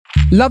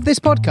Love this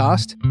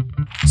podcast?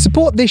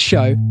 Support this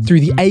show through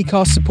the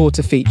Acast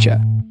supporter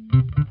feature.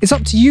 It's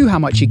up to you how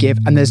much you give,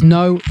 and there's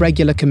no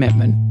regular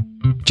commitment.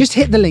 Just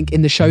hit the link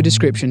in the show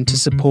description to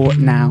support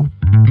now.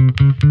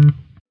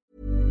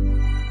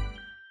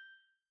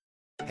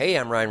 Hey,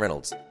 I'm Ryan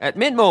Reynolds. At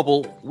Mint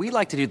Mobile, we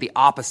like to do the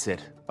opposite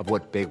of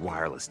what Big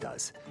Wireless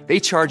does. They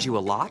charge you a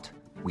lot,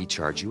 we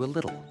charge you a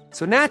little.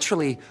 So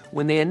naturally,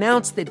 when they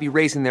announced they'd be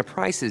raising their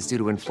prices due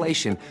to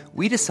inflation,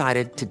 we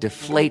decided to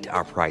deflate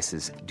our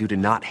prices due to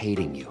not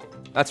hating you.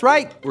 That's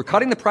right. We're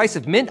cutting the price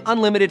of Mint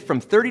Unlimited from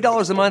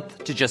 $30 a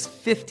month to just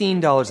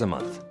 $15 a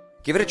month.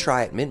 Give it a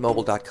try at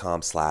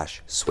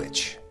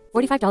mintmobile.com/switch.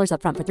 $45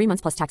 up front for 3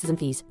 months plus taxes and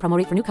fees. Promo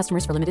rate for new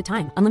customers for limited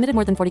time. Unlimited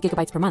more than 40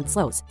 gigabytes per month.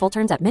 Slows full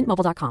terms at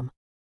mintmobile.com.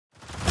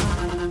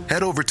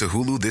 Head over to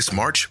Hulu this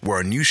March, where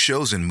our new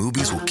shows and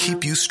movies will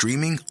keep you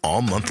streaming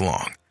all month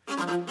long.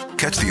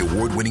 Catch the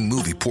award-winning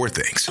movie Poor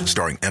Things,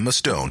 starring Emma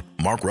Stone,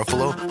 Mark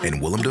Ruffalo,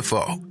 and Willem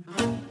Dafoe.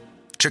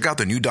 Check out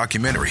the new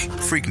documentary,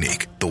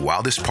 Freaknik, The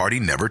Wildest Party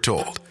Never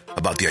Told,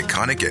 about the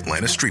iconic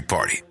Atlanta street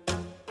party.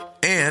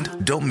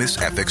 And don't miss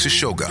FX's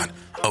Shogun,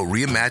 a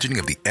reimagining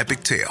of the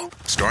epic tale,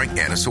 starring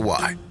Anna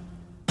Sawai.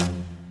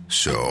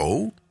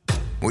 So,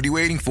 what are you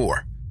waiting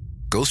for?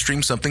 Go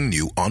stream something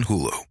new on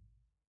Hulu.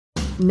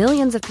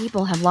 Millions of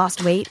people have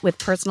lost weight with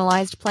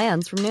personalized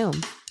plans from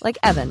Noom. Like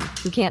Evan,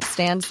 who can't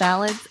stand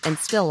salads and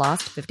still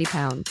lost 50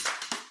 pounds.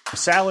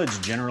 Salads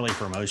generally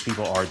for most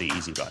people are the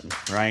easy button,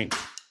 right?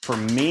 For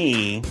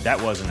me,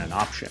 that wasn't an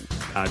option.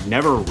 I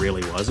never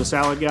really was a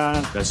salad guy.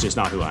 That's just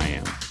not who I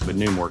am. But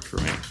Noom worked for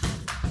me.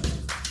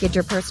 Get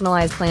your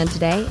personalized plan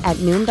today at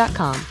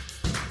Noom.com.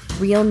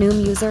 Real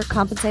Noom user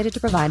compensated to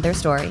provide their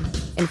story.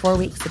 In 4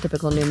 weeks, the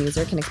typical Noom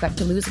user can expect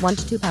to lose 1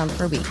 to 2 pounds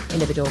per week.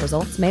 Individual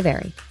results may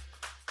vary.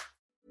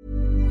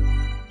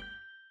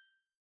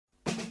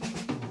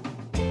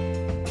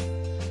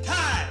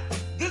 Hi,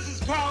 this is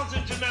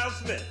Carlton Jamel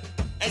Smith,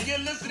 and you're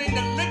listening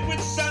to Liquid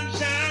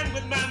Sunshine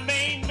with my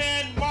main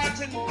man,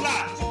 Maarten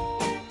Vlot.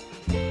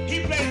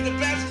 He plays the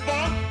best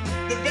funk,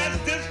 the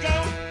best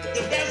disco,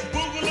 the best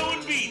boogaloo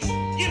and beats.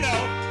 You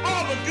know,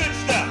 all the good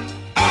stuff.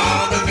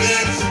 All the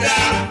good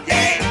stuff,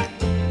 yeah.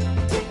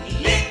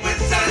 Liquid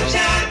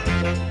Sunshine,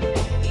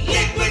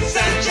 Liquid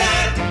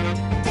Sunshine,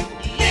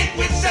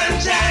 Liquid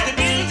Sunshine. The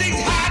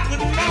music's hot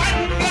with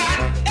Maarten Vlot.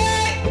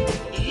 Hey,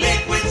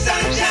 Liquid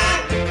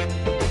Sunshine,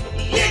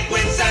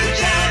 Liquid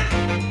Sunshine,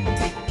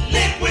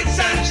 Liquid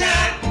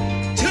Sunshine.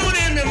 Tune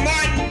in to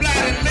Maarten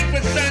Vlot and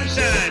Liquid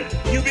Sunshine.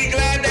 You'll be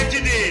glad that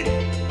you did.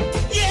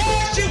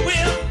 Yes, you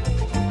will.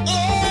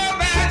 All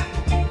right.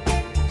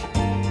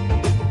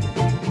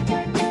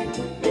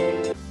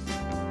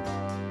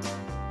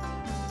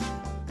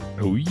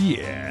 Oh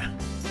yeah.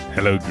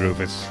 Hello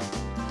Groovers.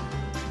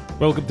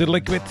 Welcome to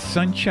Liquid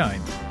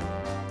Sunshine.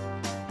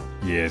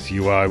 Yes,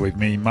 you are with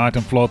me,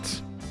 Maarten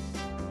Vlot.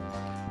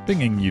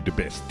 Bringing you the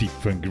best deep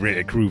funk,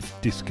 rare groove,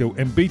 disco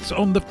and beats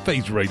on the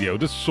Face Radio,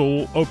 the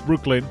soul of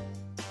Brooklyn.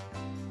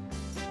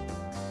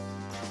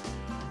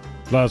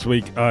 Last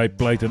week I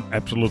played an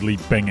absolutely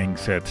banging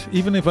set,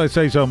 even if I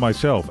say so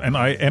myself, and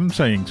I am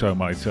saying so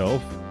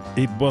myself.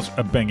 It was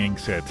a banging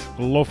set,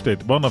 loved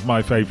it, one of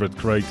my favorite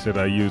crates that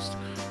I used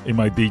in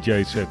my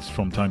DJ sets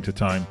from time to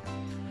time.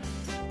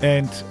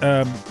 And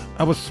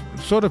I was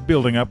sort of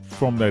building up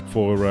from that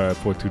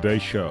for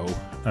today's show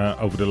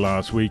over the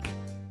last week.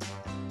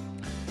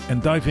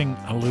 And diving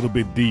a little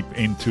bit deep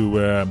into,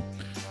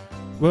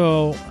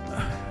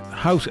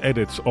 house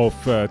edits of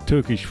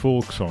Turkish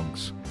folk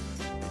songs.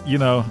 You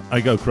know,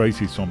 I go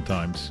crazy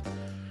sometimes.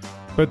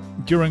 But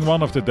during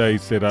one of the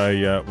days that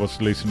I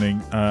was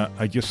listening,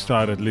 I just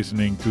started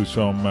listening to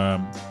some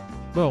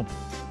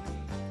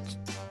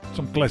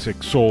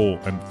classic soul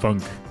and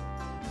funk.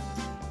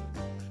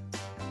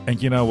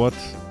 And you know what?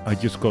 I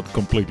just got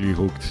completely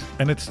hooked.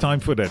 And it's time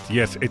for that.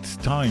 Yes, it's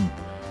time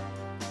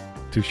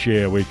to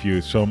share with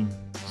you some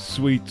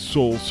sweet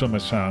soul summer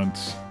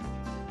sounds.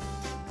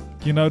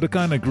 You know, the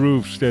kind of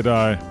grooves that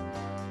are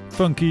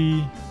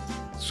funky,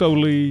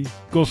 soul-y,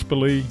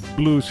 gospel-y,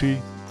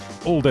 bluesy,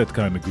 all that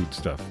kind of good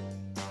stuff.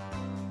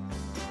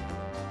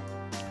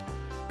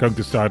 Going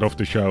to start off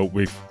the show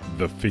with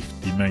the Fifth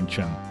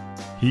Dimension.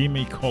 Hear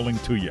Me Calling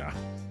to Ya.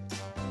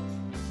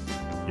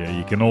 Yeah,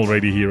 you can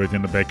already hear it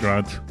in the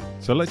background.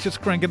 So let's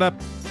just crank it up.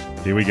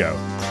 Here we go.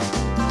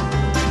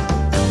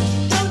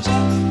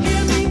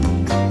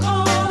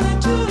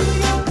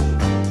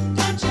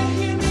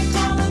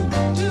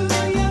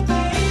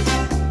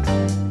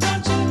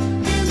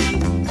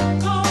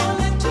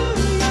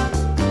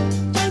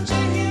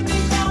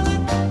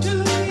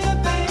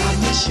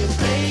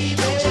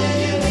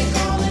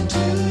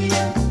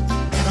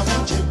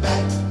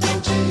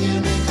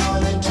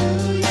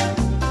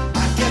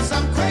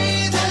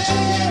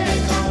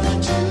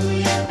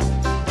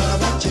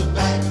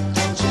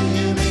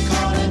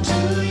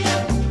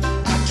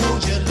 Told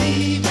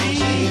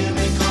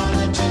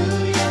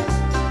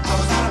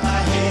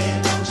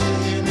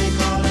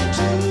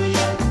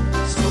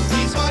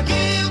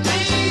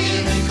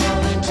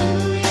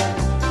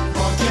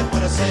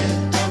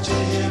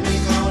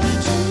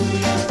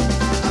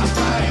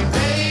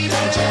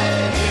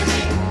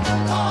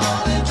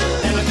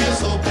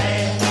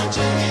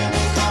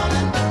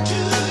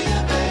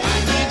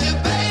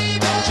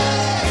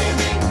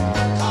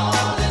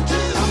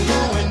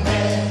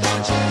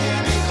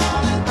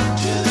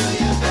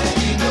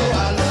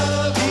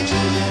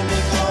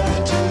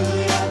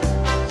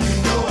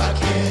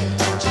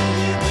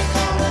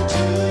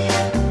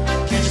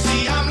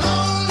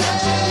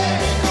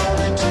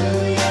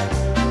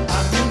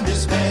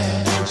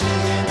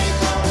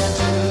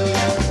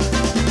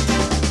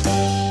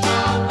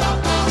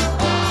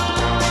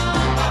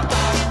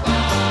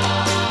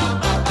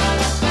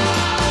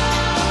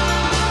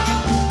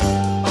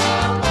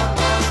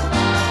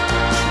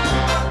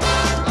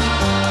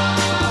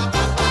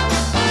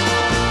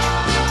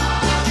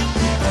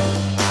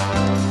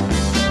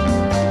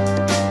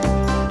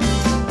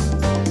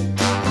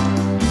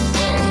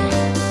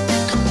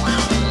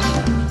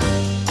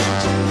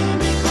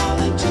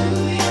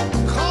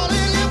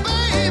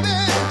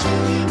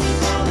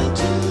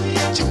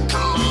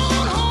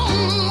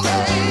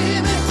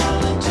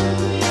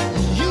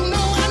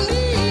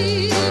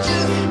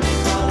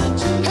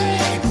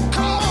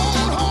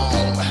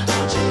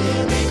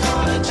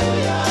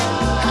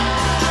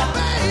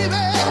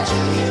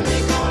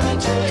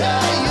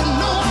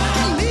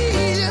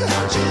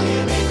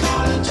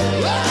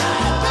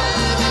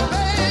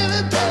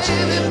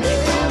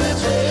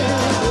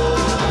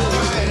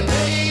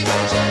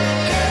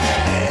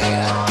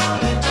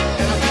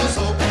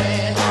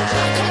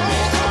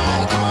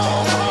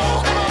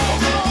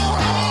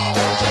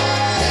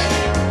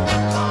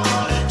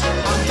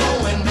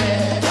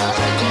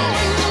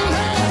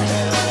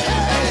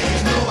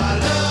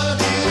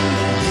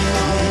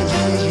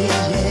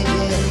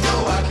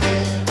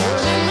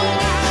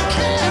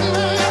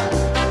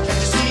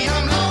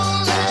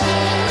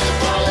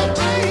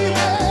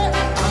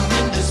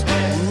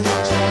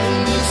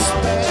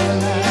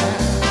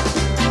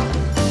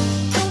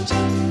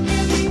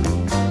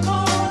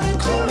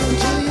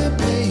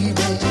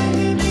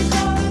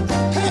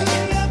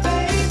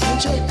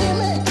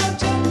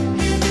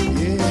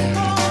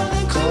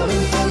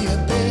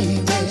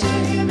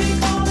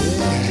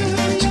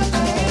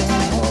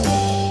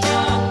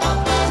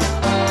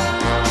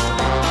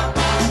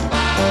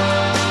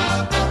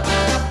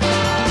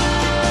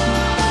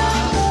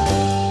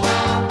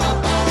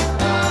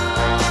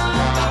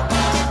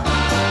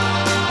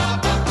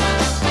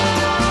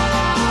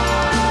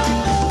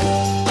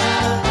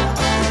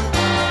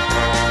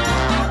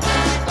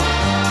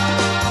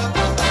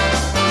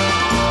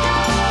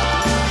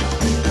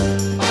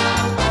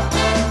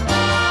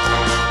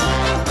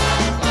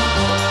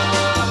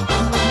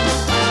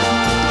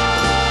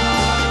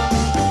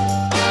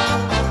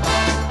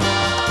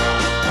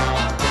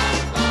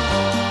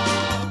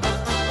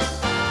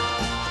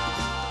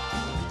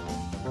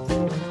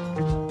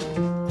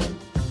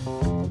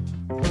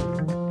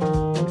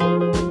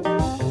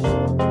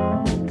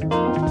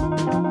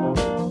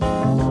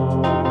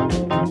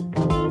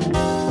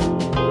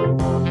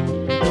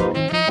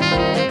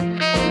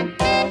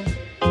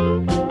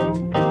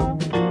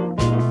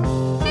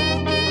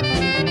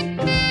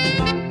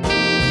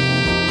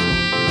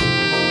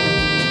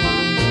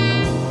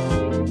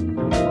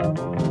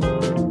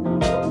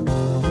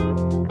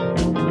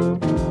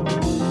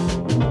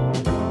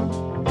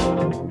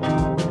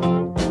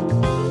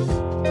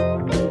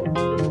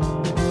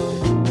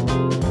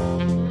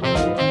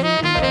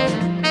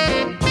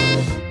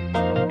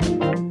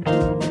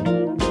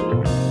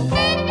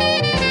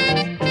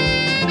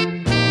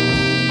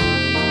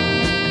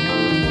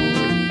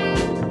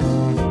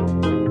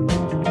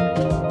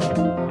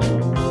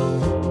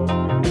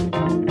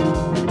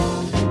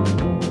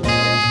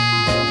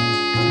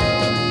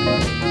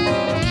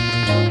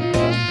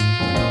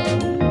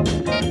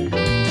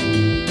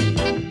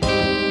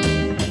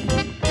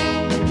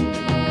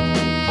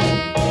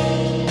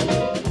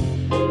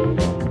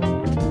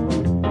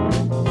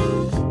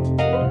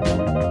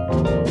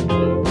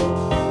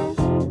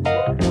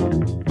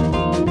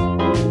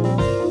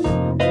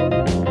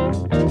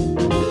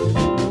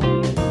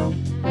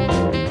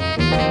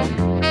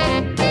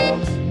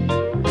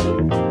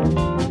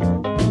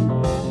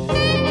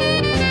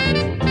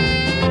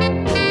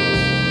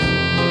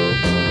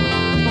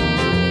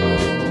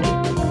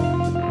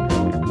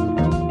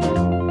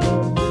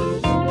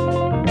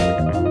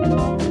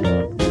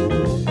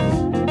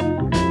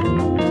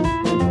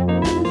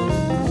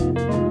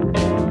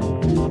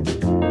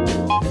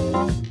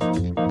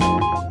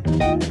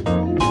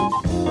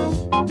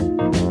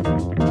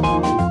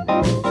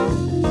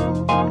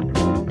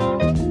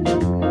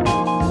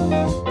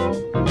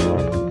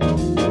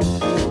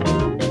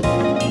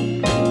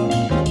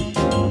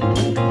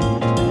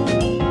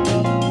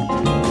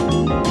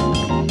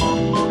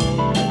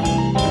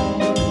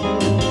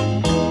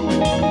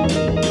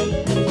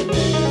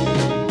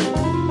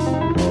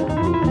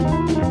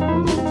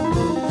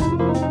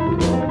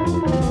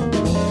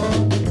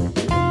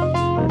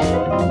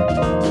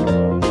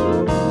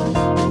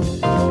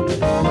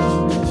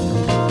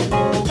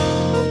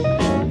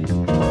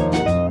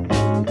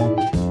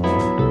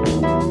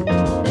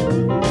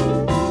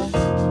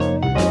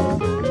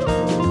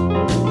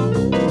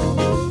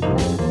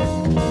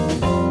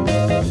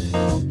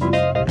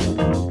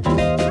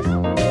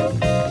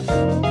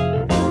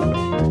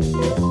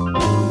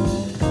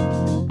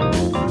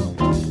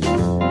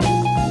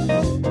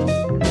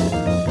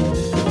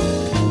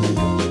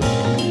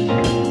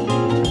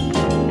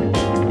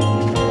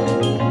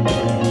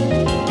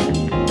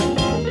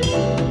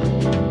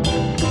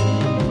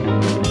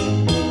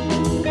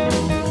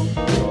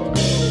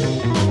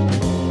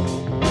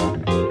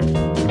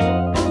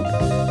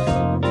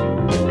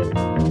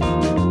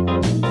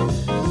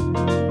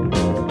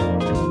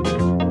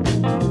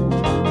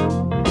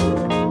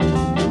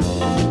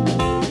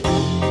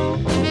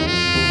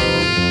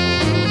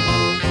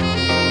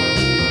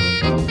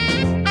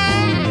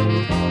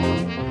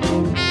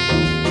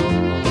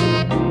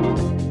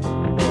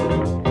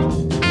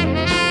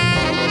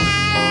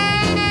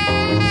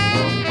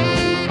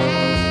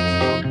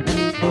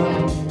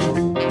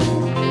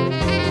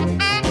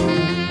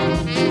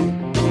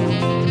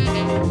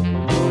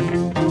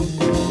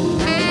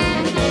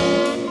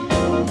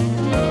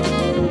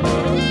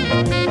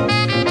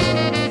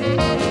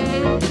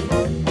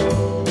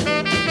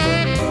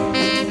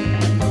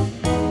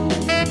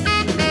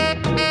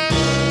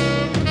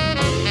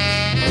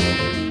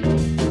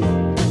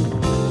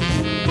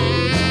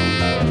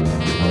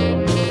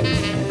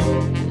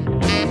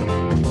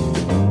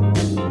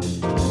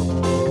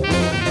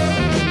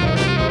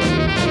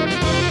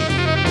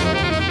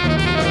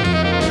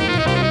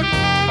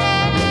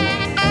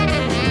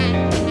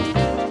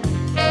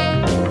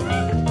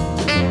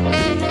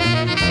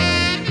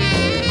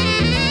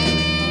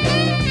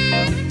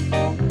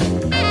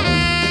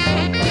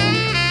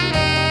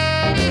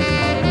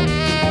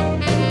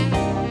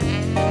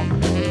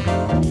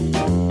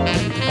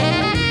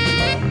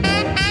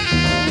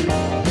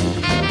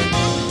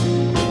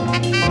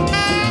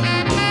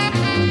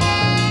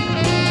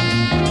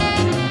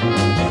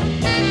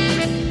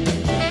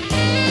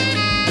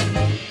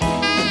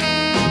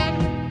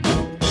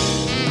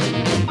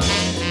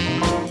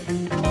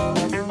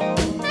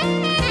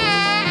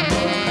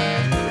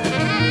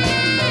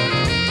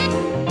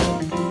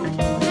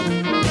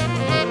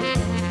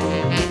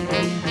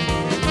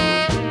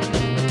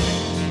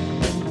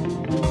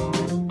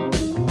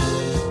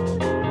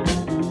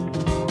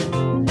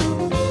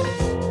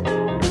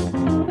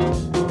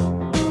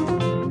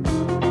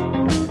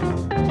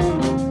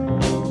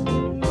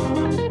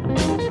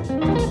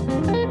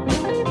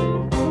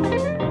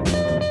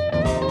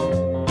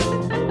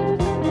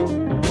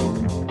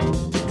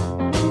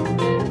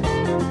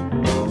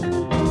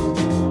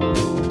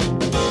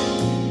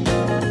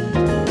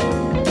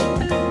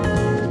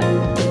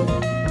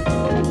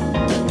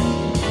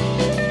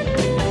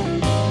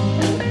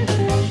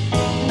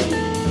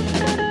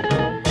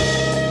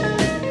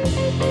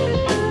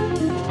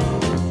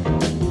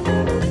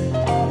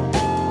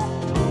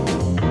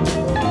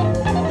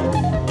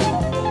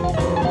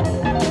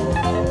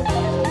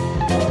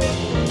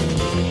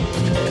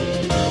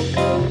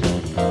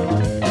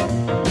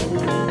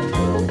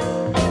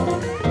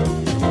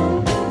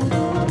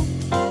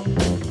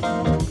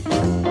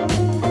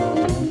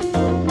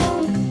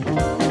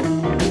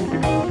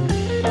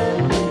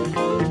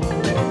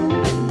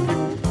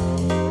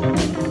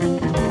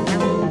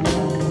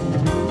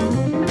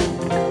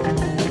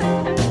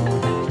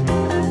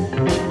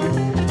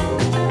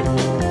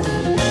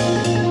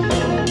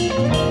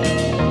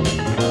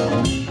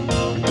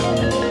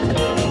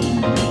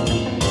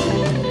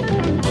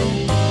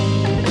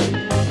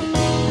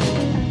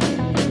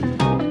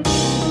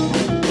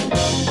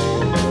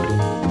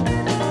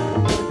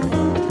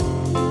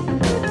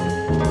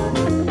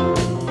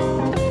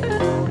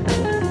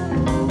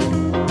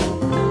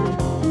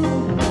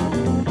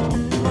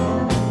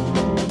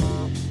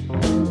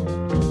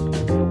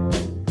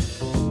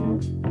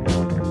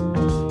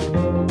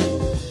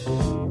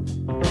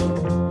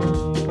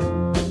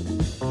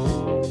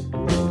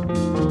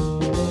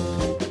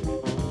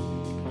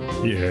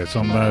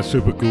some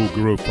super cool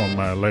groove from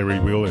Larry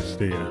Willis,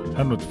 the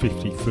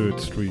 153rd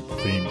Street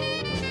theme.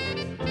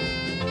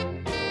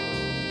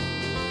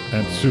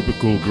 And super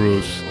cool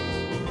grooves,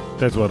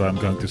 that's what I'm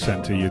going to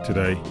send to you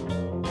today.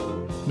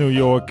 New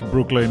York,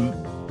 Brooklyn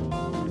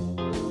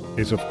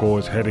is of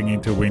course heading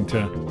into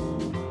winter.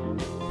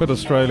 But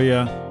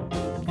Australia,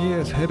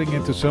 yes, heading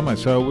into summer,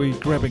 so we're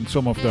grabbing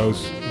some of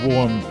those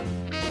warm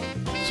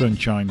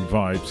sunshine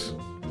vibes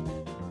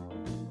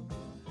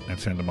and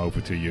send them over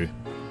to you.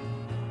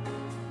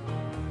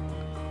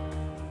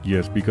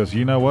 Yes, because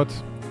you know what?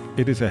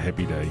 It is a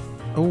happy day.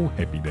 Oh,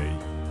 happy day.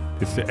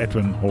 It's the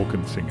Edwin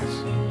Hawkins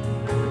Singers.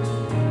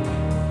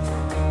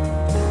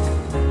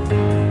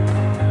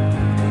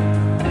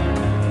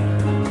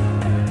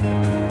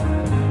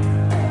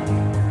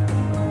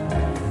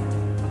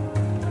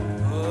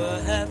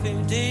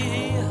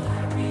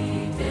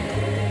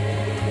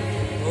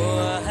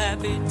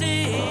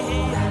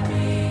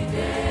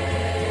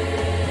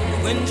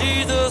 When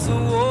Jesus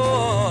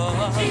wore,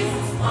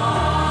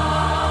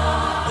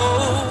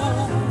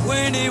 oh,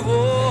 when he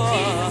wore,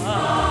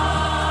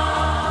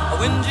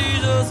 when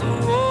Jesus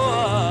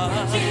wore,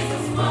 he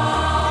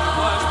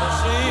washed my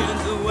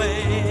sins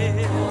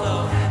away.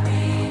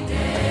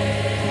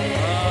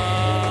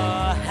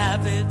 Oh,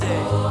 happy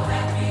day, oh,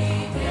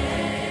 happy day,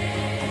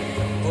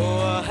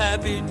 oh,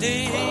 happy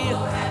day,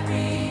 oh,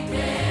 happy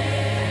day,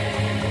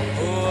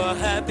 oh,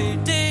 happy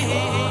day,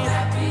 oh,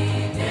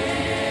 happy day.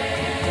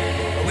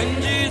 When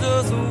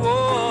Jesus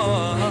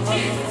wore,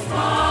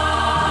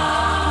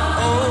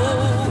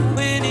 oh,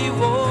 when he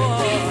wore,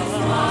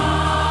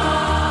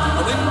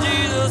 when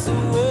Jesus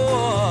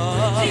wore,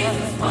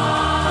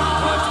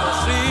 washed my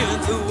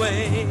sins away,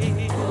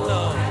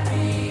 Lord.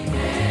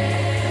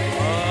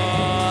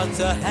 Oh, it's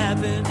a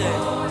happy day.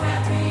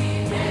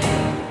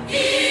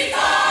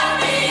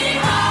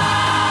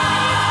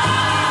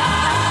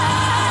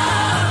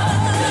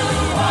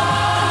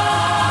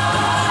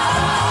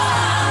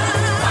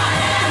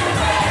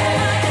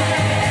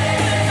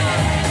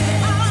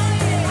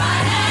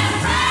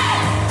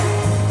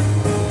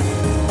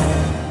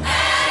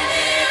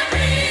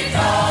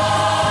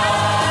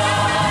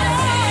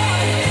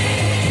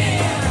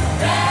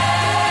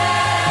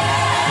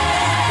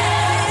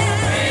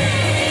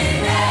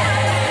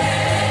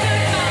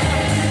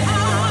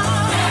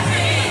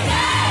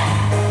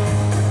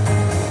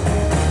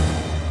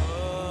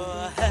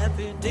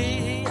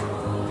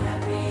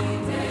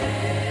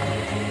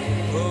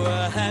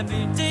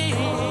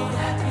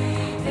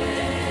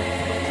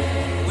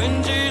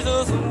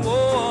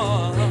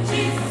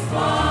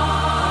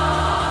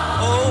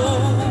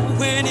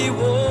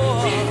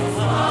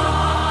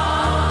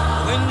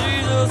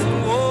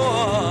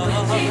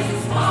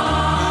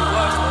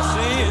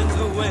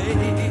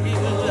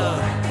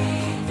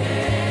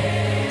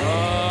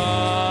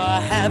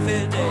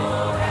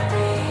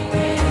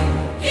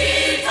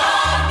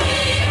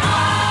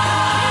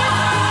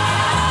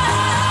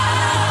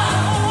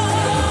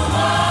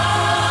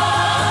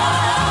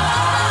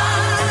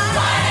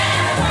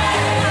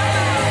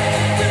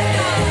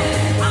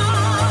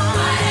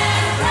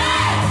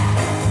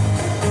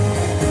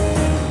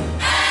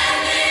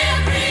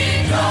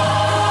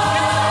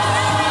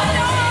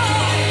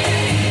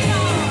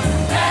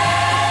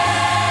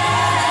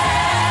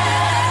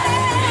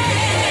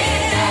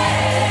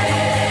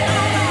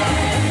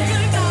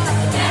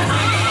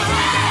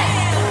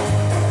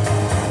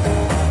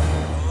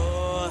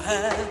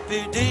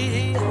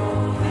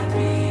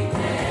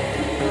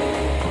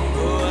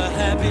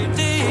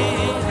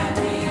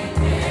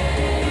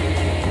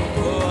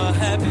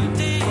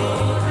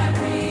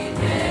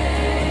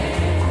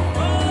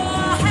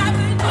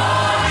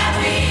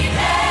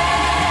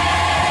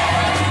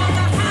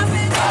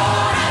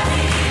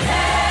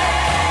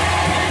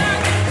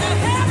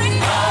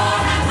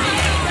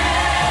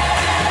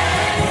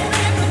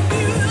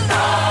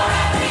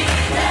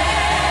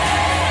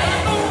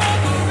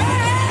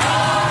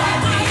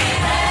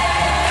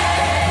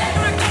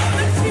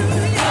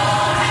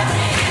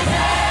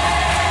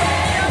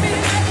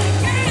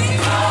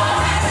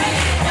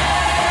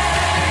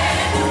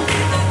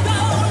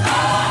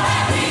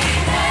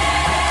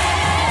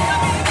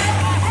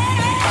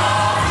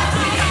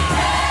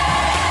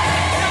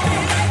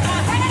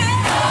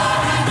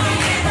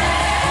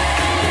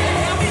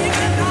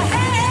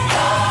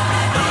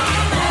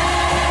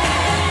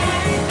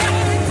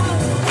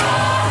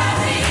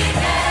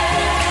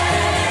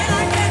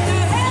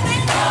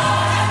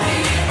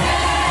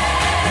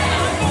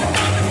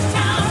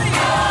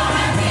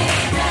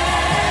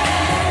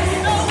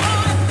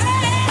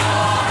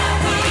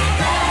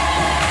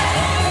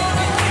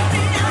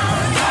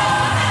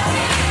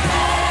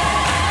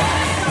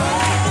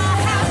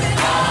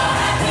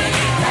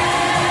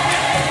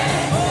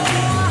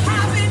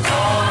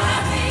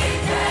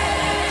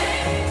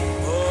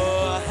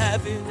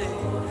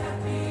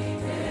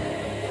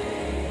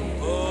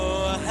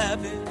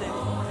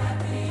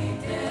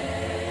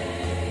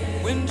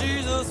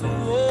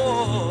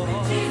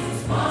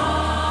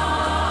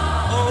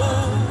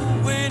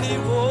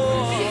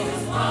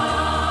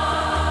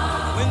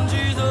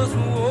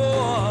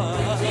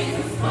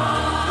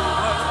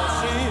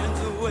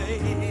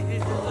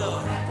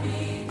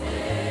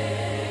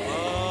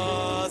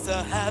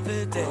 a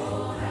happy day.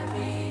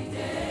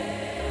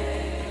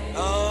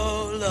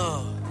 Oh,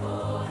 Lord.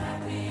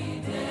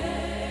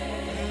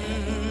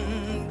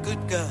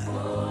 Good God.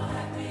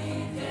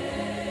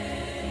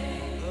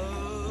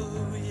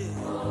 Oh, yeah.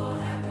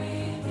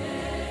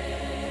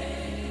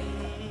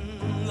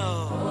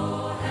 Lord.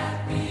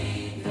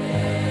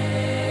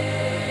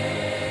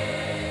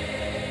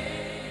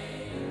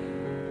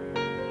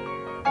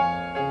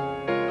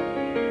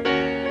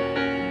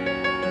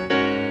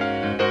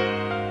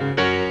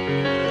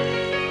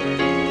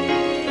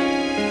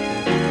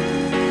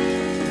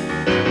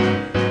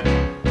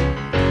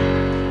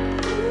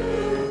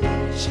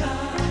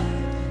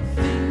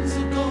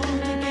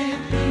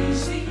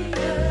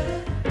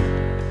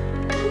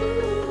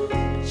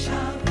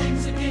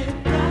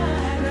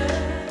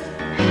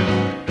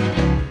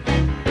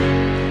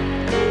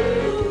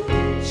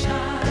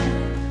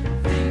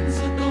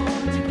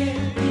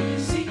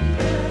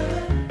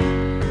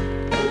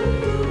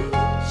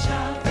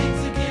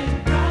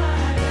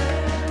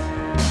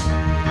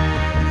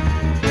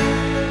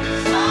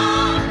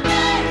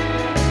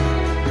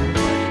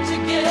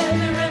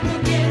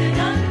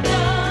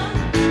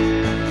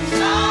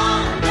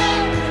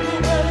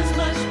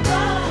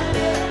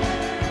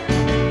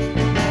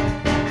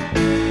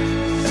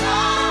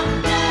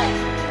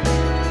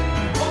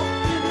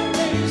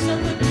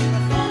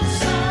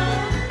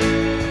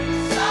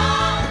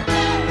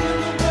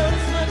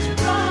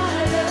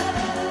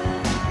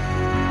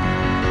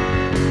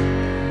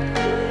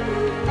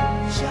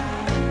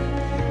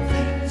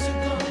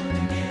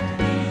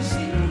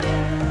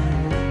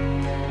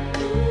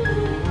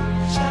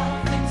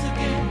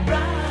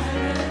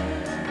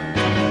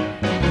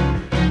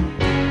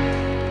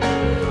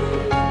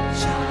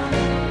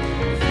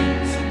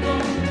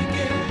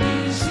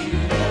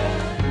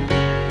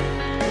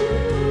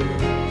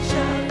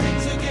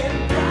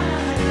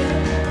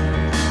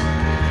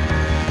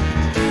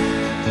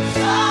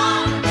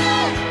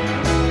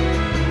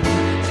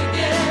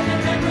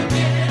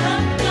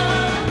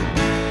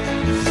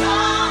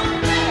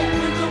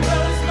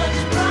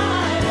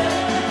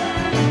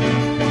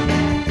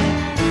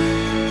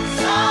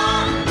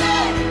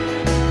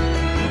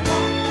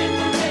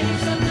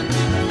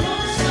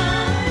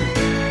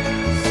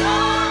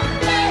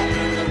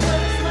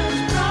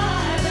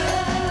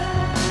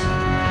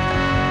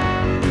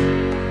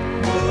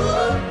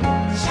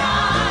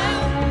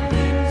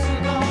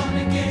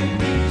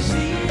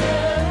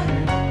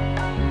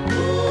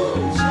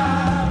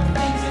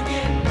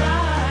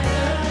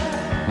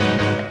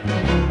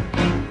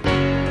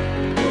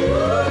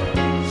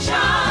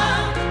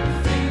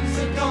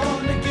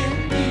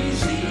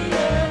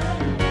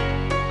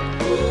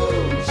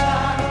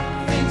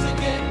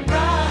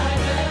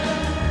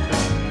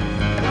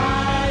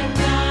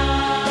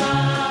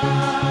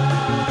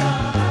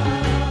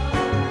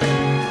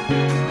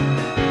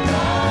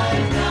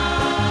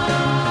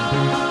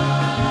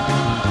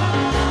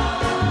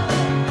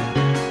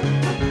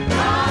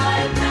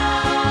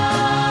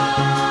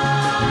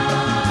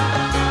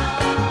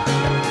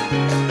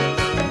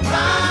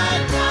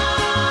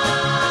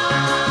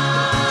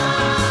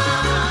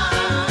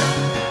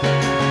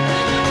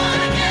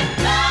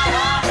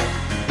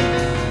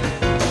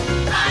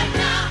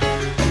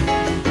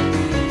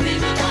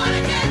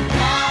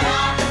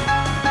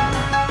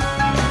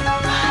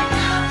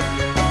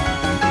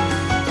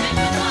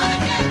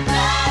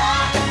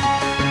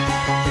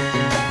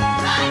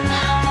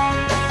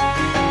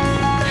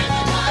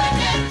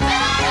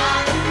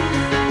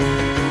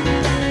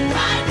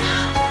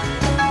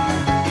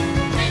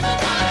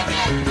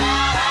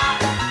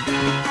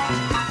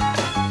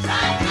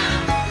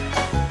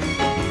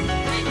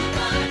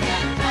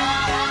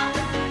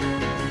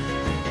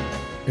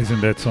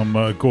 Isn't that some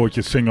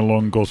gorgeous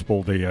sing-along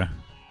gospel there?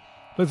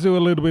 Let's do a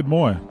little bit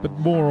more, but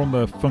more on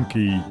the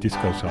funky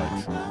disco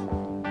side.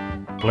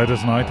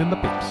 Gladys Knight and the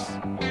Pips.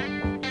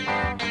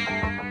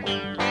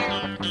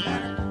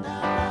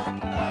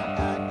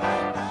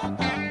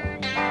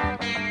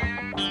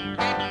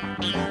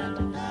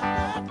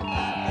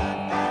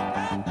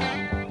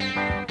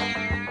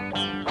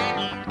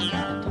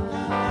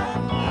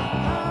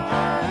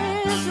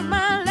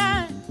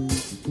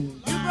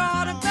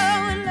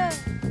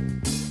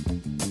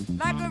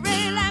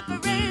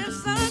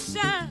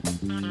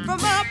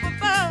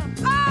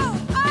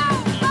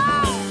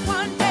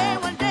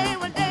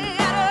 One day,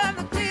 out of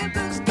the clear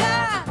blue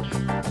sky.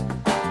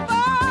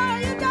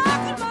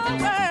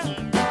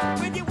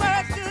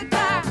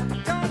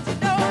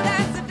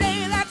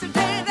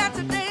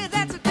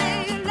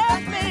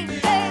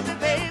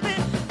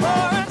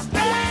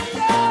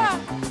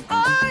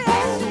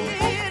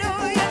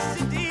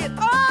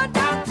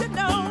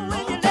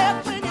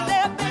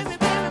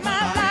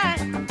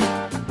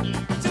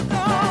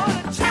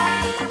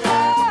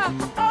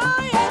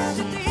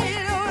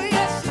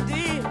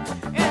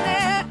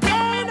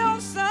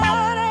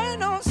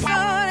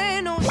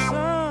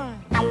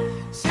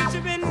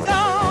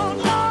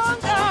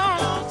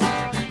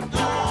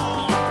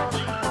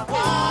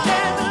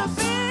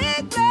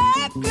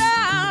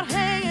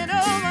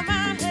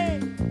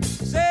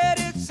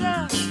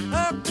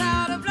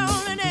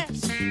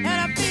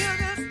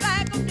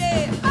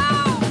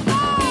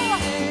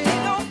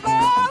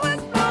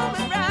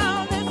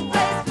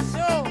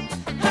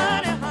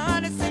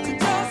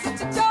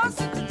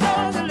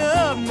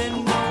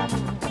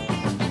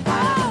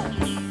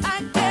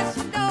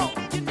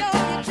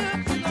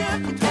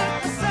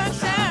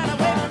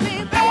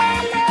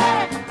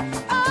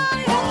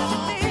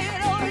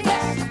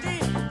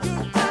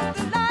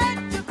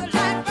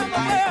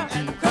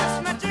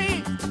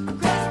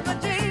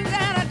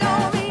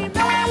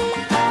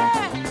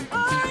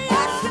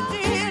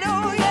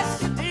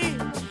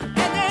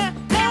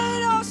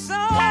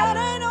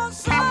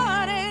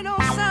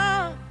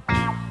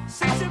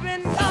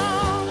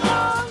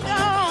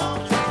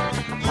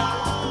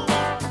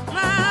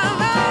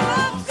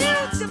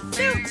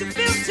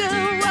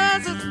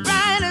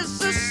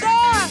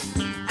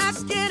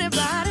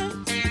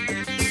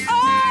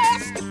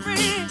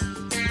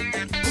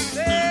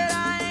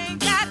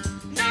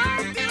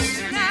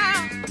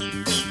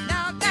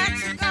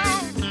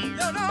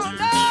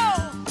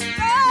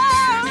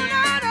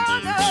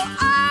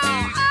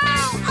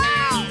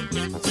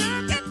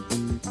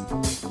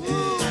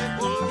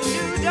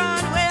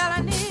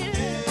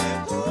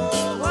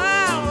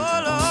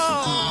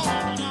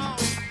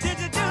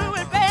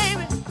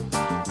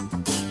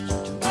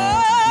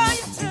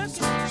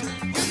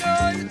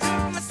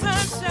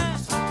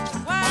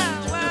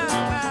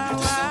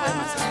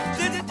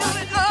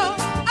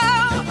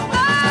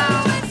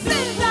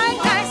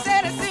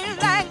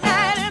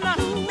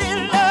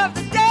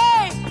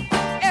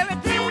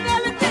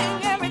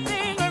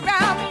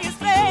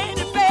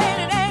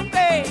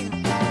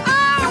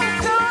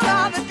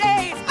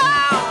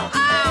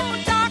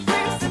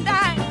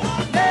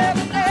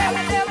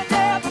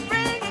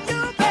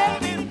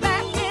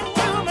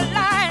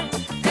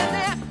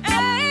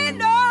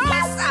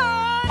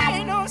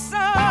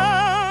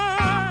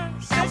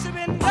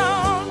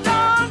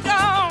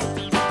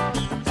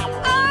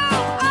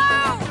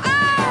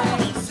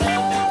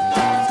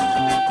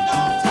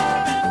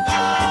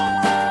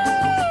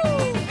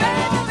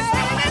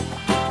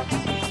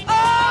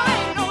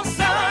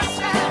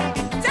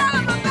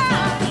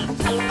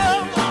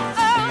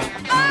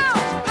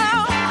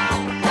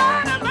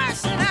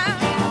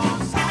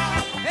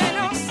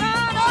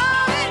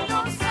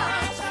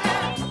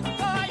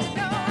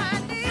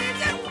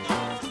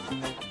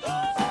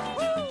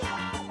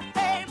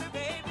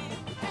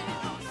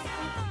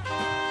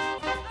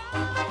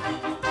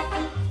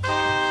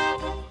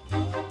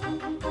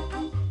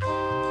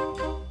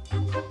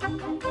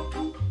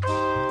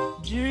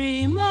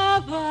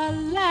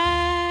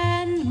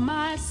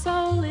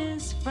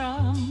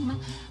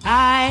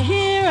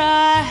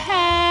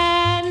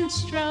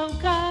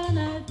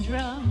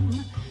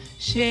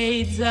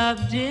 Shades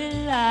of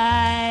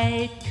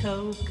delight,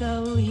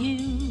 cocoa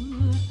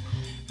hue,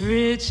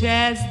 rich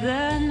as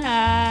the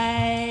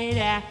night,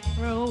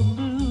 afro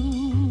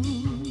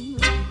blue.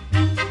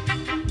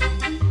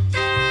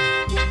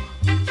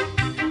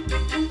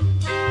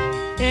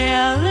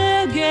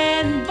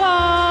 Elegant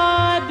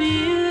boy,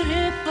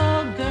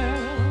 beautiful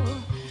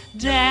girl,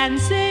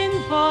 dancing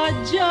for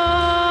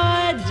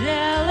joy,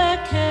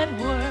 delicate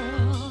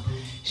whirl.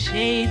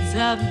 Shades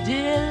of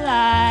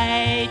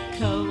delight,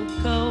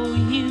 cocoa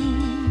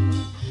hue,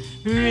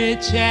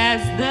 rich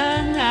as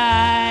the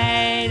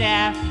night,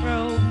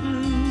 afro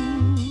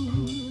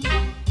blue.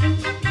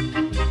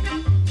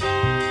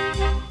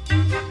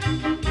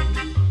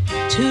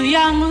 Two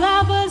young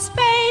lovers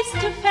face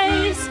to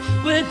face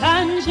with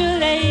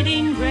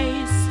undulating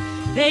grace,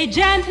 they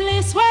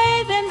gently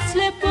sway, then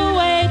slip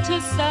away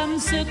to some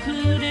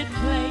secluded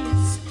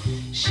place.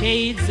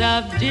 Shades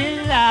of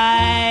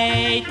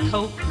delight,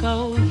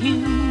 cocoa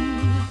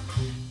hue,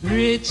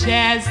 rich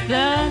as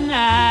the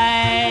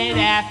night,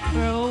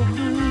 afro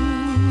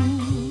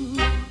blue.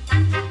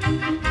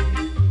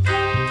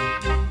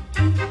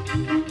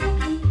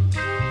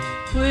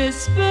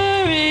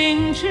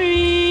 Whispering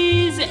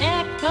trees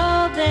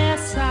echo their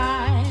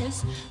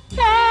sighs,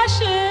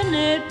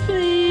 passionate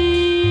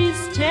pleas,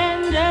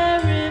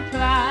 tender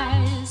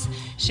replies.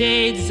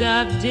 Shades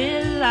of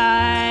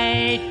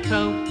delight,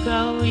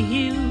 cocoa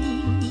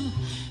hue,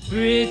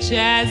 rich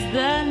as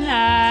the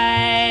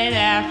night,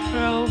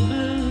 afro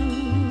blue.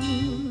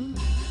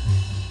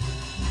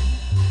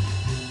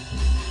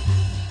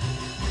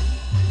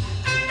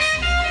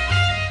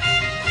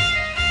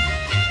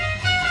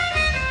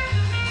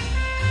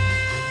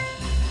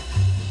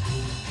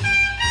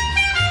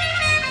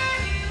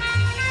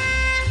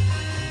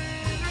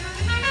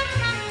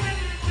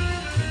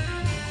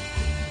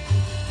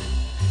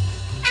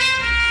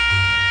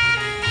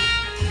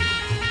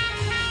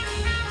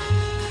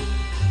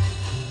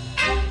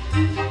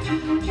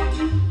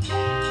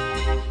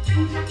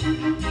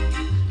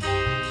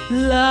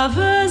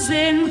 Lovers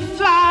in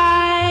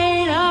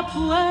flight,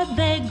 upward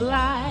they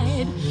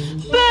glide,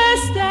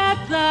 burst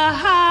at the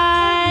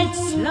height,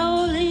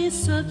 slowly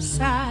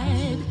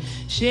subside.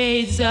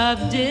 Shades of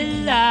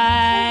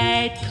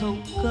delight,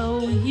 cocoa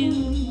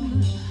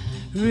hue,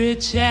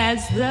 rich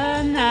as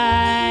the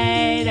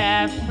night,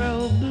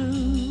 afro blue.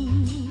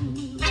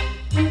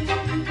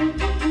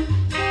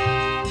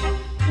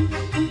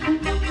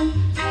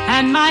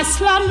 And my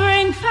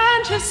slumbering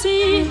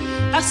fantasy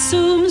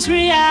assumes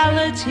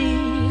reality,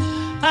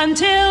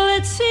 until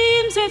it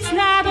seems it's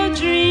not a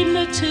dream.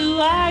 The two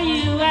are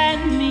you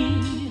and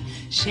me.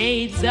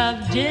 Shades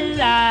of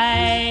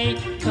delight,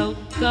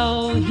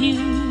 cocoa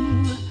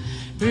hue,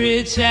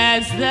 rich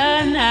as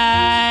the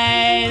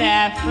night,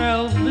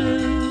 afro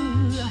blue.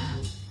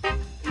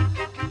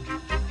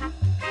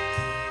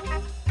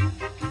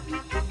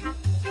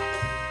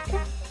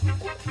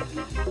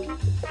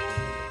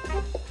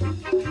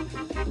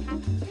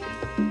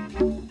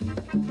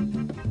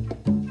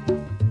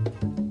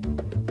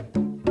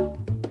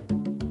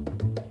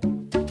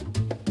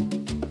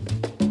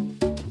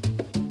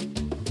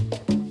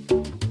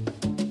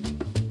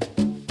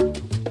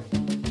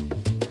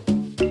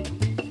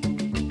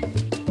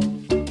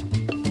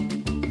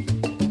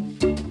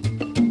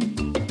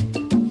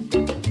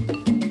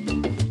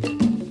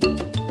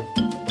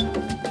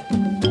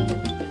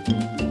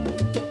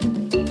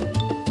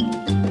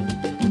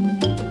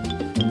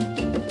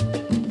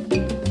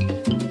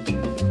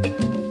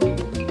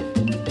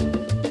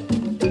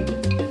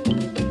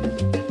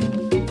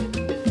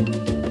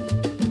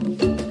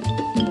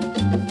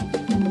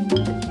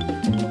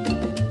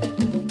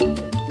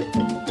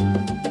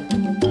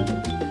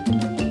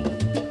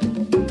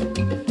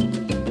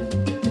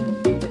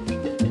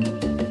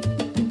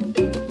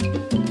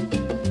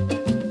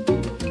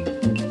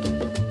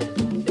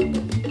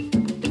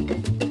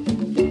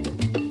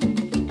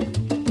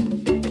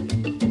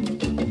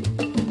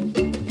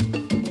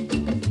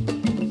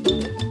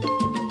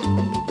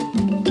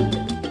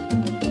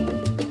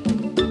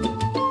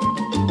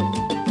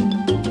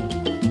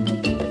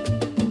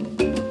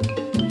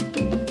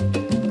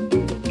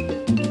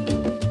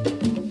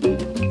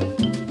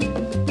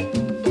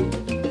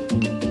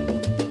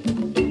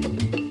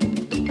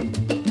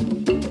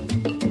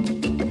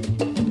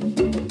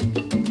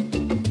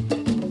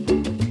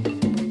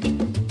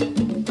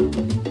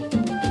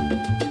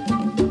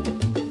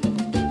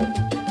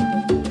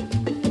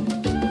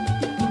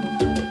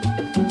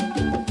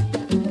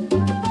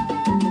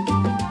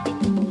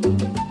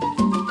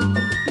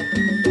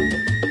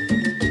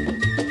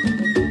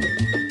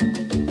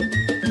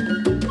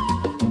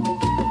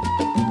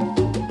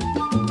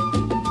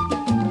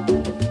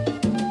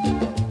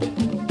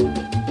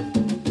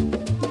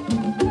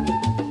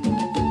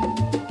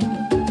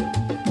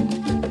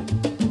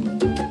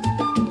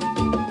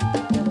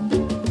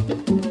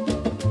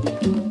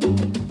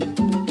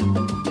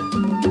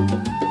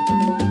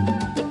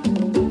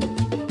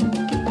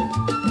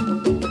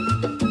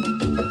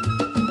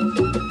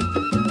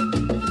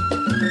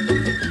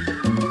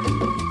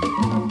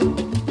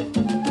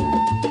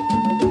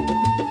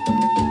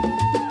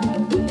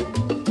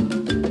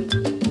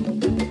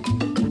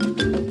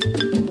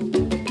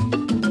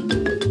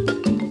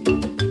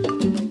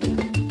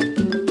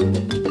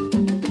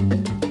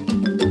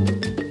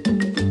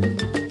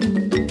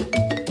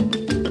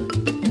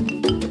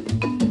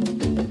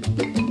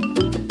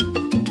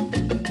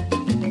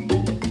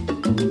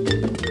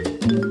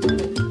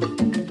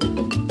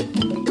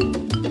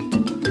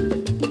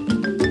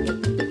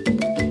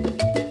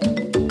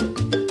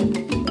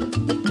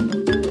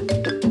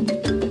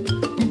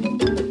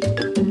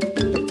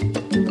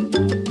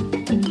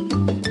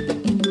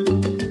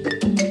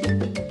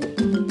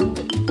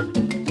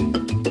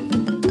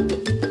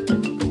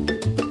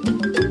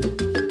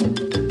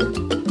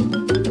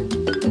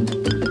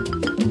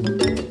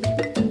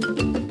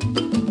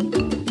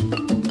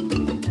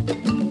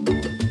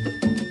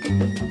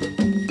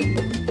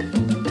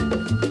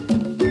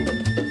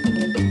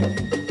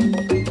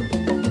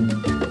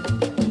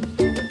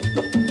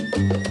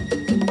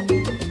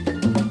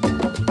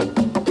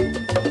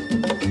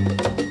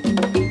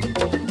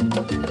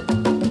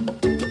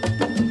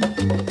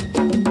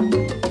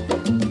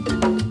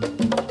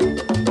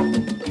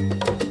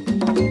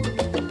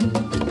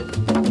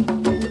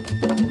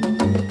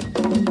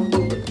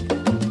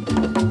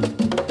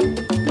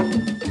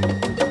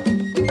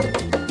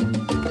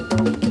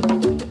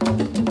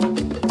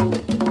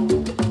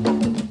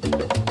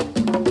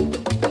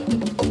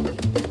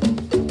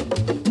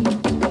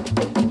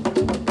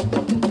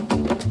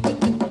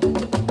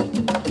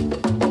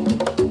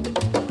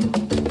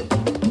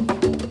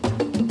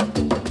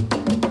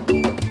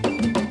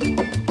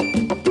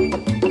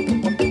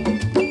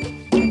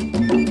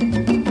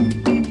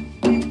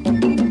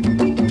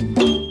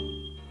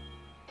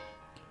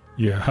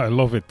 Yeah, I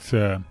love it.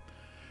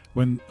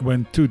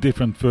 When two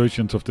different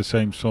versions of the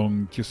same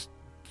song just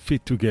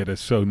fit together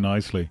so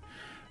nicely.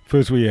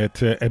 First we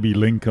had Abby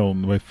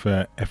Lincoln with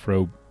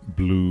Afro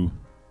Blue.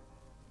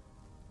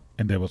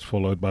 And that was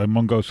followed by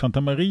Mongo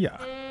Santa Maria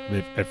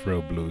with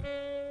Afro Blue.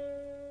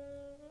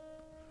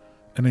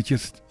 And it's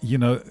just,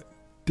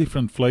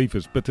 different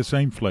flavors, but the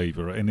same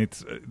flavor. And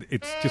it's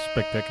just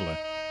spectacular.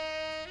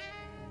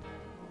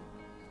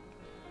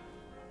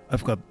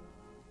 I've got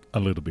a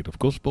little bit of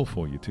gospel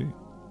for you too.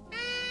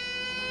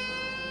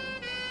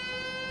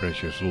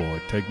 Precious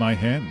Lord, take my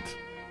hand.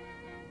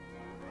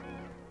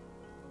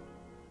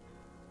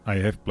 I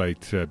have played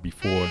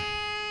before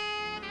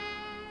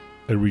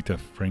Aretha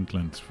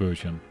Franklin's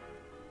version.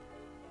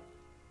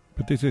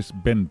 But this is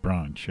Ben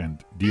Branch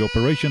and the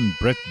Operation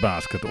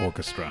Breadbasket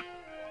Orchestra.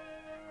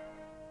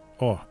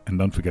 Oh, and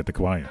don't forget the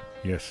choir.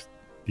 Yes,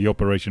 the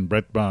Operation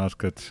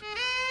Breadbasket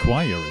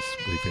choir is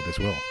with it as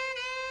well.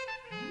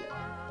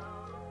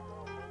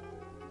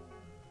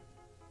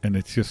 And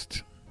it's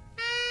just...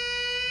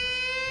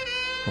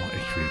 well,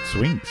 actually it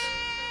swings.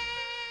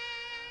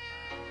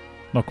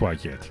 Not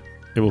quite yet.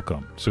 It will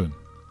come soon.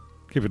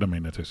 Give it a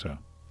minute or so.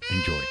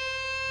 Enjoy.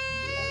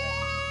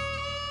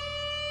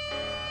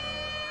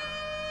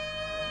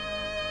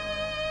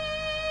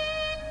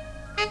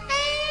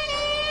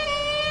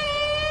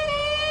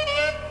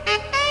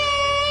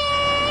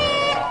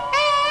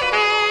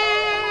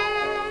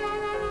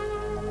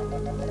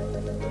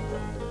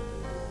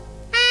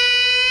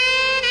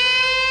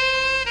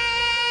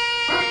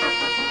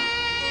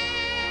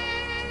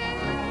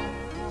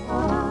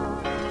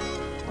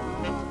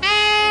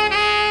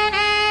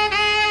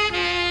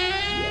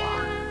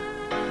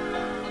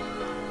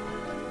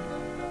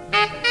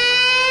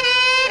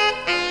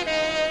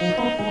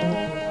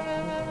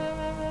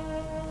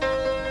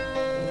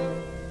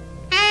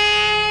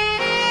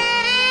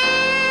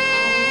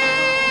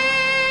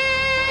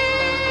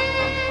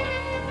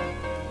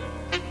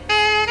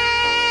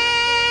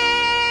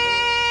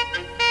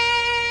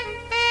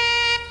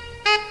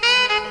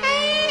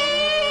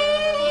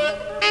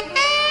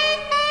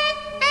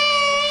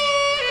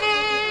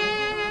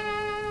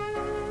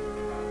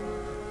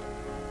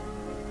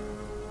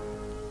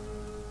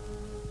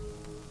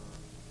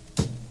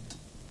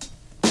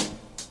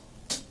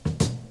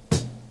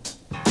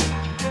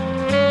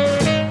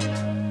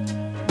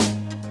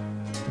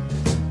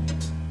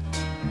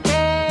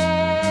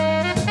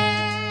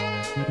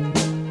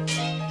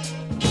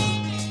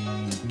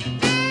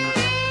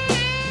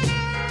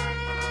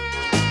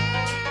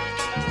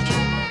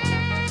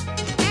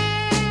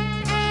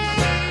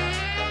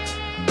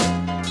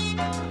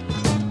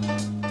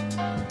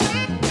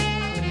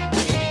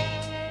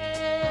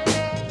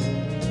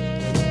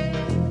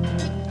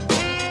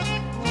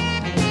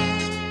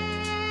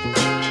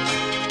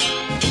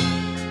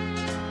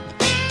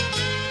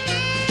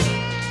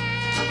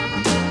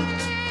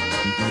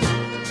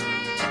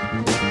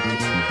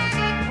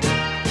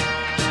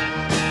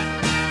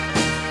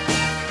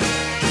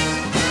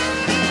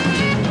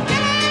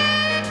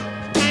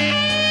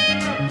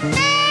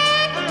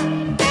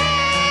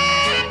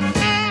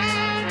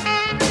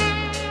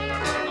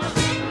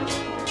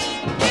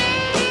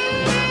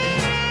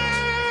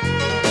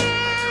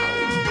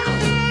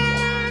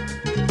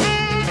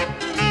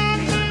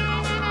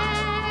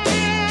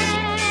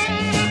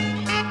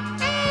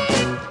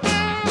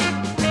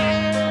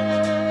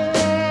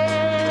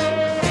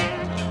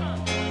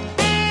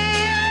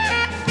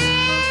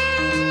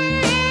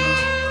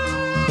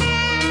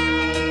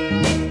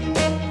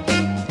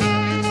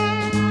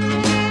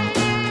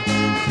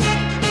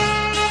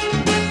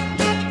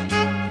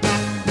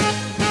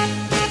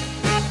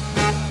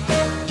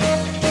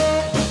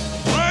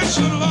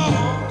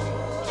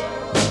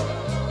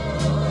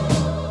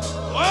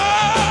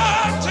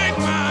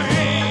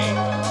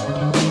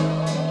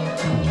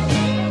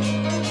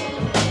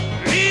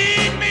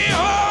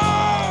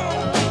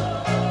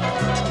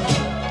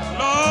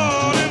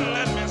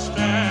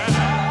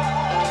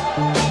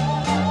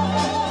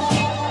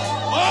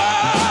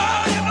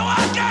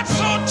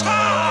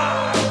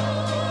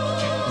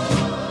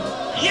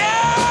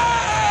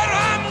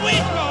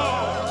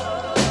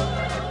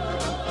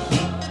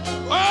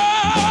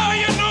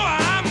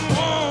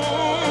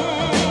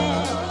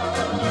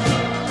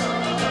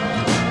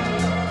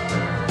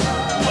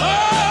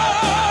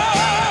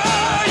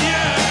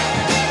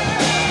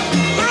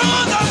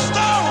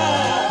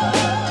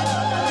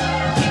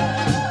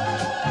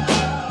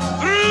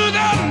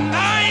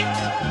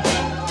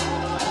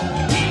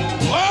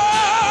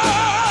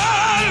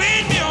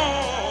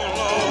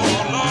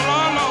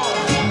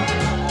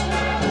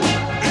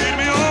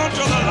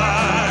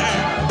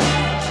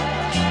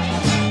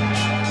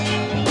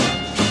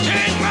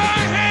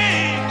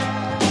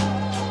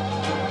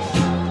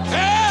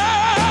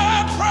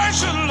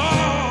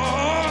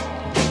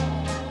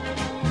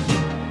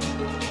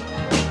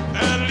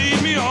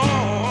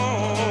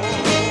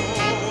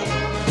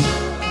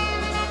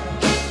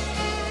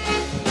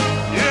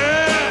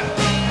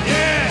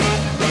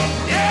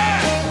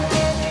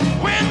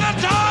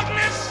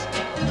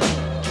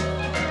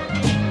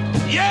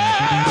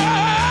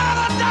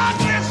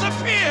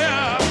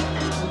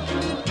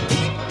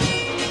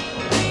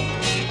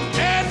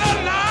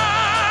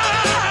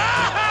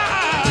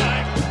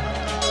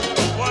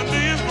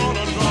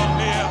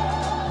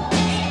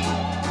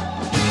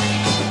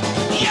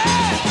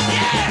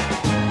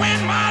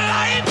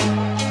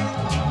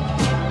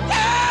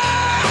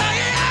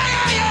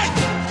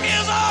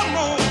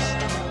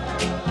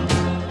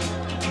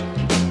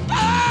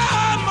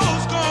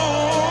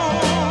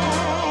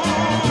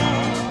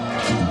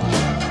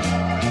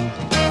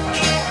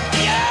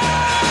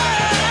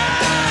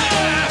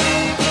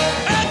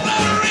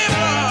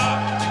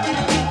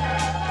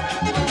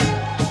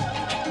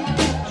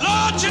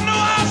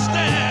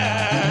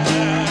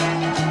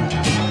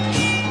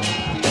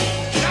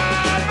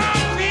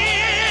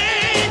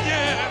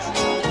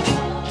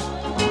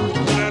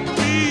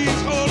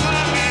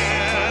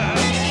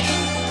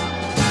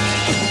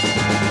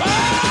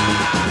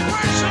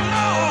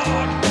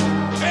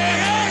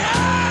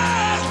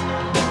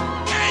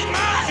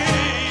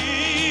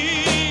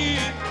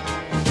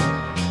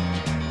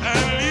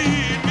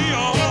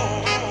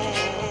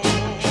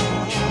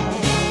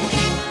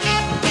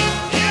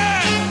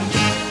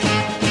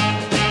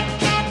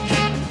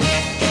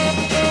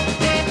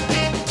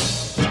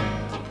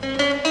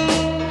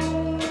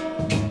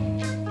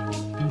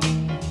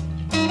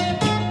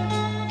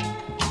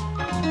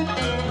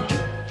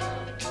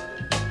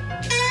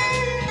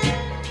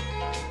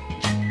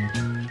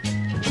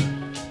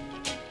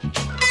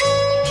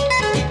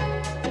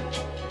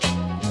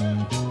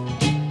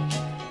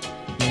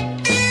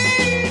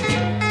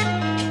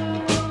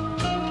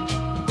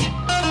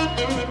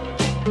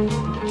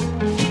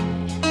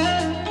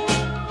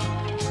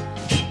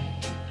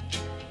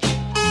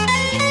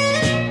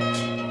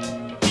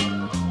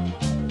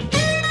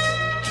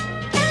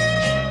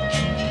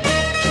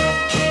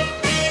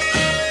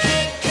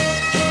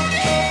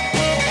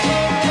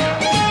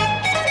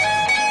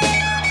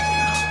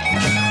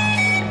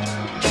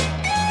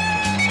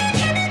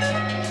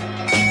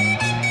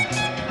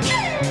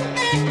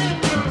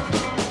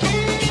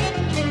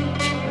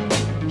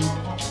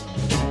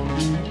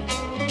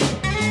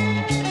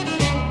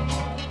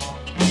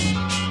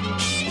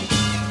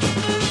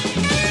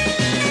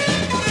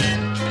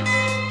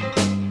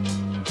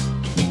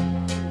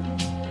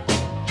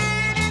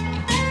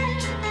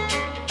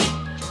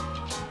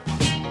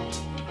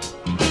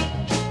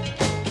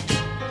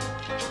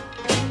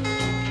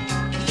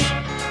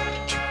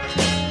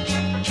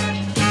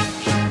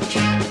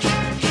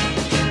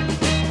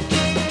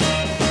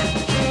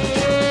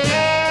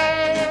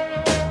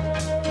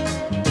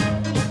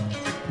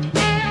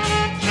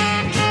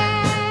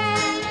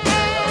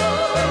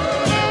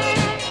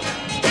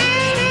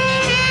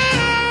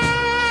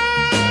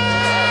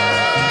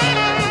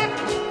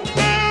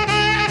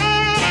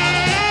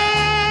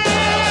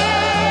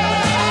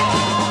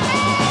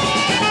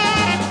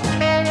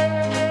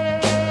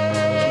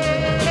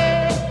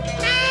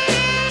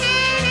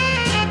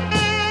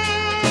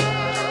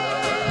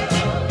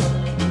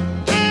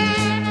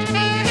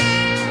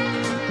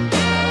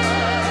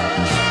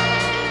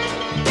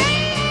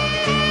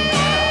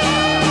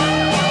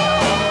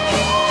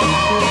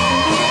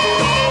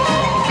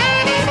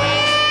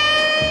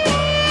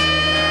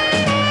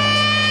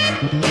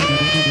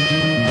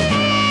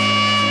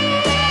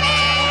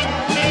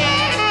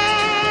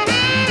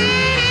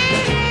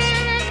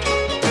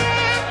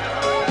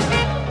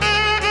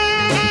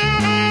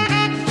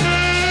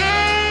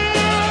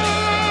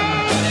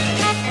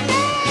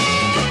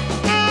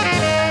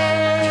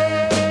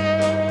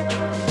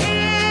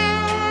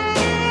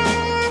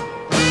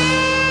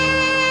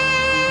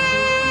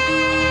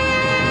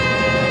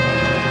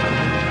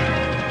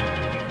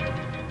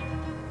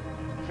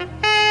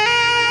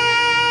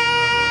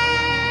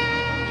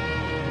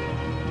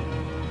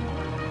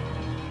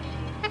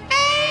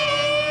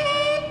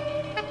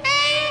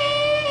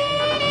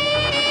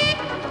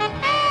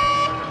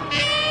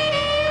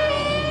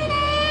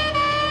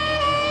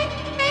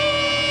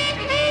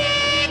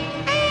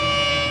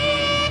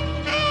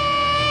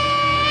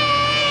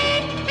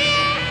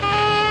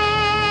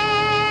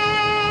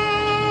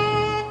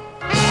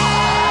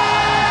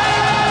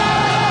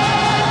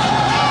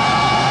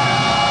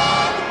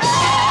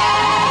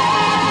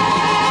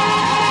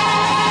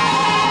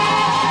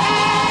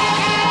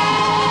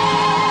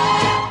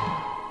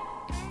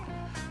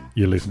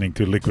 You're listening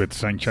to Liquid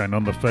Sunshine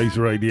on the Face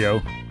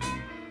Radio.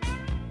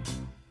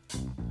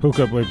 Hook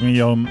up with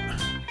me on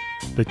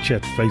the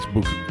chat,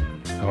 Facebook.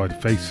 Oh, the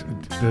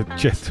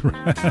chat,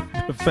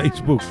 the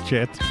Facebook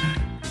chat,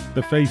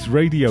 the Face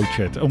Radio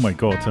chat. Oh my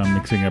God, I'm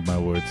mixing up my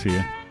words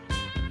here.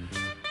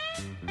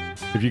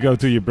 If you go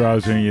to your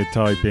browser and you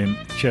type in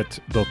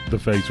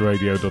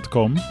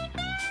chat.thefaceradio.com,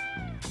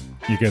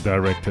 you get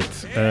directed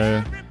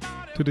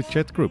to the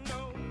chat group.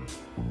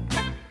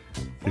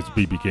 It's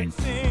BB King.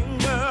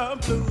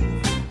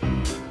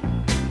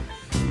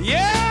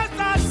 Yes,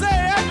 I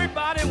say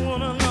everybody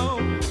wanna know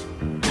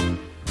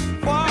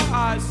why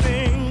I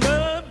sing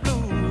the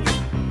blues.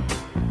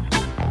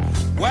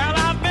 Well,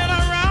 I've been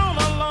around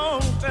a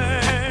long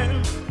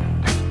time.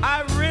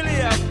 I really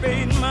have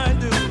paid my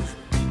dues.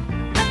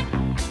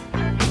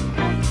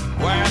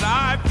 When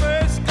I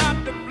first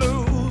got the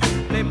blues,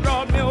 they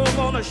brought me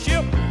over on a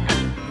ship.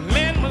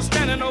 Men were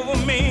standing over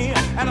me,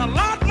 and a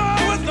lot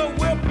more with the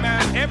whip.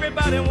 Man,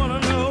 everybody wanna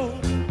know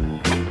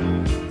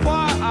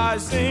why I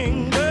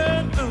sing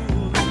the blues.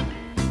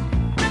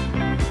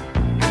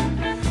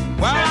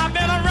 Well, I've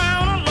been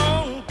around a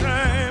long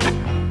time.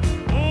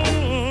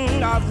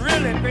 I've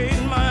really paid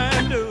my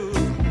dues.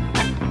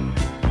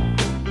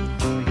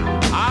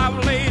 I've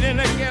laid in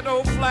the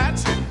ghetto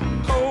flats,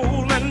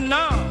 cold and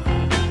numb.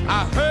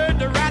 I heard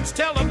the rats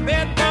tell the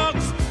bed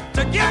bugs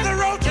to give the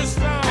roaches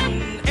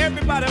some.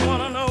 Everybody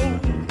wanna know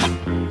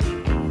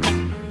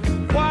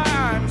why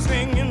I'm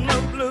singing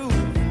the blues.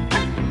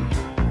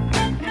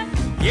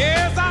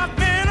 Yes, I've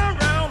been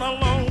around a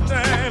long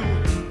time.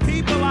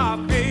 People,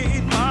 I've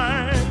paid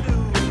my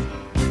dues.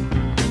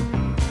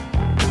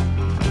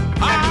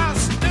 I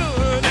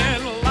stood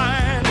in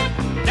line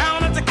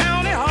down at the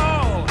county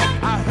hall.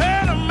 I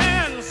heard a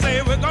man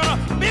say, we're gonna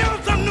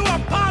build some new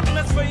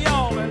apartments for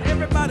y'all. And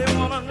everybody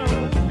wanna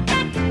know.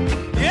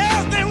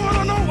 Yes, they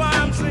wanna know why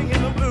I'm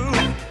singing the blues.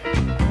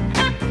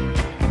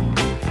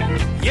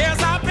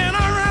 Yes, I've been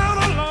around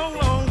a long,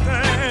 long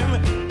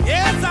time.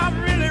 Yes, I've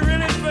really,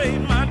 really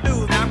paid my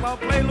dues. Now I'm gonna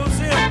play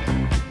Lucille.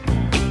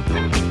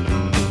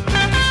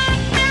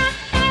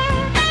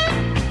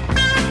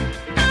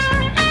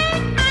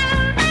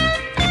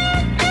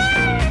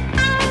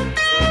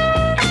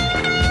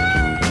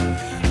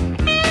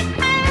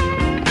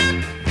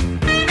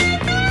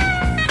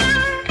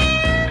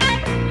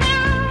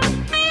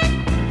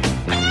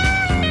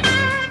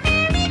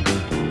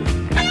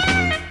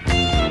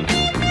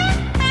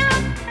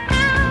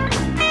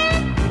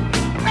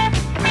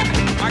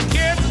 My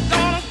kids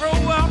are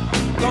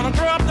gonna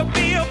grow up to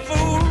be a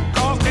fool,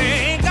 'cause they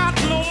ain't got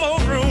no more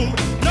room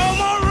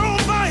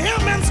for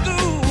him in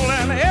school.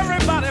 And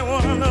everybody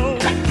wanna know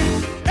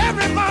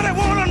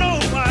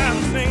why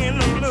I'm singing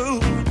the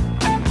blues.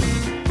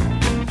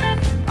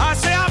 I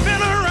say I've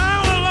been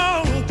around a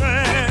long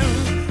time.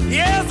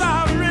 Yes,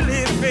 I've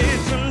really paid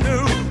some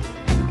dues.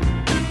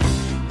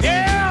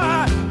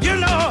 Yeah, you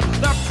know,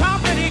 the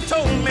prophet, he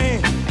told me,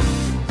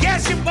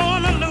 yes, you're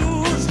born to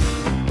lose.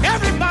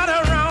 Everybody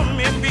around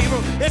me,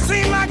 people, it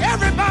seemed like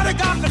everybody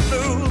got the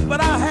blues, but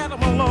I had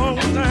them a long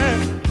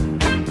time.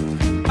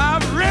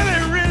 I've really,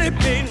 really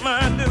paid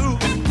my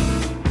dues.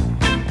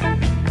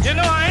 You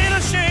know, I ain't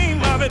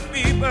ashamed of it,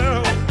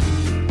 people.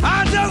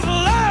 I just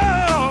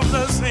love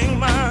to sing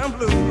my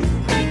blues.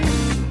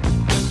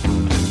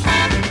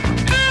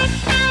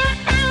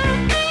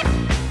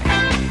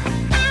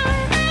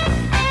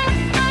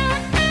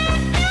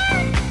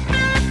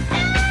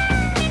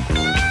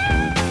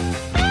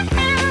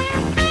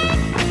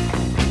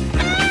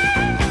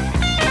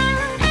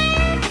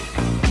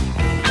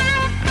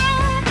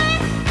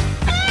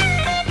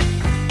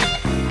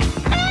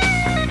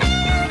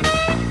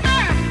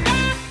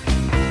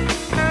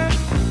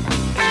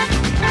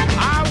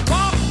 I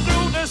walked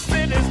through the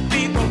city's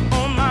people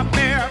on my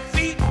bare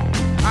feet.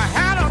 I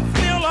had a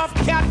fill of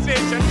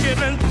catfish and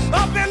chitlins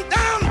up and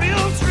down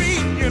Bill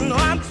Street. You know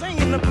I'm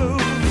singing the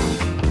blues.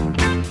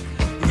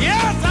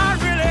 Yes, I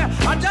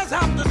just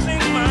have to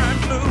sing my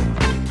blues.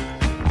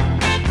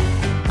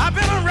 I've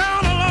been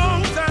around a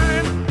long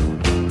time.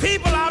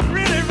 People, I've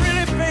really,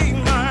 really paid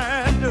my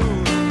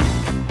dues.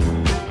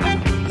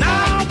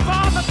 Now,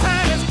 Father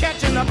Time is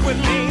catching up with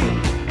me.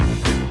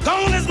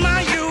 Gone is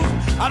my youth.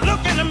 I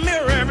look in the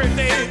mirror every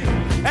day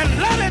and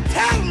let it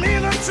tell me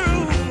the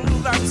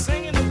truth. I'm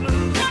singing the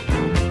blues.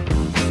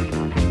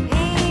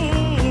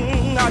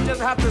 I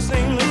just have to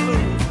sing the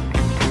blues.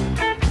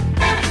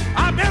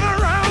 I've been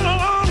around a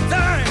long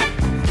time.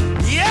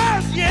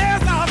 Yes,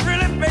 I've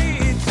really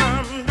paid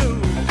some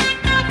dues.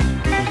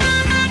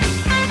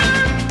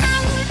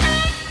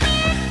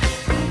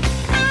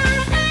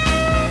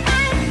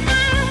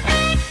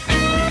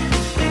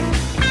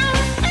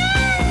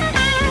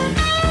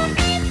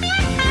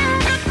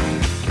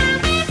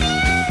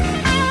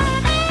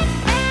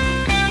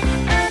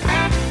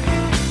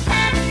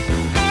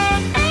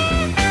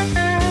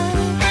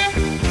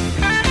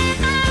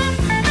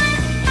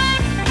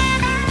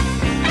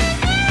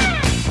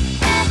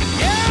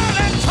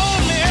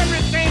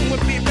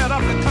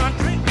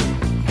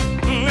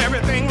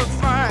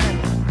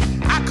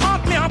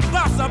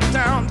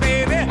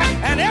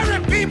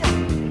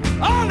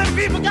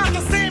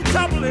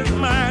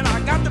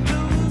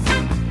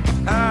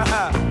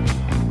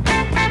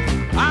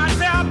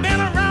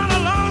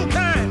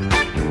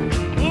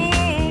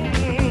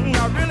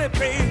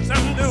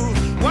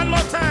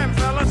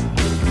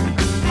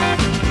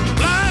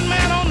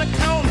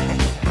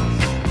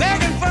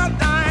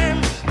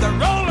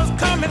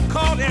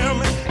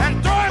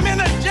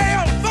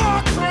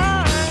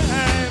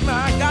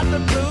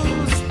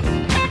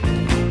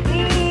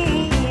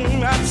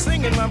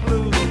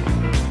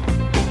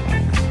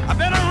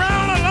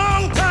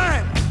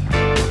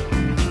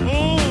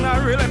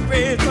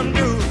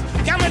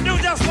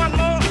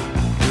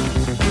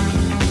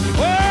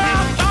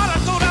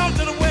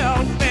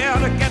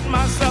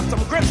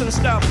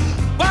 and stuff.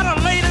 But a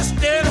lady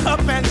stood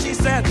up and she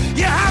said,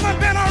 you haven't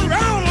been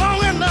around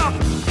long enough.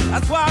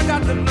 That's why I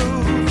got the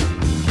blues.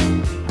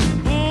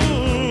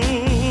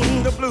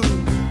 The blues.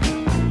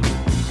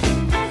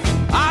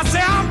 I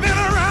say I've been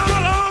around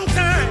a long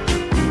time.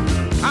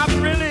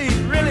 I've really,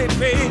 really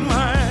paid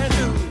my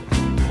dues.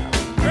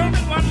 Girl,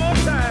 just one more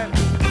time.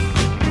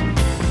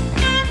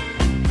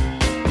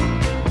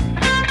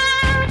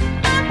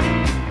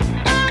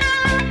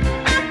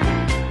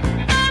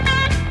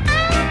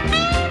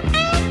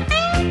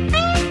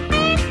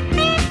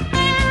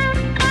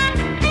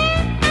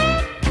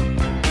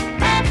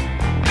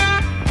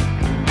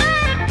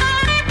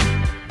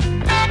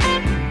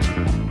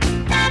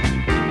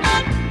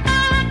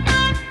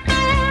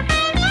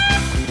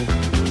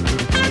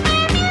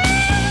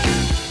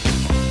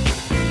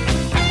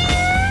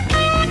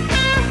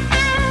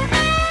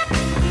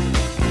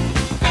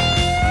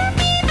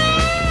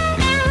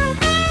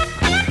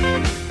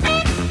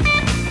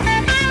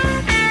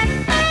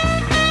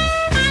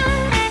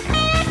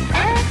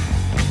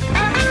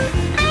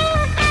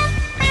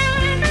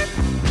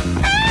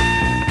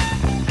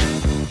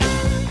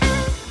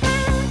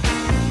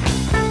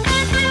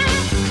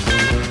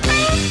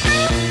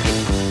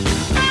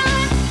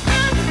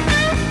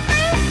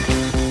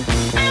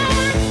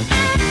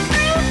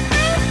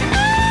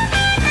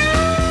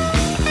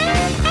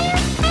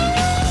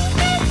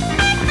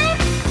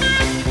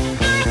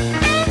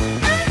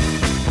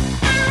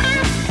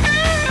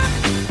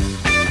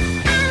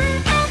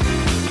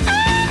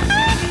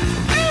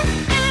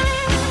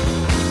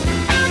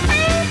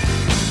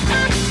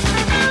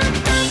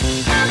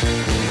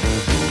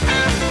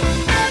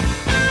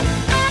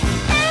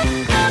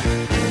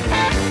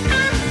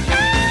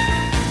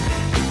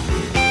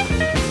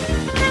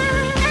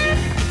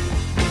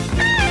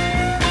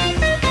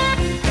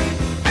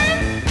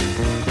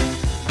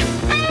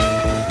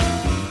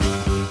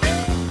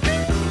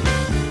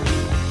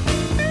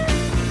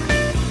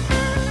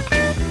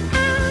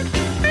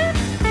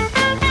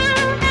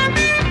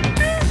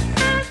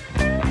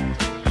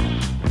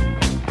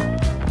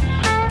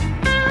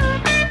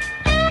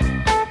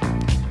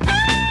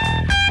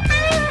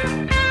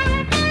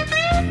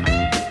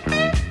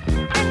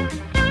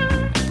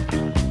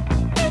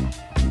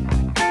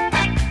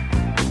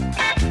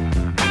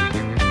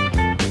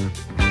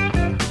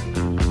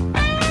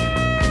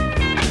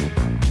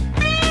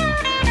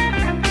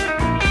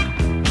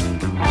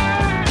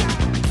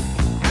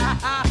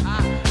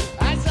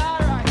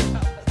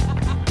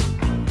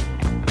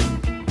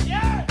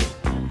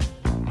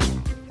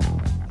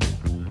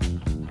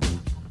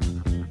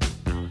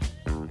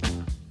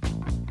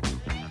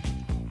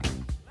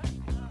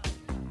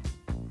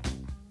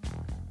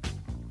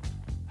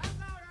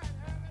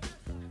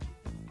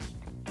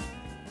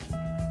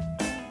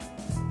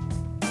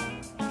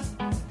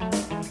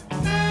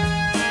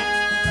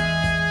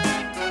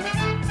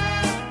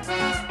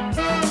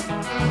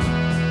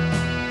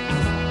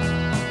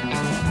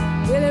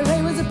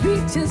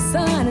 Preacher's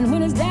son, and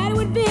when his daddy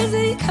would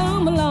visit, he'd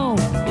come along.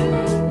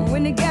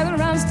 When they gathered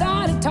around,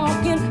 started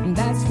talking,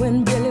 that's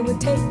when Billy would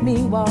take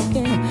me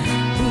walking.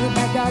 To the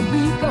backyard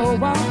we go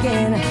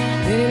walking,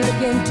 then he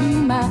look into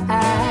my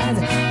eyes.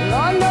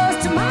 Lord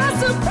knows, to my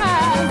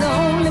surprise, the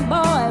only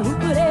boy who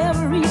could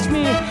ever reach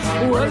me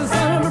was the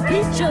son of a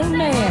preacher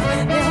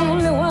man. The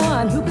only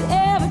one who could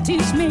ever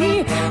teach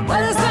me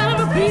was the son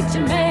of a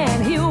preacher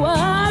man. He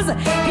was,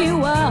 yes, he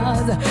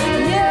was.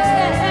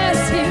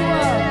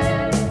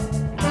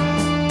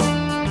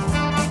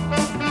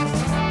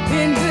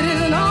 Being good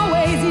isn't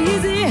always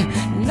easy,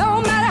 no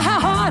matter how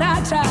hard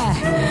I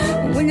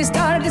try. When you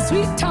started to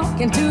sweet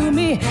talking to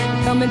me,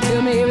 come and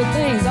tell me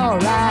everything's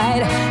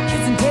alright.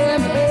 Kiss and tell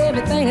me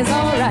everything is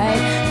alright.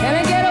 Can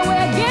I get away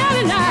again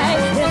tonight?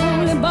 The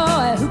only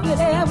boy who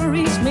could ever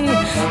reach me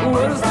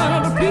was the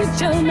son of a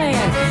preacher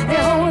man. The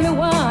only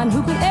one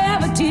who could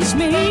ever teach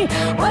me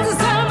was the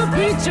son of a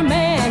preacher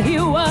man. He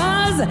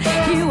was,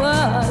 yes, he was.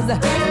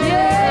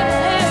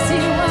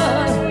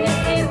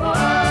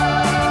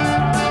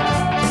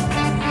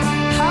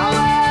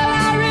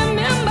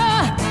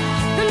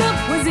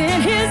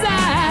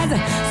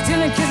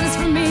 Stealing kisses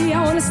from me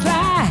on the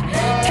sly,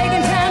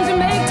 taking time to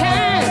make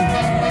time,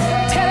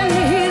 telling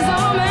me he's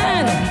all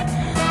mine,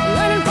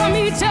 learning from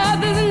each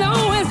other's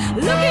knowings.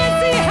 Look and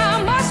see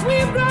how much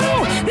we've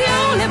grown. The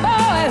only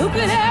boy who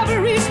could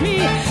ever reach me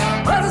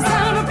was the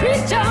son of a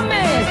preacher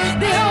man.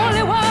 The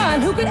only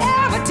one who could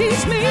ever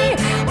teach me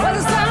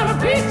was the son of a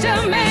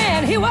preacher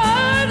man. He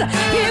was, yeah.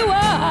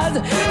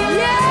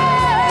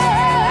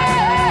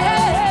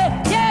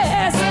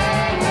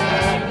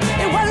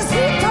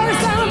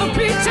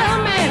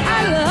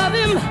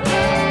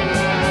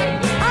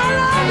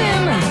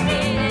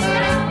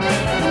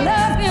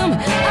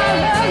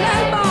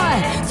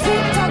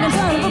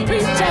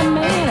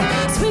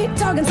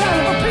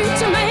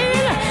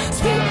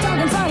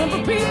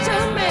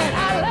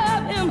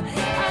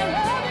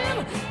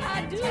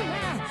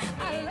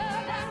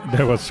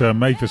 There was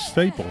Mavis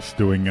Staples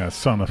doing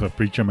Son of a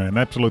Preacher Man.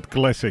 Absolute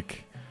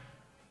classic.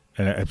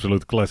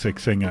 Absolute classic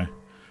singer.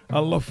 I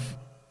love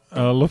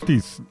I love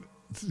these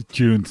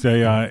tunes.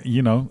 They are,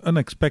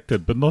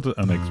 unexpected, but not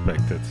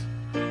unexpected.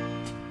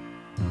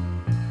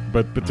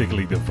 But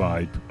particularly the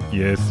vibe.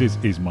 Yes, this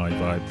is my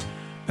vibe.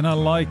 And I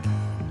like,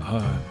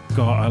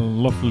 I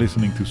love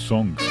listening to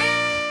songs.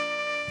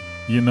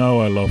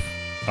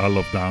 I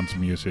love dance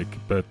music,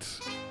 but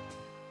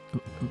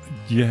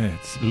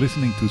it's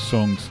listening to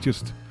songs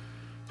just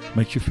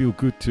makes you feel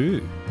good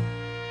too.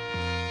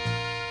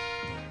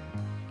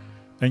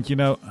 And you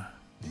know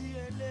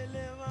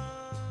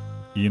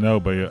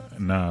by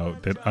now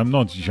that I'm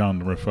not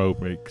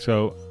genre-phobic,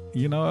 so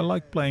I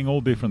like playing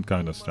all different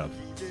kind of stuff.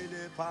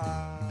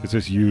 This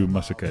is you,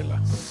 Masakela.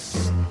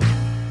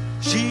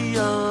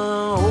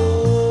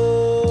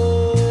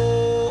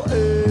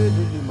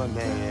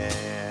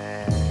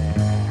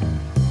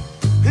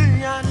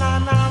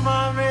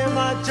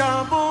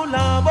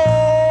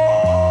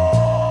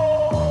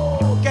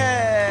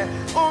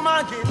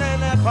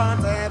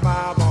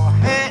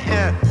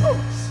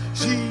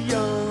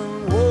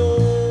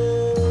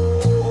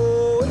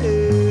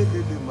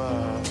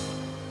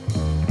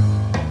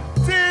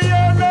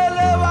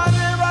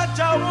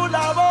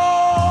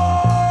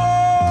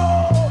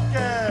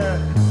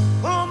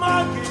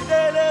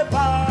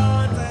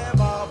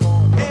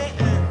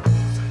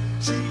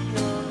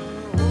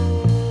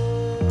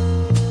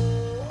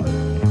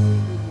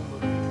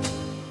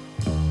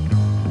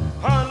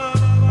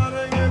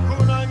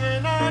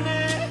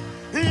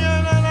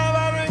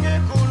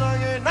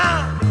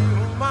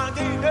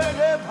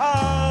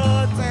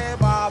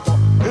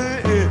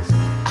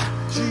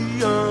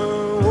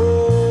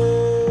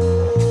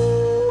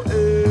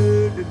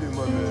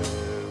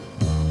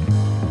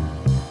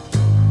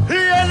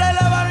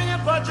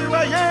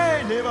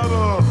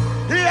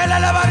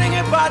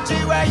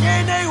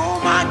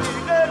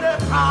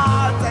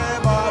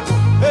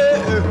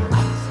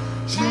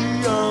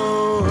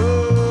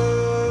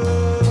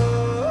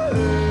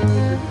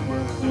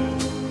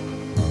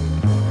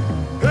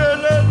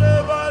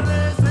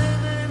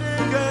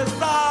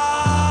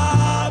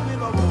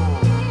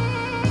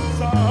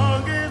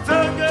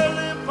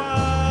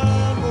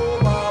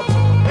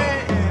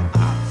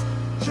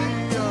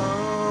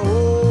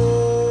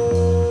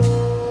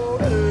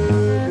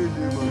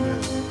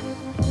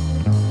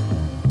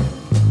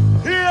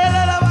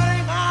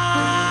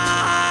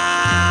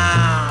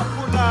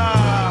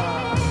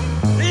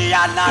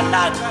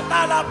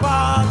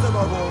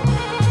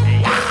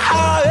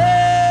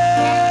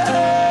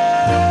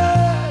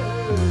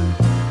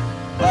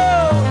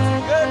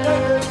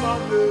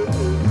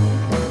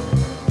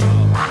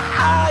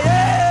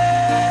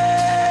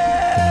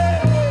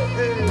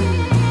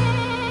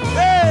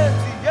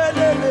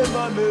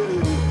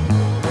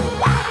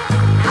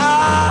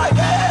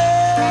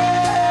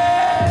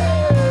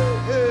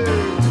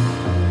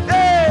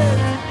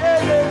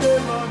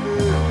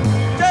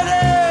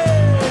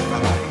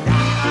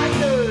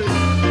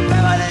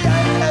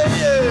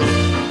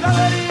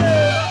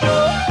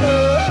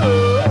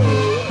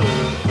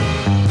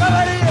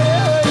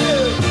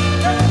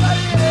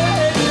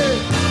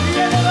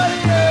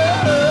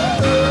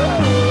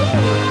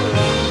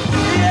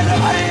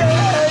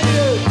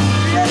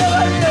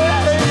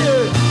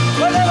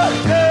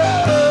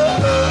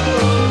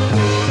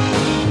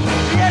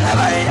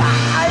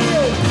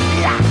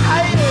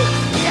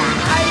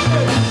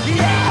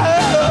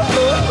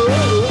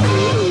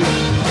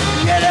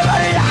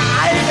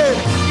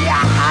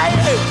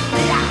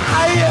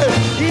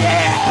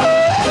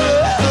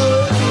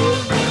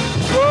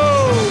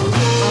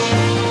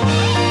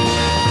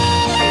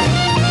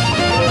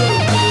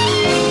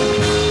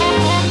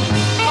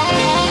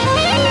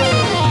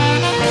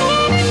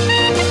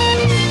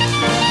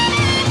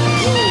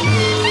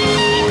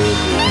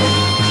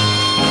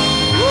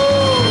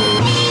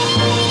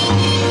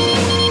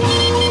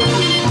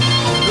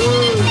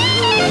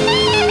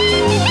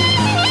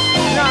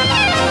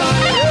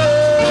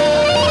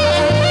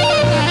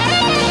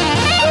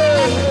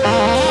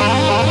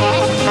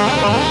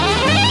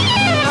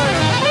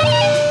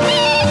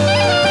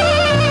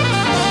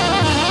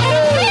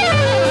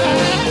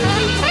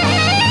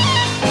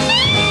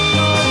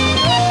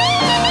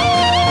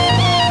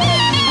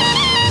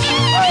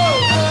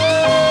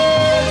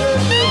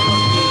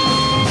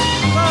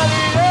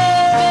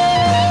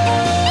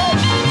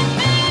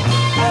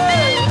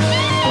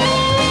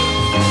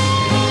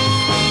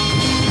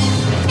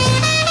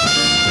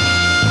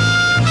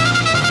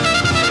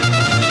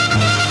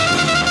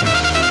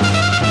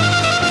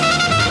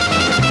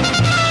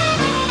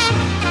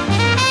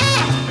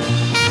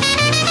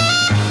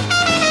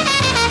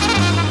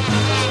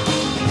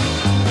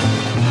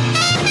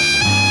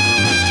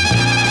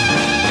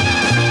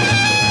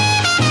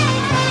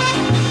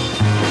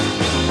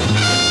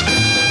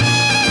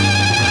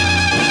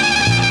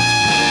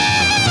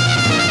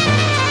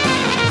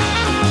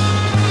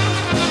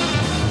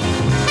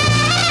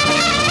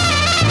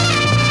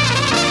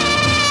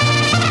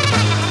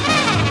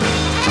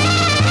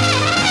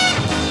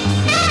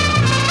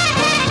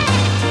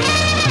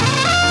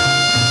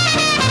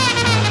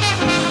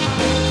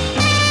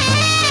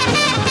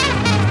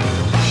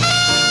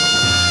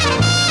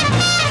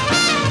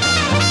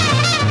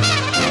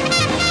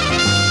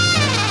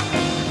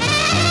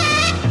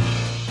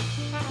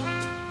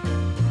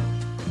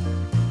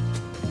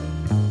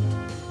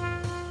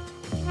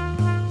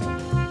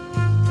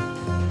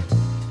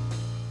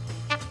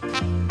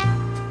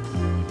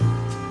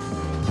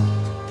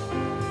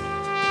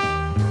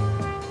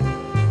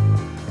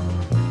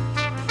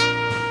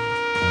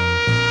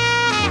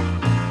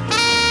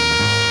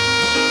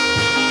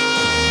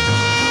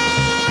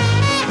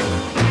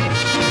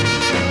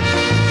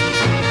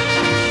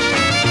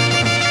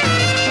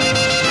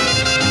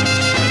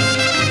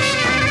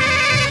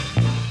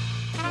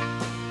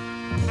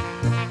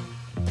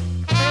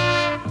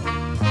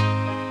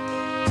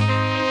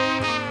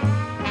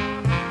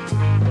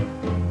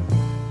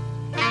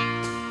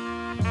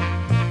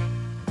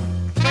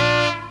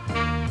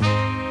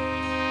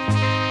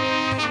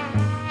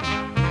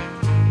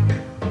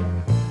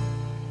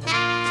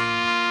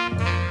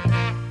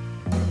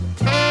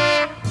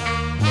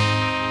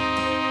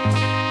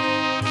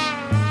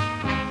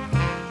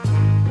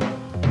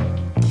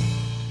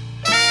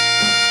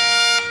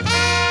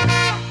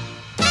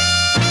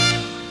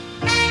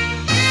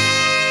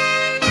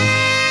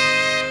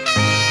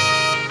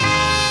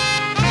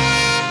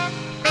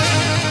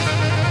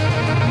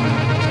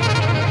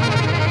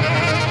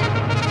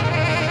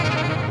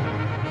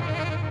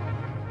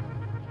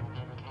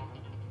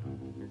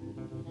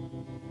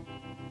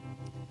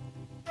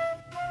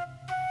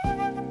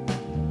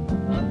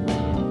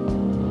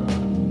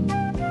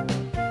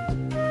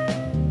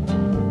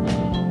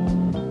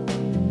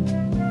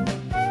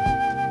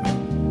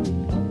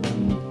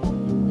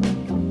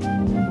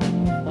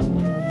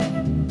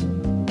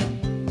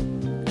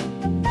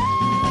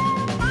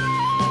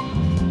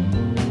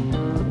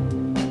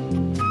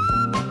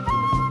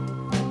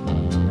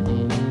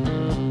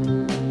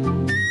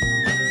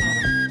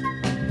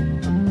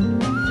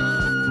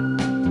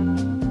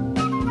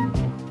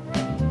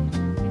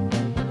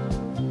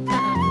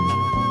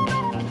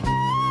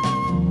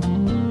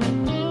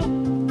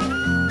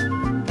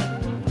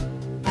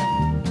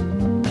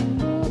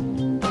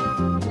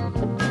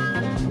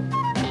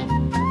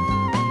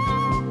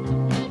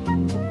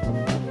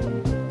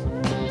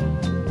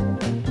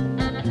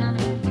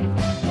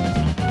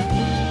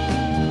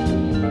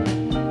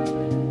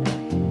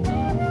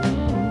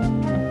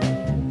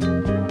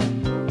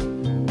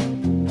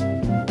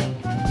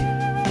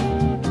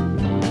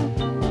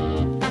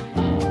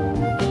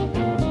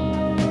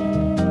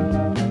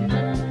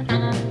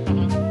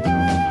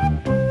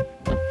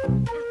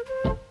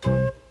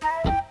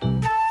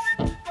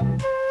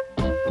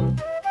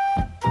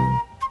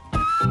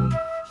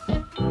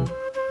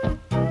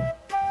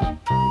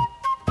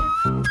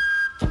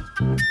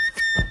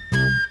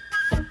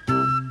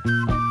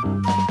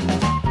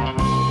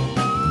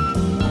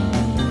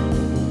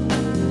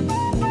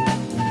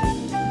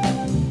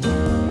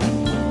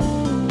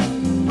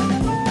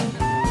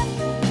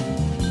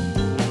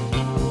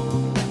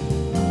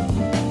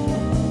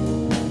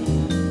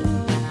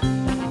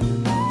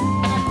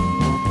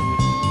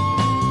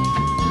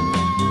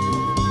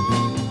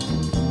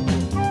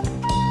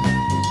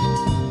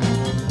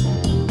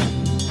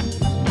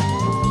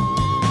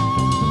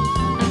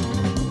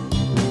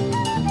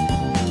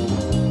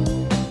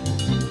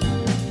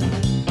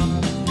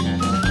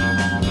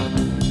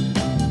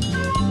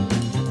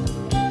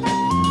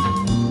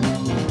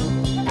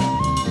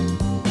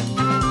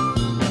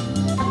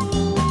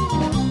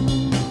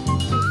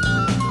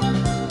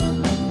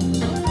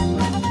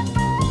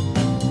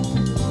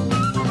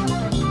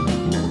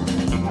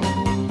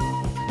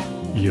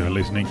 You're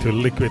listening to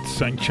Liquid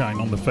Sunshine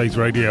on the Face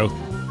Radio.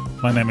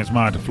 My name is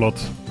Maarten Vlot.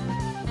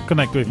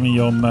 Connect with me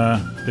on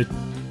the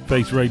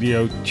Face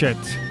Radio chat,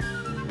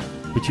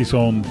 which is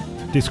on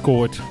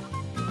Discord.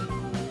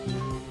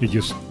 You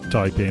just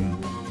type in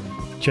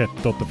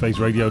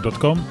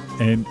chat.thefaceradio.com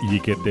and you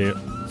get there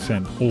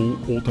sent all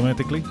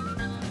automatically.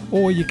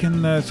 Or you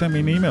can send me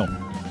an email,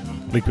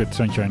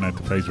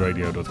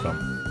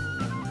 liquidsunshine@thefaceradio.com.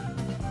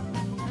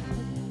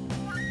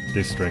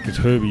 This track is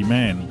Herbie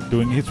Mann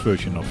doing his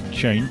version of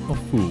Chain of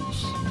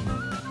Fools.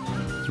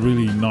 It's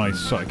really nice,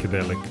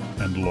 psychedelic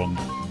and long.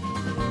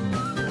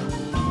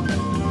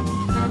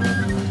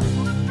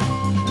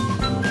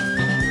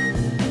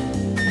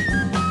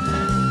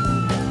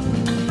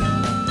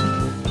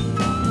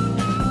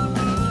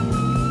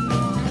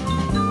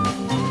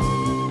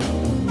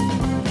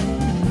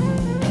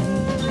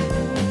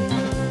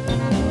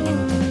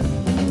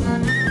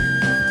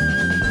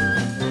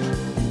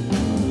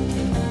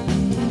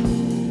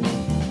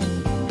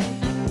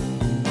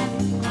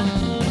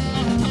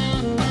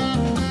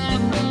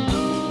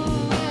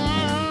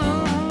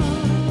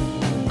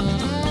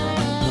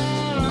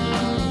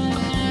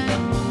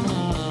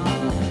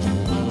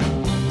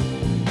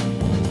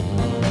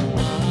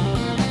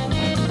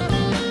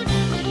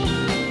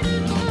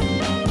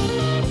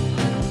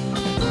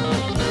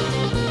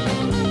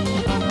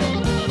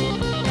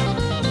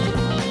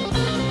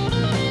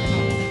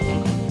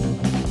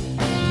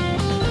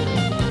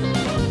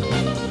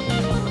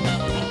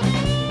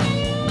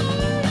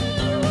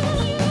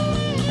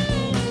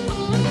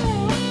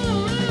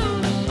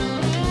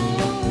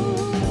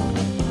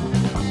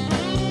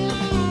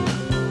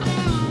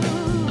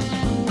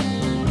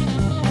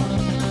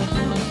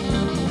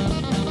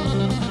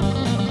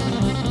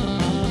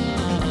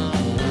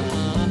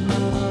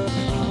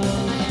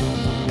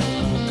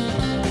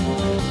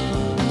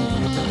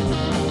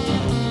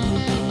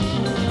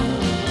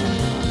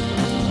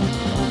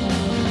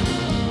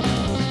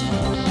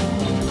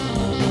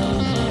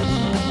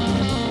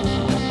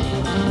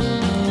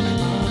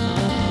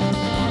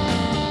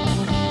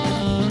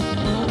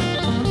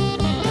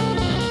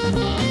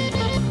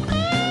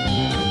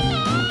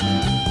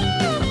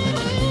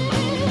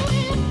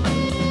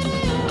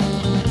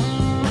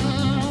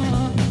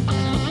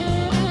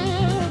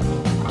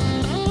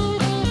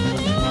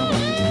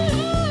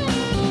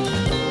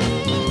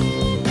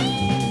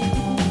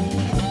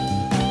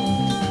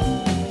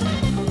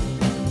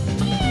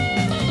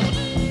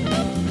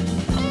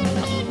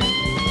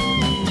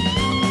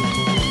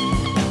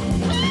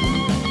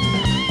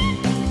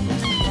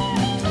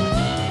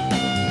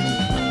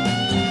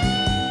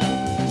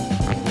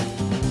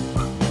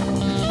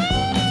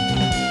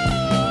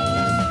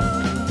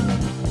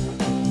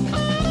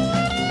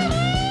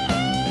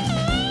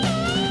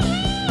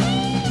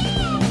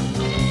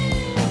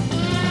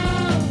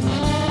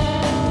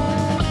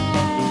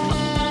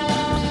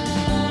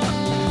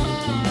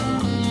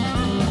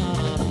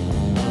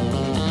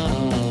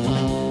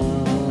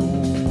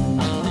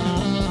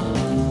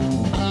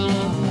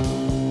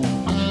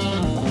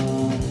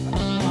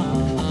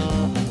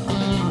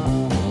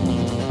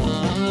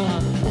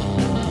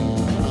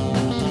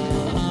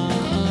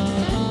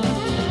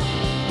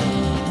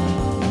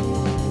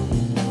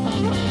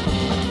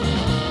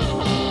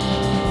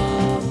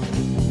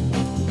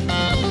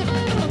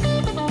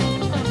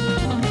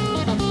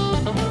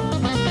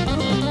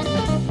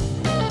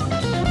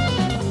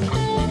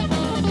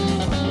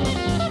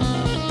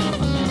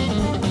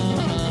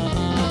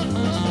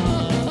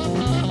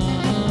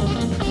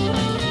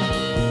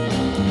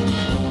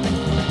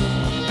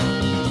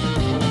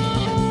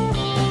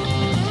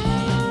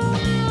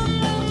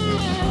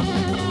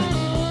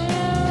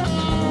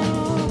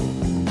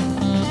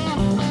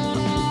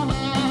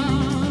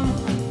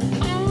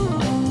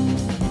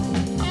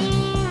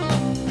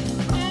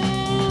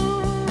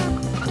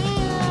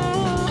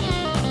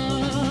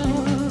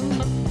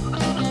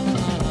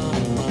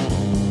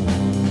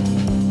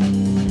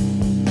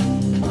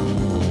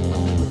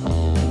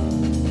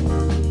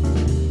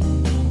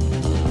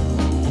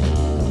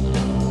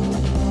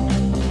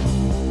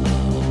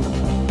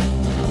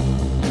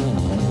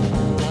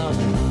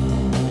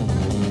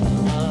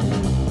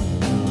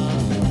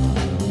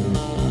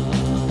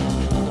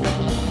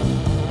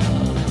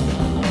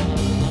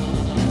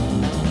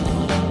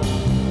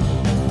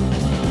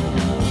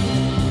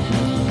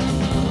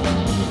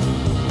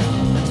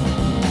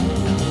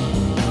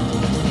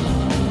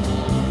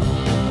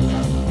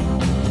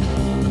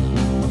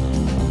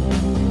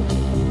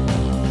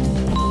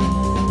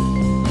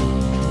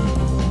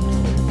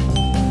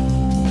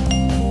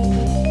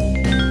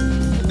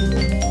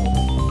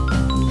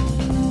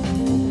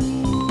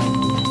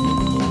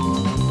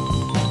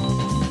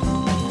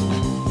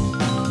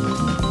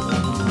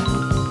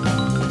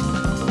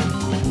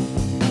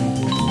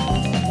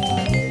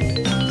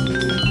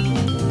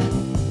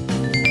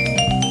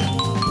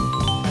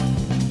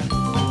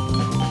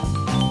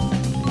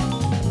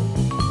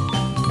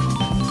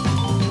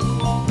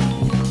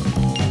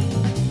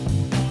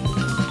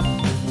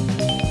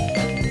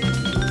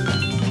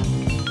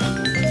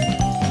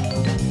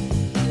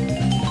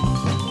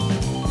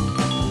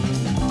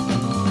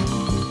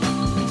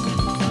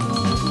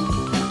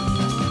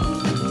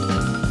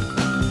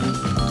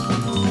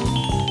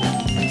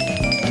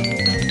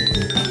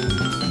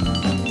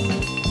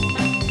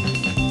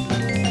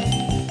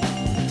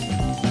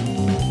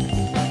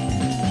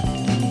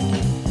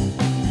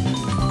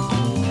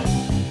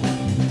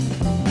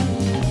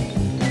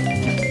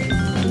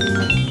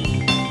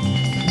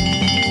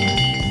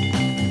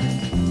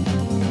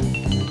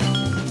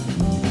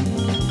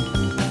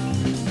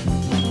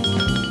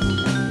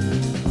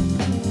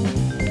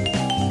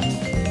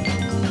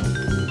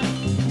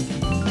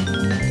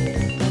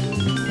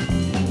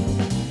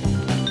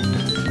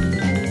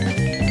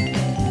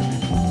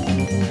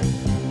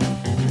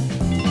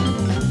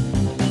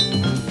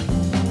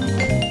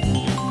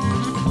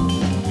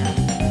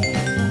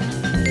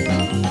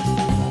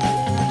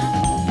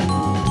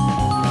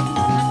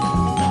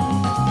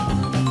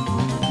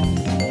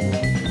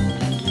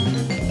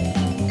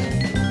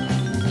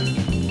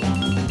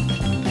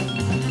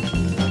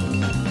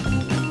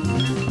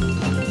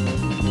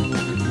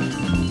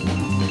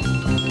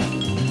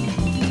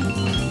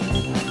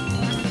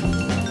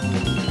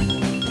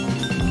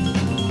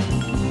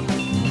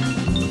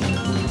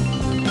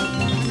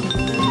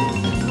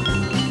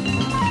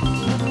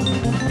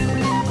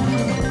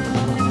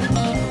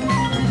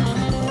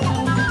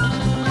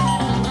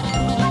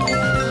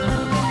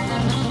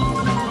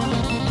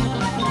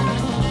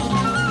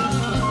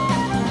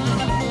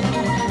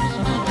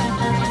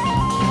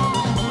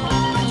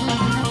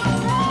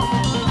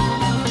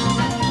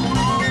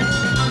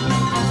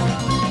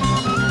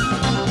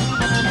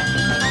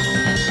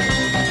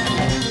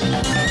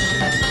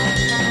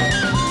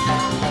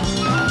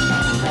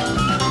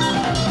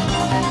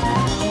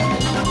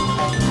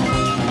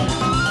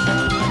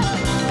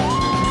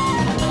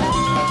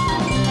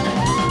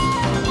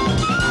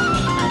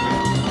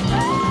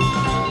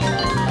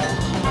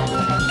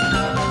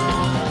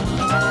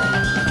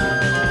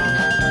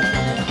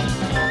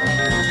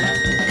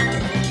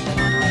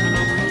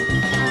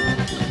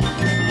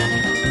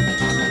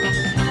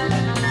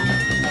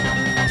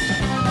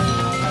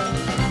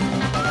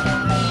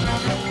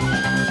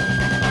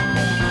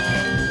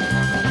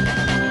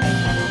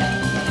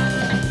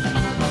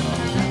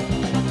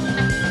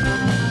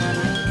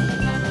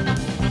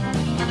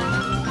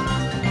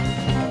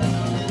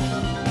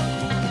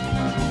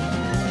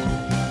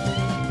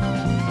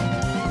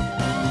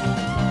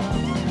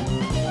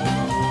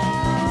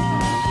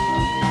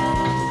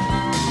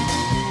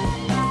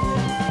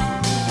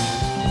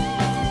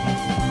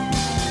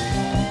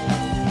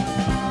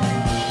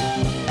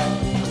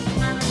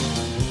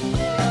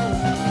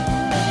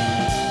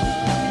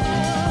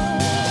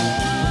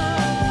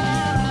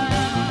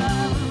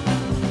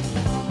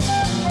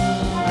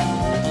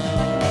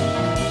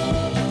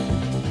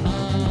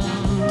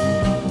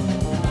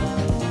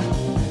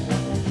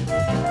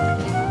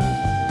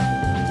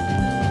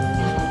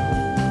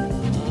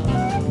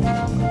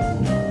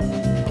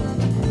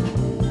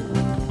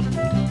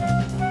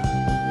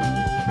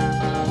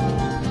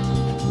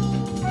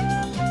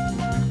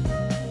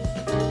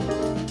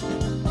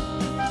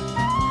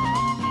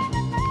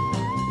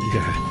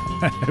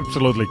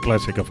 absolutely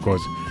classic, of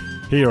course.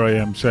 Here I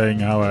am saying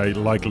how I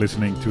like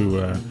listening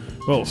to,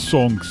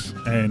 songs.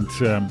 And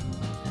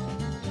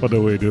what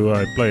do?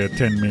 I play a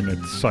 10-minute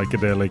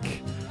psychedelic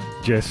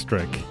jazz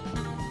track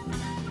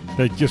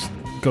that just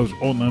goes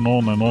on and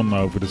on and on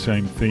over the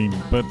same theme.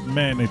 But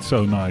man, it's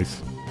so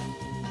nice.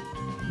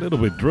 A little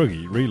bit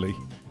druggy, really.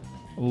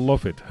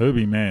 Love it.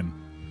 Herbie Mann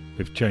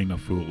with Chain of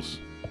Fools.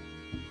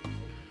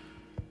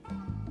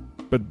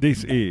 But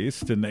this is,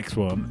 the next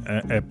one,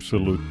 an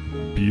absolute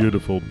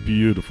beautiful,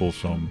 beautiful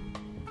song.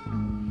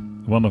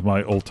 One of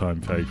my all-time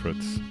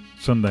favorites.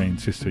 Sunday in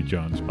Sister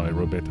John's by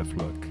Roberta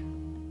Flack.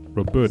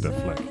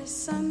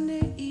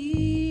 Sunday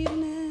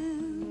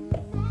evening,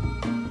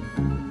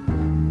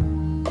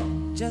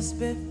 just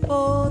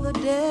before the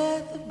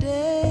death of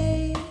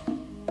day,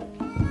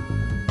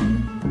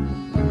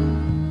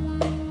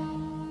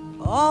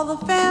 all the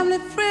family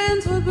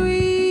friends were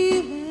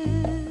grieving.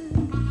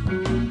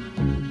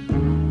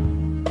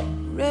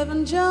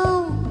 Reverend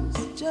Jones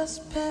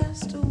just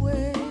passed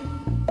away.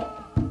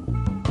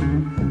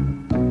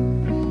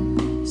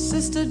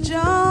 Sister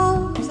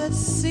Jones had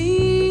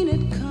seen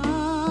it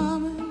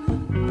coming.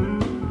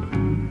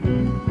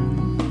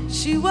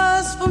 She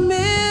was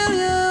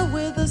familiar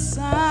with the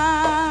signs.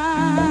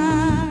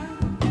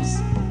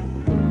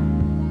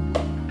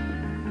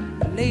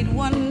 Late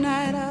one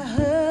night I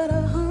heard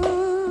a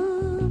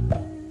hum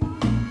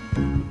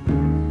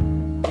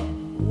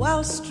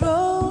while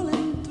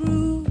strolling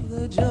through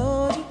the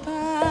Georgia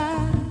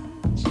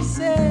pine. She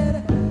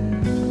said,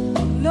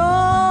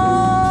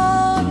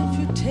 Lord, if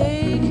you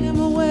take him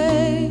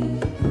away,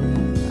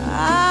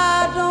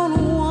 I don't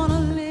want to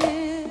live.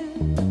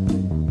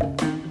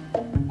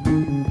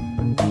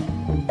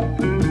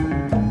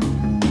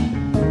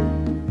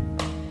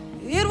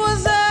 It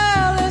was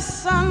early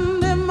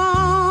Sunday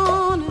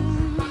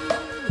morning,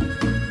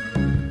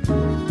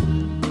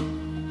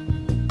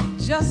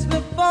 just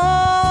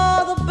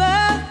before the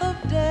birth of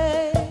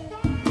day.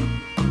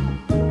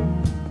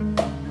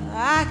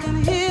 I can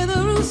hear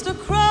the rooster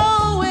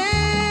crowing.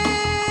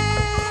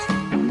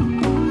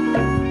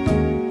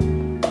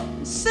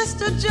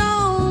 Sister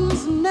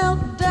Jones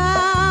knelt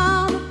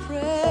down to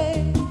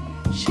pray.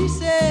 She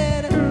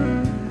said,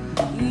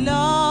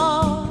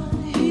 Lord,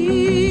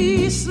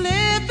 he's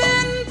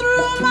slipping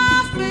through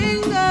my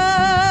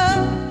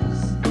fingers.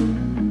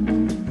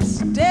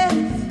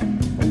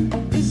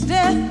 Is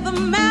death the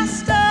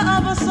master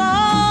of us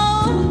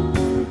all?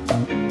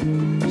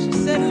 She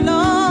said,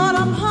 Lord,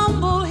 I'm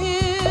humble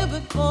here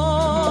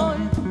before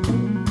you.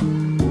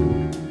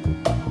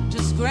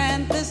 Just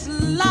grant this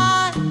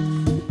life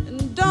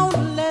and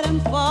don't let him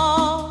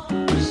fall.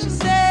 She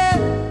said,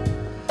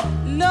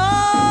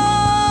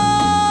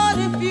 Lord,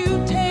 if you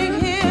take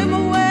him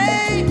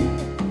away,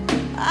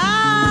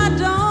 I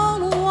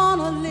don't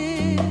want to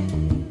live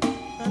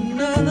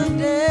another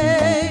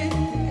day.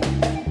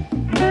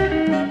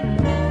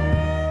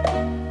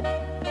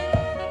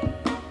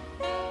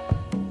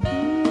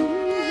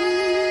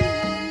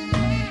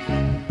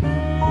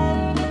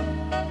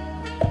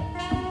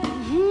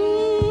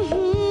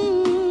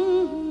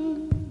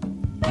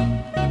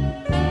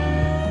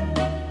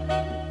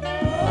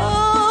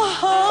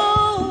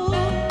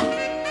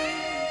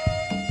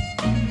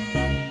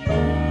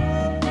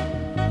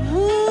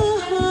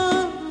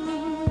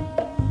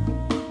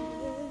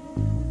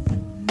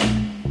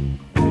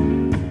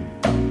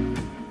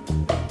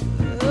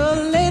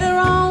 Later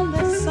on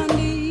that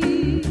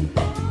Sunday,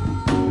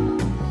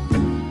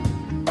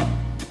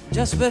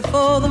 just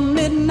before the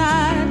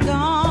midnight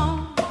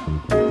dawn,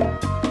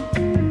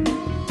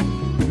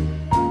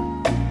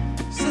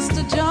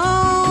 Sister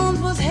Jones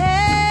was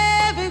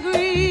heavy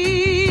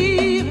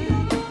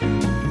grieving.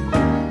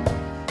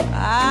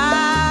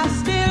 I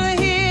still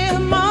hear her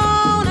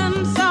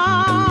moaning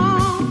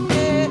song.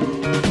 Yeah.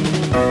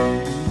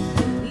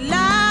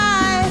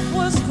 Life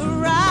was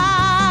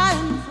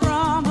crying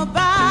from her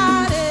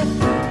body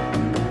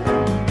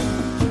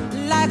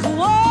like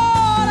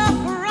water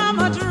from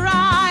a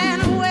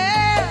drying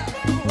well.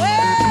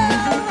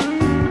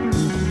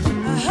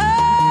 I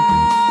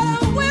heard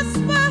a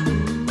whisper,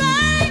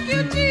 thank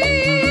you,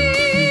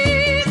 Jesus,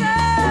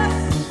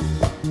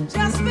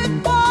 just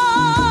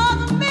before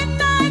the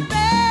midnight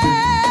bell.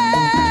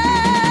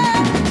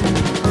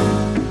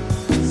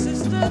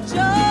 Sister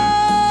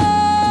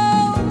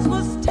Jones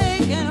was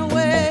taken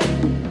away.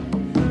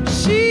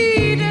 She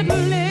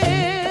didn't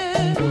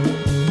live.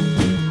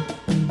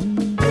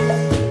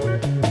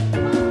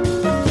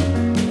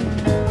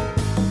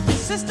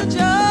 Sister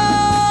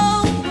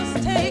Jones was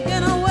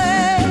taken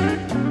away.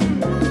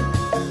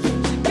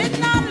 She did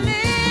not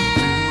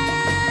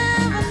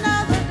live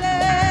another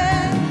day.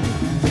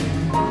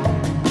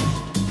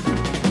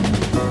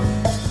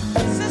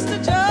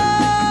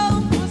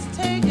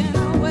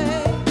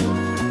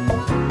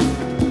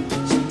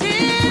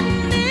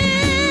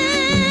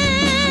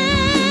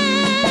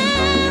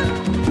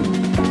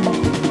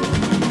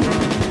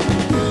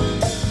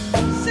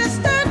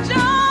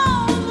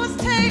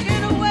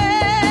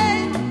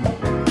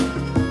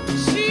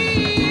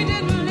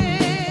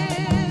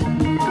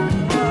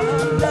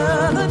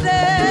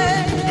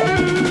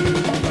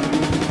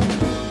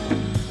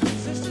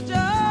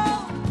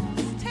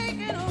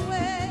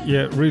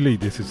 Yeah, really,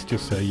 this is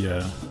just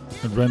a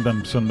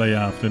random Sunday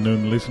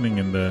afternoon listening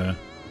in the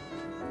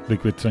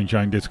Liquid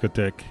Sunshine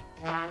discotheque.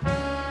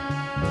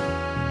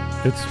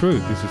 It's true,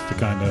 this is the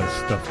kind of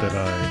stuff that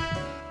I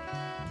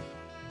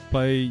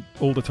play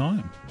all the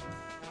time.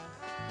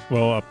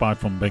 Well, apart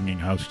from banging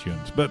house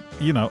tunes. But,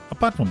 you know,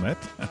 apart from that,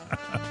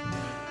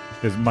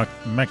 there's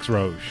Max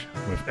Roche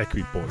with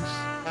Equipoise.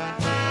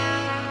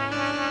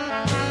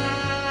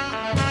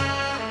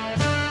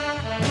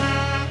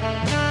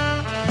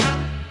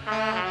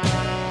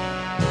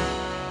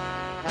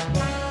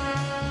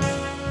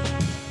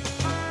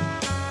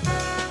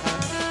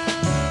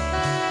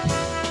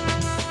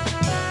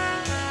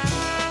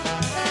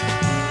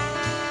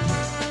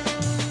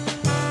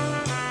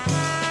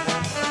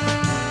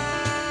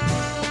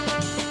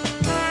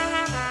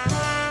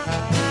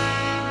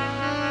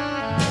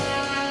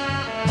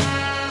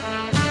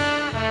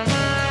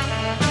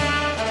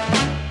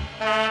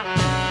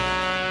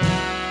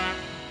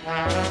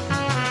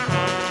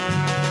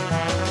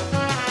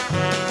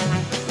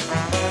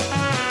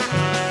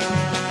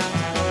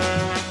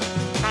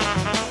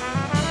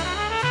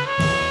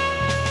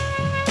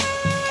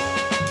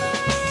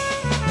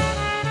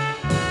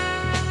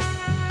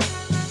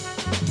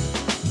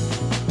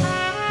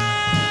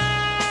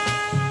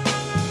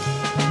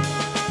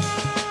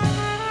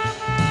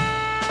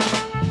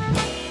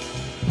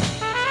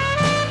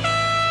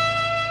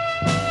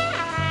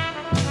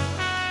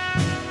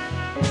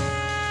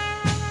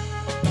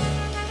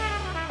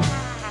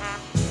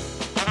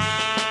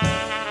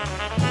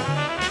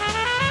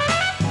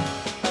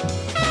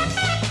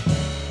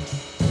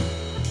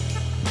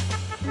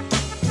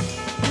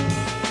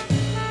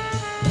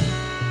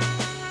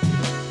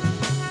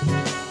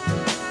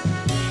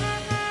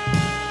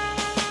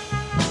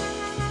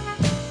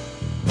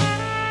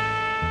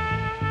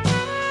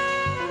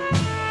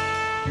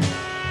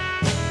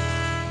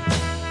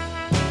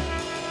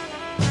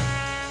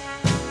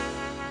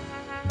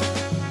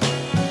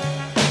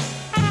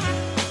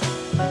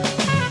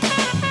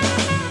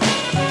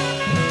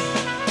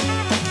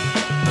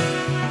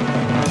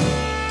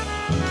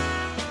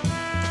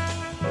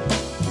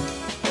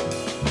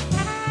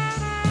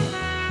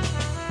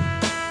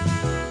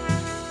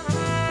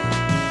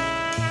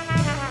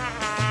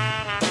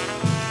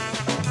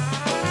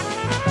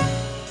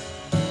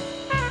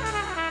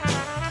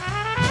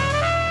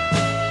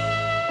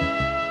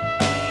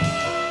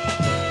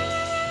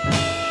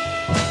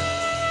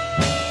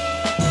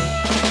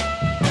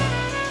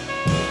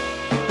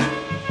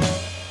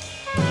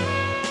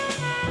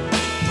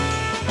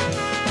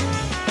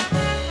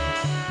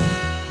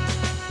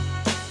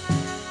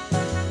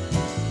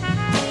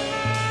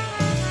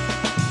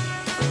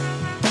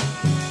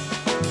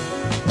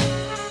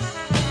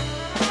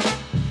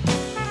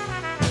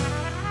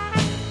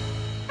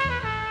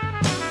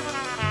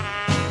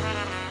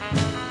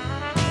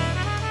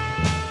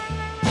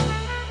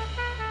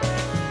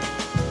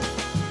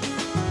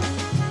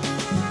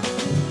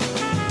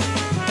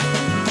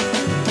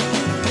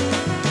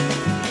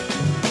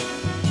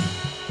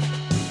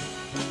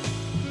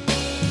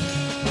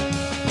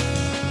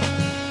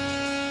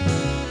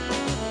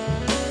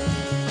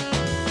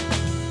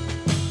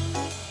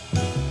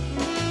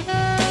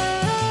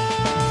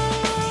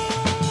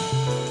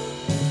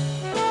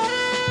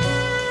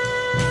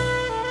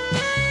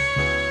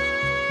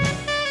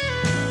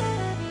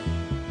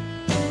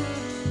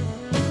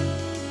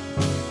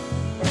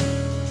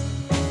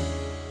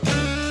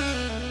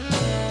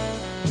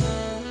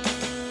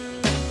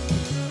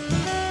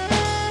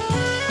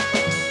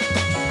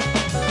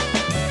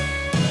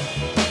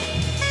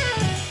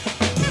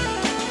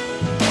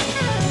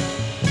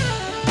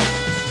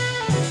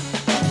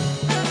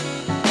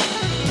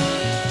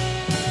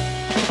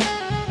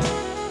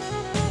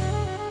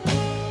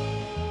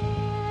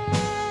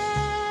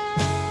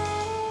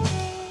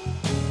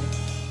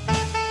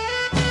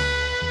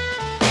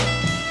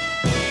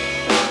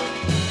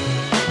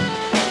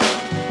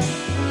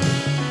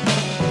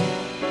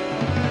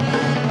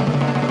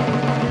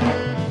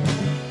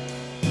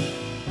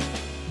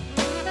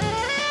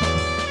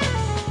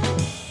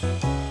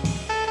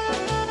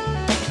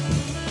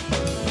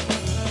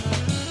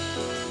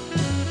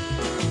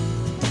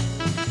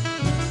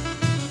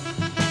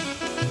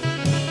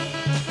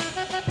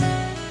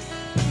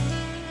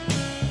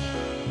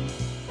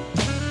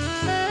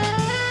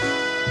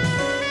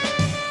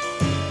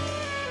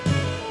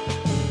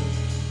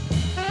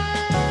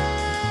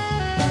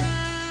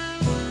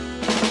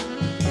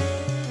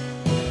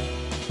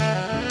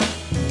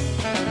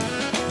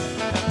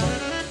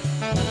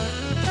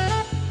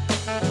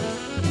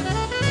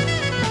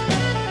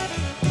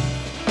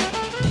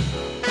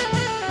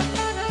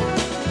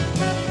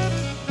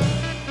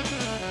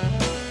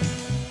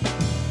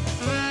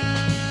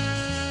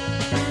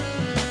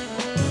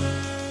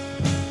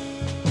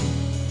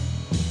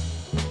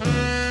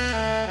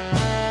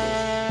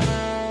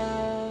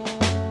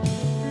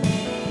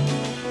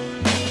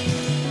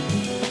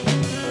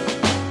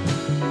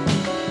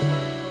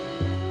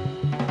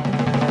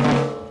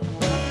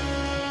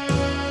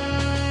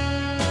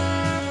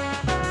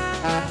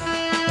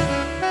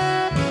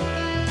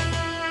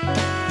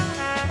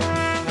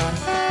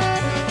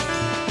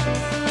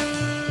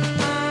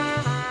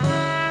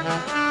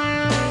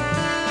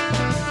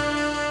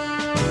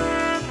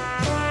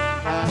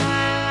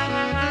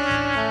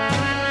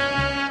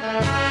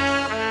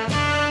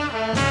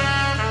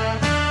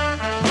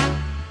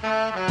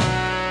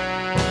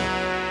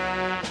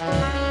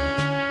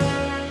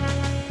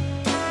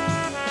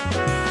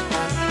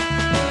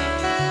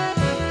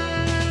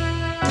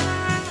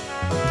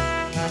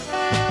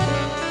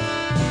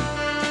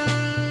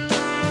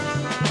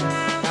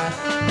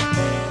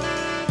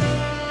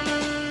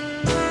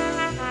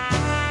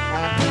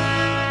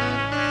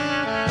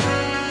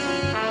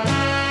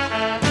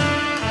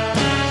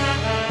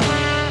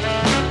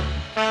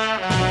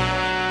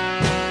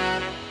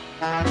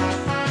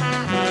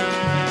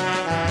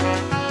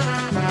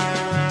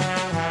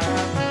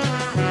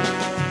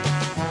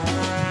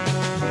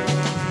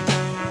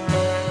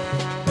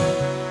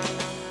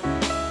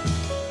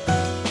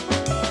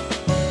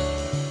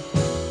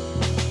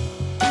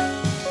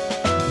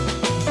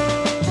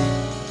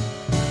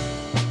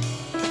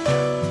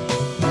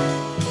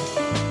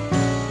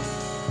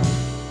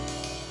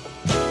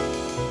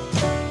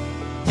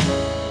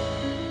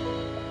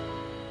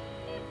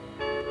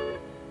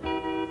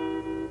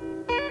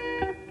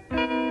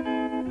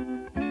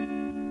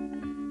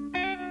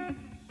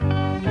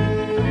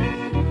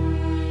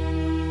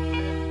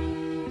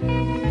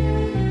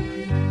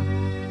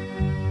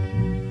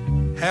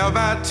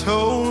 I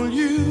told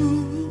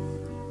you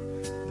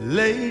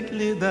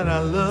lately that I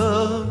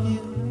love you?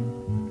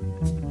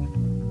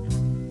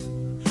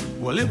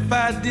 Well, if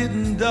I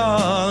didn't,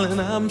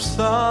 darling, I'm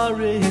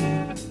sorry.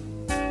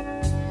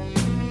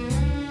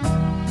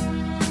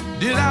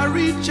 Did I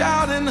reach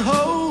out and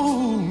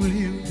hold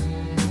you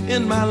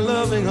in my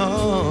loving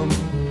arms?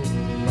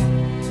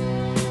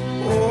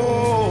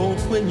 Oh,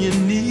 when you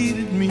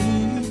needed me.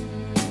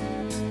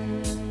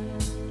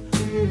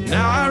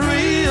 Now I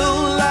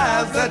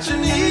realize that you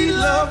need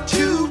love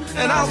too,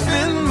 and I'll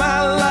spend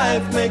my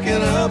life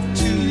making up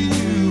to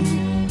you.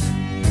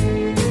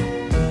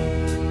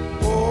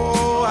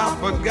 Oh, I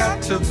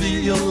forgot to be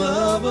your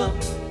lover,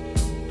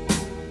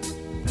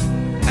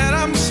 and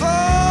I'm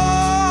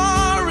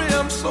sorry,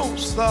 I'm so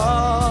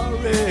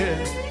sorry.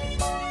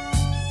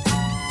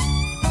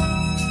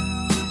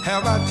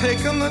 Have I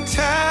taken the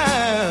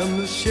time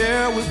to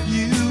share with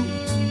you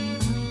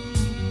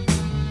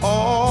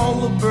all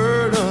the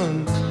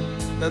burdens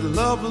that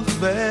lovers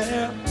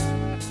bear?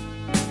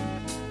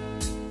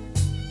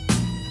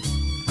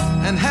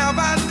 And have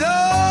I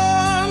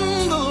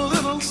done the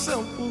little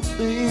simple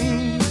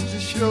things to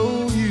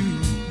show you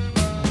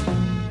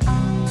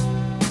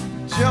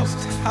just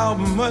how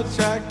much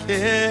I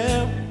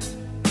care?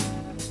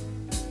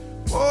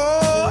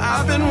 Oh,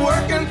 I've been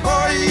working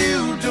for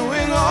you,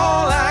 doing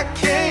all I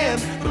can,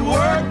 but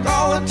work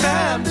all the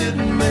time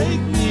didn't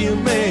make me a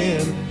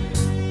man.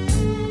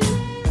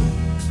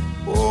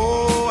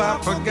 Oh, I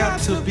forgot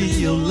to be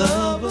your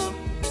lover,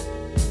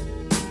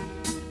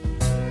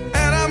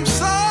 and I'm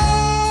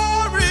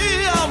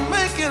sorry, I'll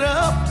make it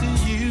up to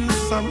you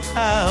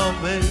somehow,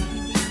 baby.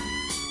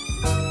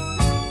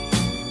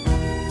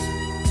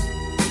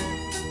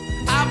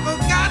 I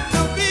forgot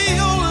to be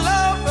your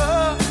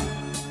lover,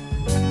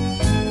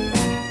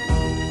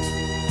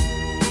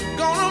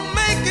 gonna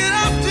make it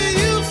up to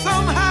you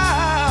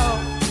somehow.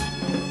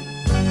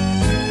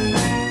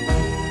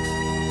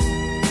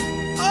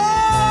 Oh,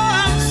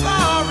 I'm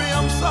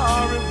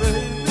sorry,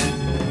 baby.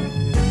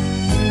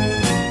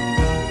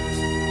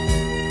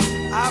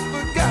 I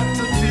forgot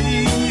to be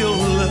your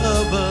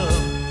lover.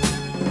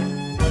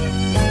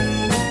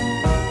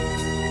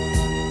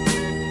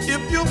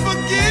 If you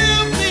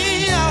forgive me,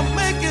 I'll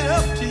make it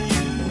up to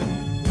you.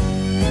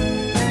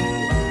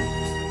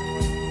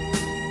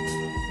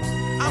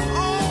 I'm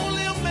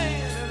only a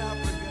man and I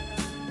forgot.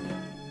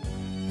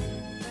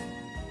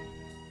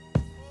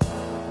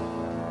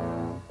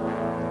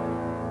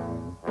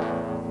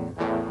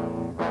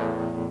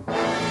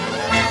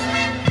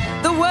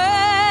 The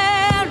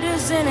world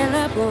is in an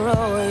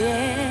uproar,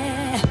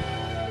 yeah.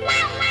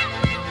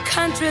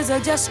 Countries are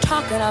just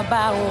talking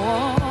about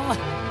war.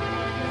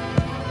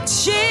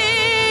 Children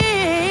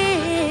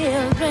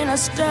are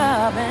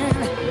starving.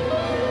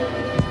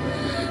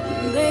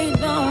 They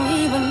don't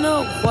even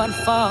know what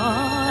for,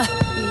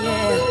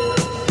 yeah.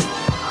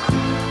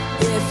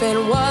 If it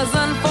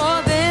wasn't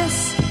for this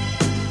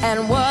and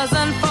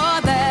wasn't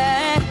for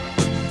that,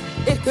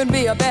 it could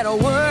be a better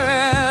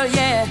world,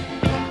 yeah.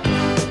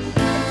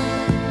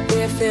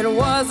 If it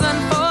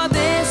wasn't for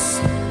this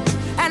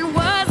and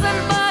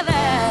wasn't for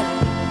that,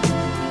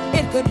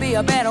 it could be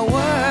a better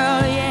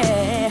world,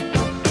 yeah.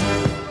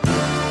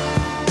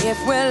 If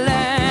we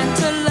learn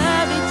to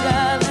love each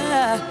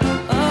other,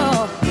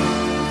 oh,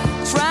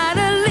 try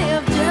to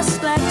live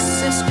just like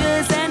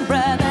sisters and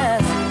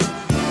brothers,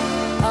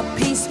 a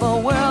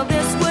peaceful world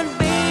this would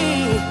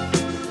be.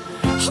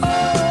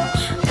 Oh,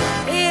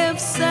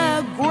 it's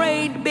a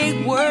great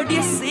big word,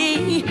 you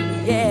see,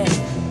 yeah.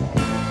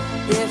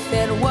 If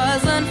it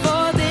wasn't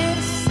for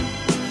this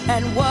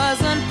and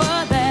wasn't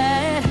for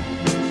that,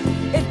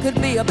 it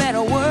could be a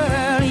better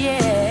world,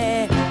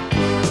 yeah.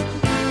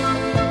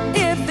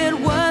 If it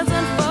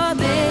wasn't for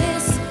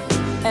this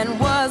and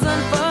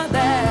wasn't for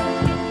that,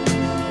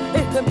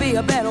 it could be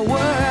a better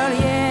world,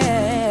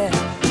 yeah.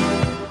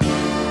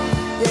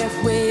 If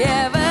we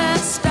ever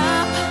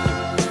stop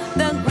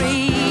the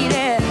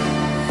greedy,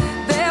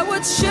 there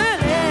would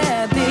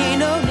surely be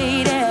no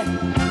need.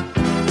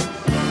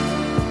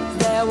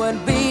 There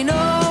would be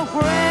no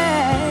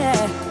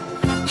bread.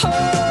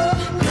 Oh,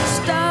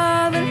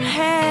 starving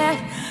half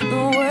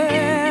the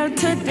world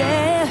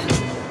today.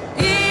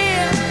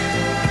 Yeah.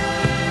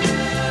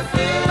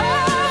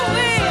 Oh,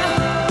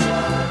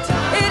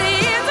 yeah. It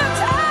is a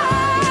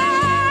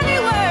tiny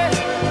world,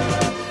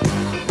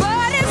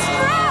 but it's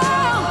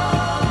strong,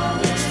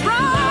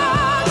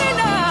 strong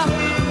enough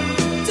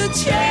to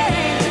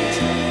change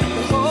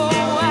the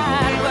whole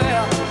wide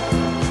world.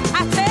 I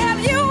tell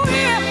you,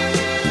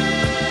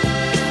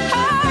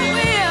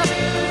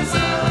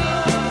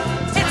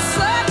 it's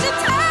such a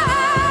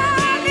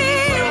tiny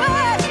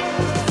world,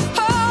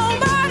 oh,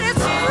 but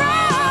it's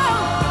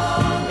strong,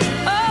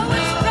 oh,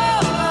 it's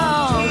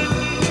strong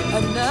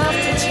enough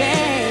to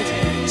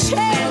change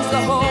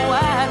the whole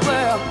wide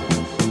world.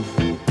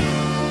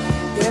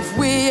 If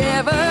we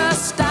ever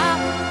stop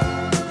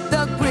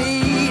the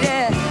greed,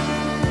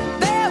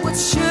 there would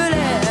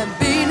surely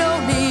be no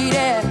need.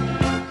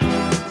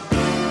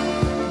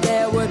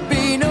 There would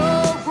be no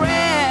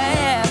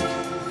bread.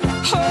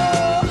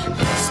 Oh,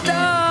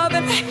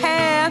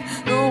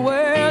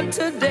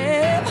 to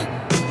death.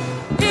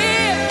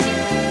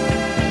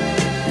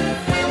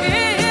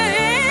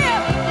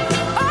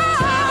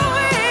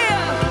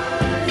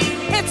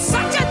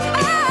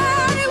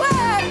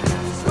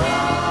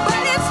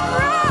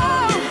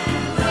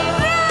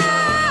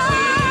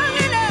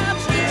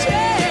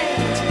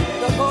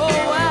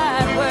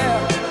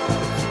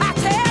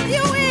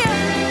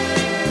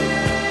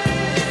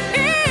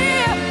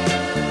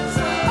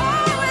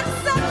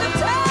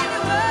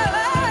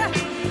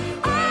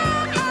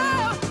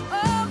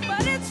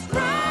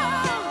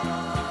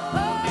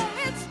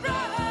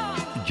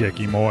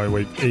 Jackie Moore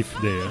with If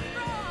there.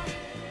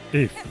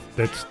 If,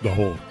 that's the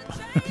whole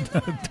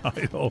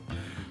title.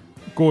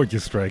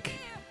 Gorgeous track.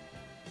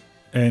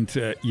 And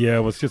I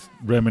was just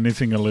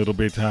reminiscing a little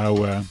bit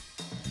how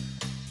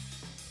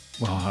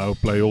I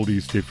play all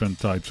these different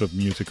types of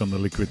music on the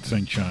Liquid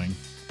Sunshine.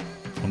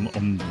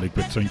 On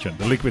Liquid Sunshine.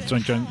 The Liquid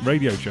Sunshine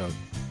radio show.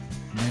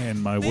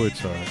 Man, my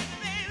words are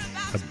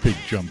a big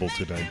jumble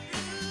today.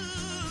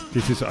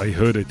 This is I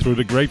Heard It Through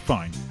the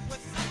Grapevine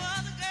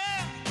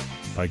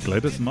by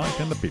Gladys Knight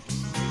and the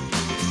Pips.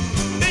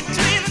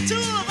 Between the two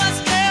of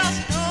us, girls,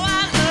 you know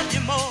I love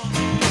you more.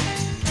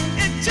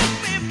 It took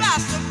me by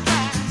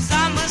surprise,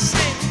 I must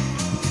say.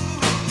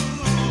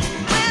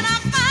 When I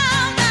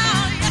found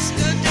out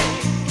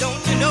yesterday,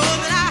 don't you know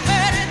that I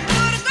heard it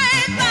through the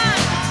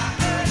grapevine?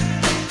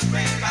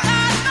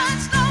 9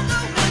 months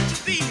longer would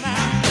you be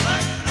mine?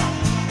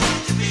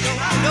 Don't you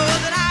know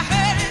that I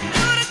heard it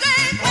through the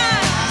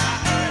grapevine?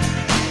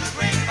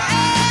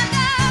 And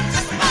I'm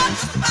just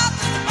about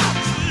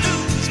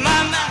lose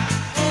my mind.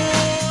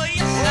 Oh,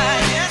 yes, I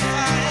am.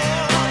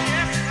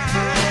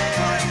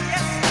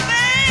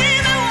 Baby,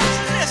 won't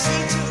you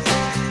listen to me?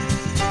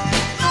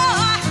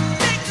 Oh,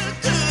 take the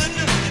good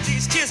look at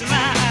these tears of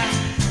mine.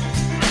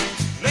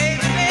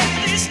 Baby,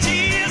 these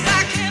tears I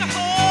can't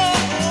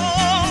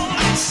hold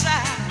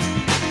inside.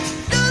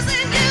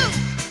 Losing you,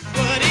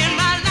 but in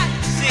my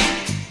life, see,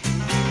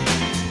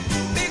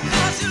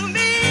 because you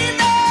mean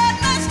that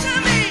much to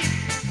me.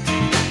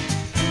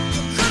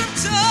 Could have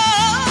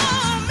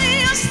told me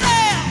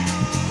yourself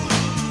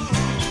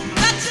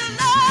that you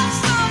love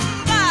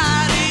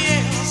somebody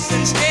else.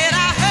 Instead, I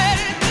heard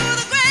it through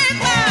the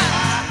grapevine.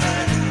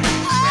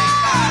 Oh,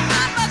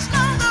 how much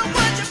longer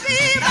would you be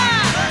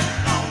mine?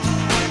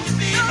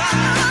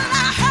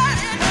 I heard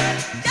it.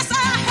 Yes, I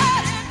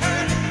heard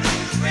it.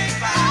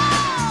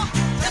 Oh,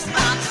 just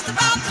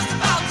about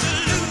to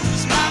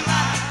lose my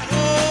mind.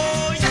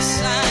 Oh, yes,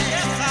 I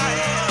am.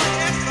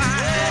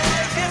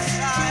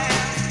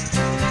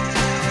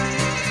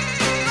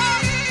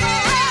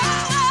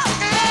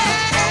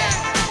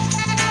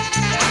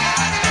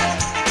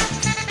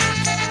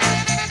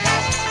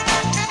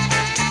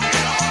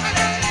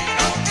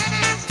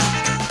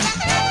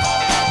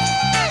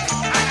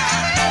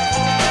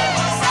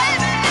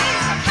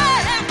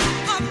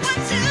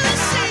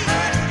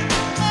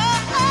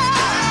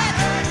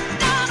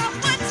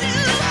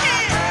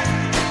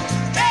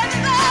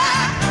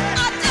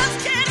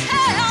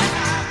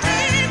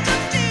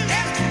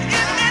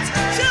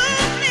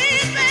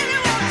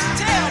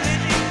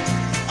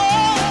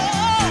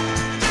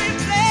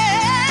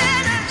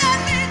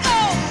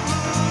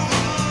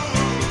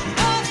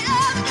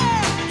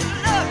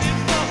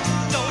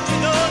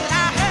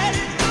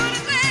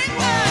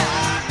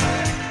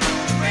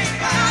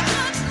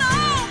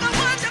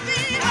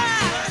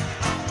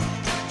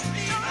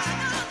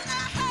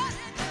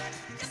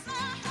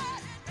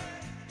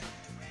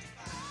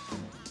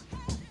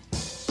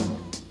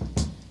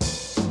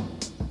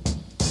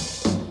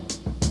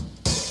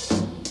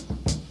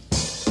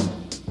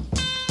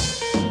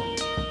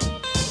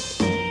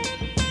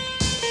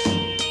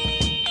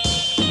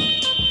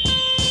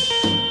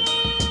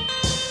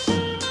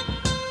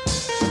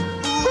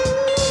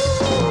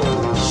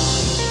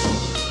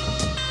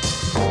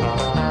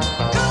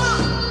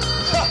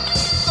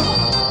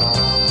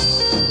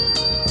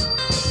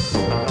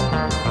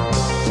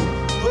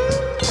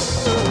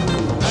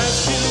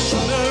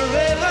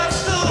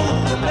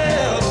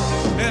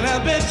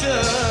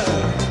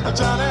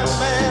 Johnny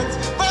Man's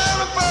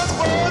very first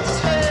words is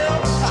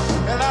hell,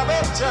 and I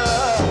bet ya.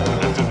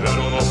 If you bet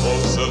on a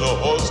horse and a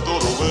horse go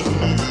to win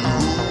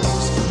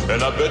news,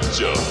 and I bet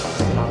ya.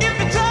 If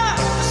you try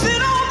to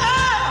sit on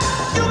air,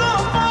 you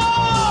gonna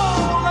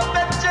fall, I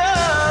bet ya.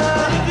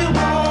 If you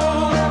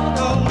want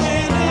a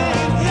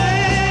winning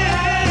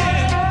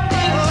hand,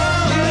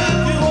 if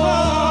you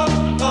want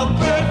a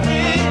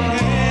perfect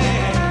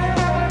hand,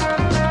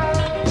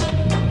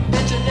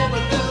 bet you never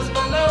lose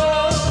my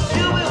love,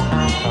 you will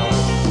win.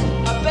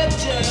 I bet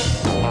you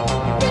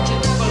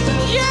never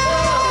lose.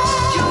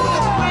 Yeah, you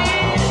will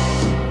win.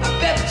 I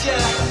bet you.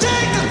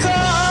 Take the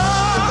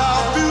car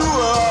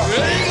fuel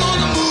ain't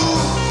gonna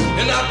move,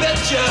 and I bet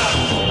you.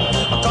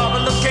 A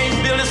carpenter can't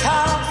build his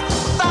house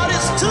without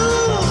his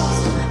tools.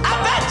 I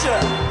bet you.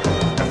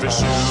 If his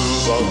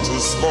shoes are too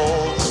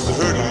small to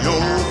hurt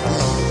your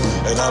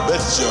feet, and I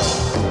bet you.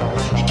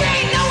 You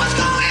can't know what's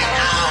going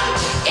on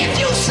if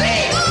you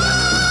see. Oh,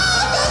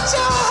 I bet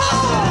you.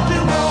 If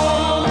you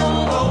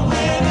want a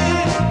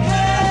winning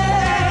hand.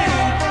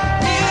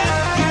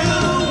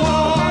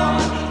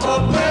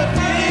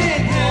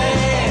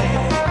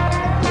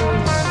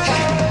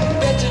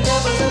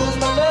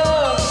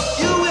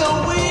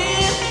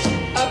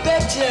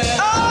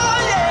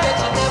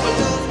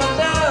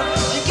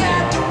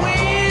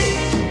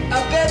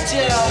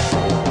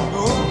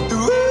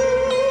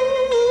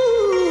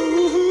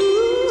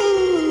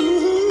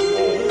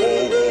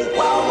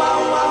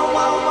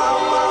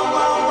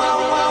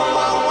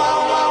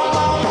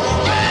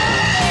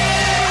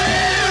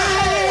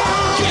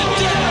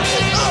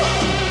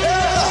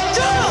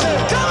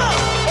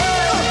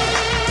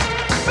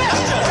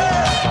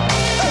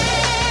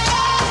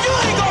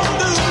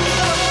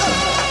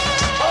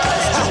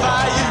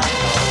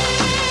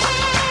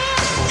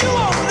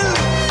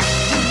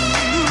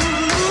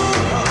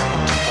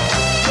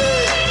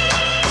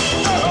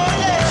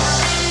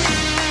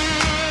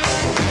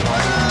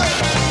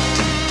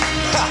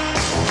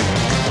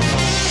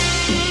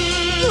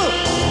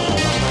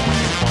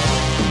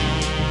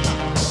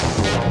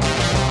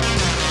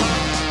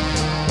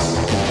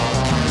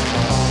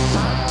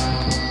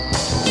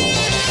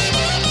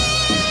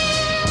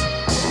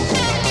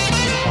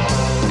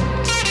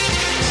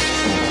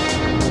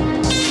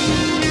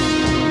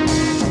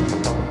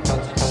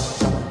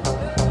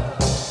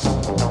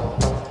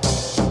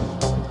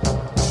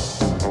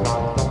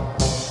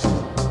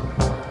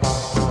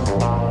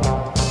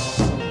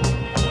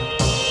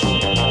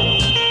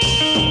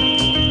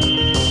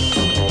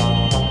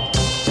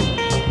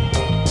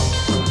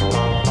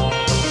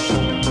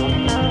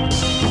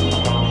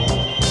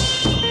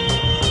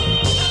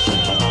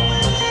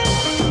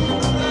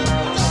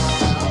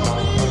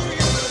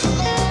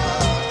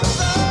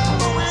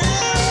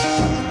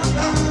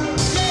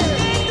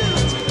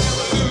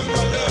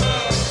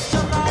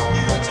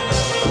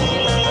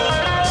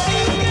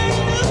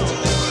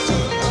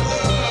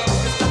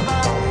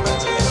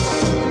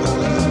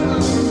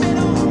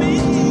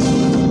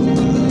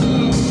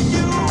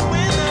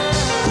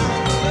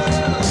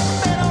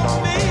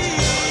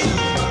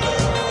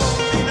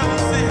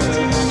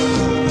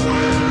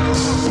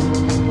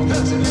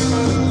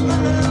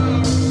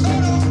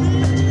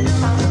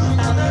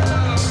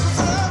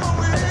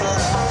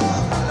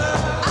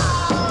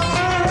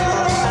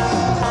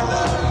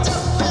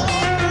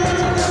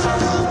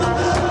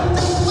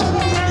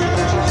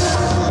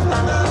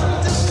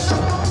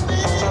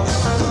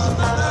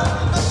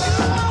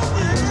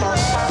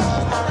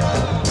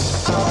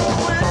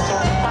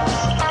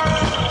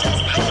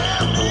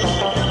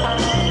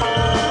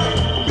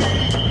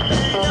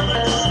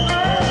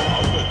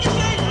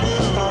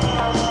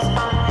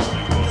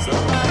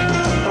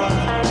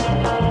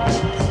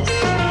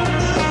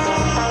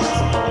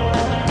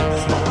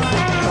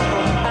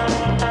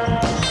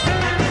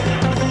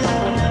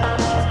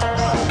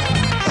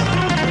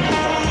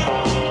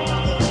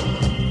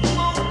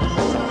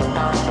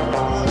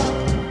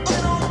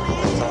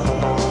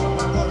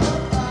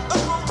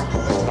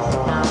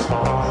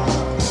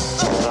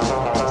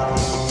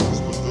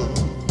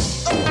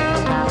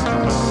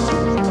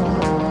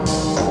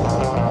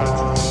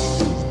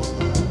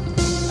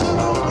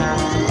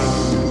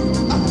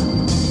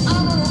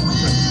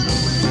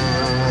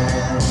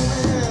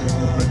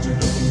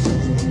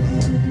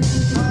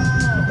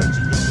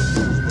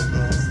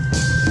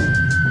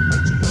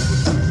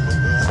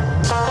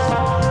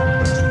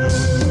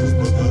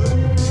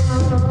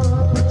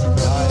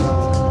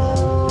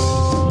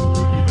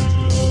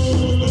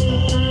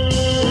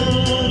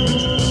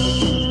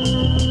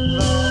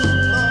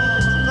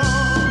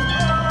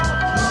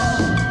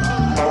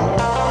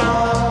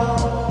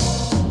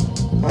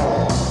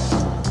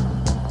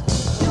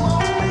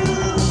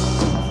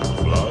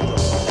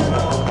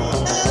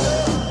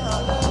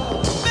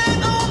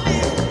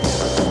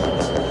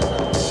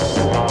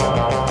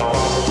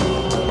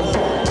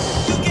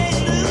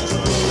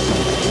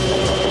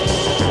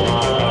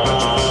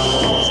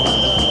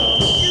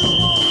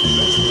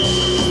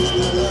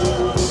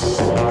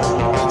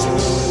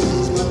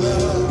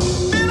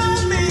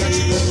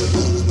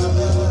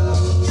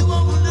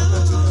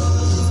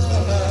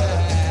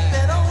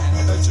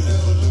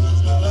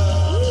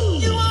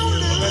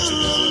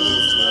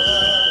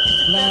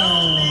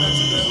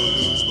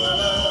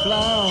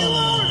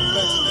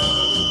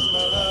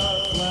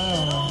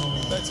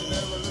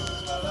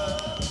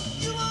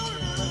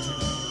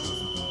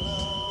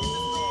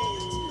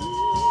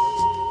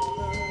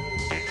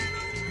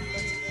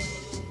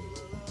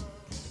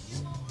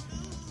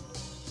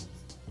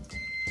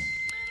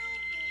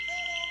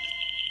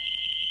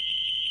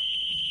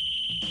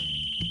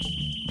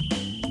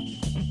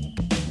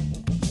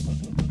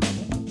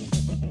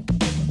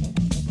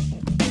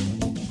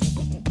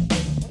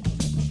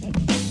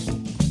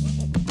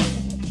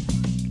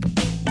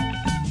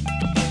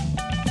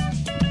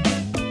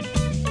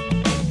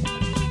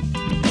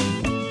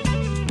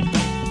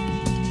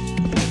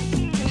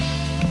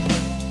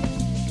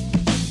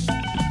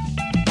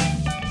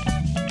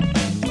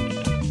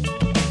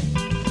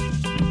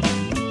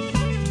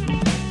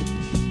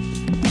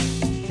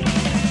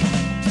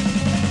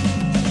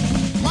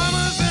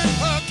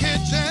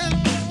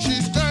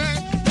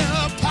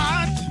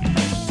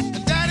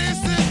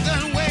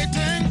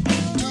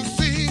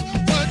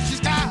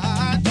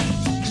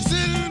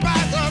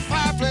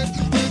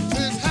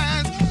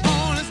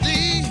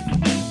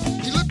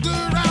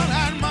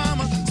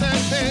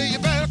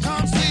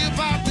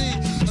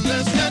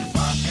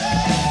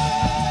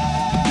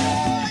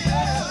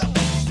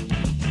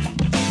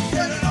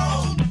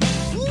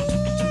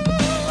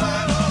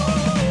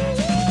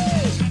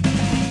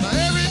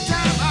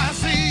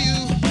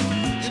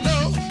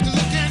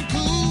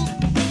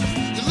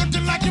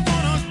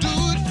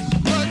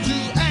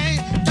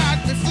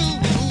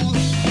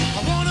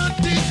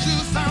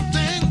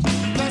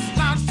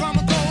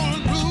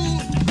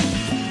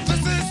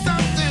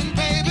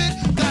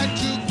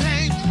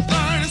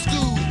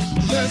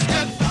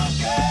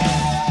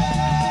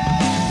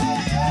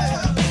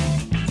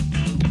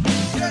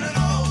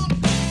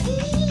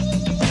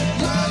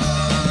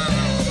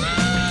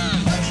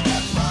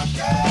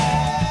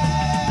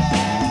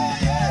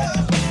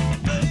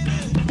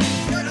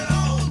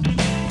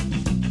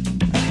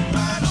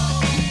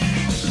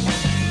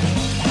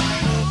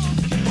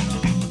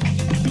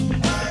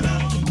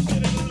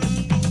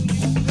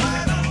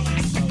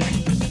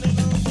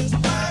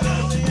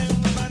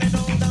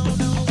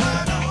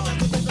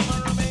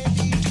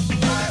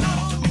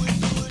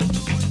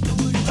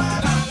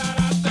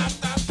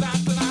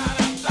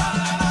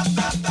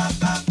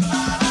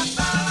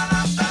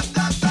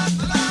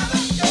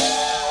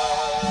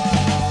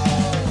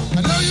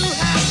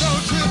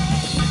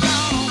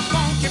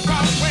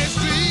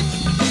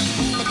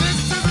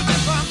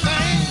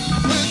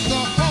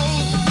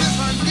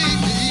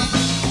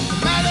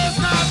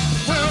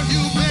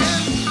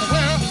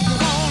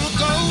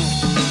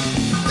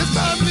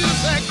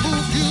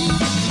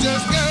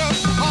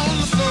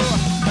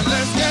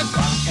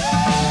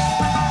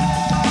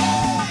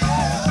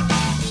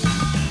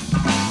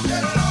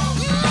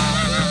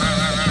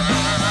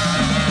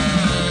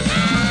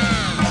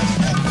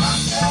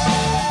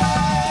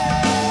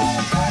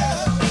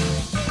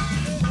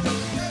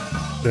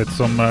 That's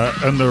some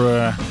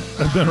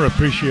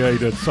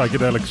underappreciated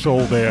psychedelic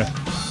soul there.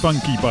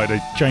 Funky by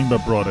the Chamber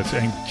Brothers.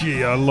 And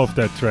gee, I love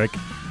that track.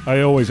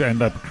 I always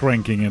end up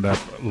cranking it up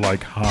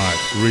like hard.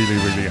 Really,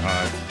 really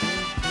hard.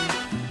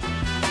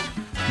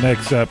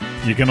 Next up,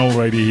 you can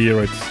already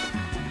hear it.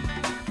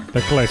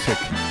 The classic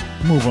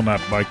Move On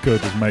Up by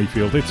Curtis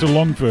Mayfield. It's a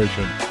long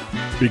version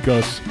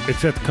because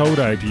it's that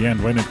coda at the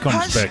end when it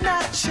comes back.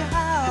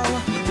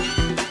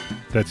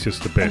 That's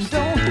just the best.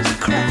 Don't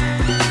cry.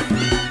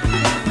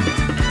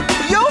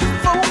 Your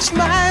folks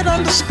might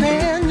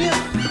understand you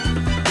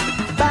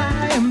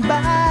by and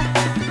by.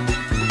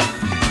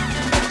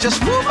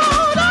 Just move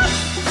on up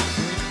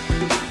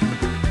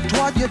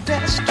toward your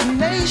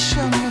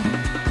destination.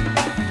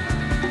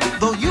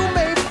 Though you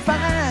may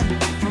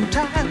find from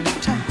time to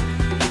time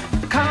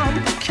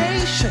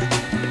complication.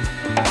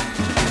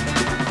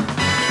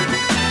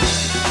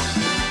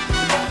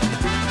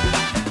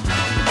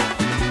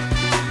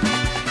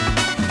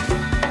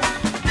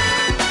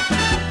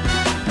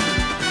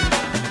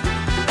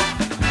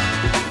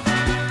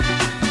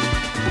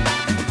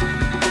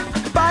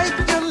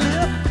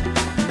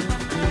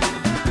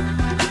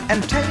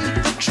 And take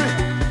the trip.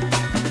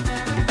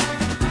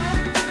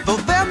 Though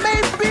there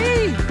may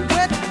be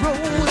wet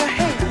road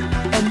ahead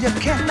and you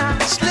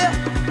cannot slip,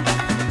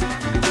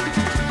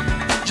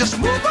 just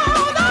move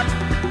on up.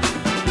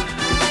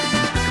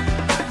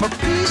 For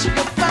peace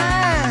you'll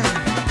find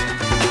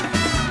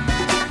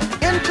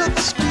into the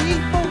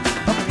steeple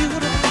of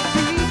beautiful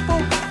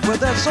people where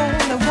there's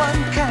only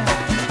one kind.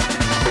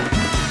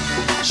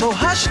 So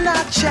hush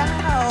not,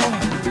 child,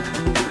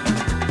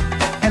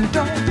 and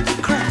don't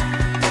cry.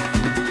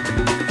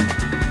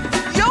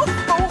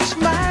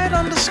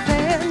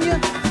 Understand you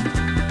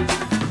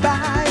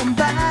by and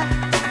by.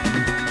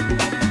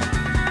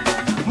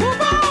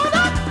 Move on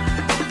up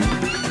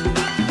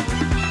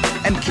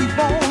and keep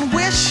on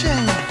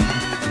wishing.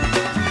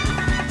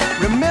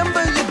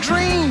 Remember your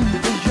dream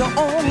is your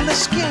only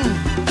scheme,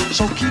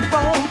 so keep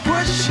on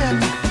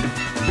pushing.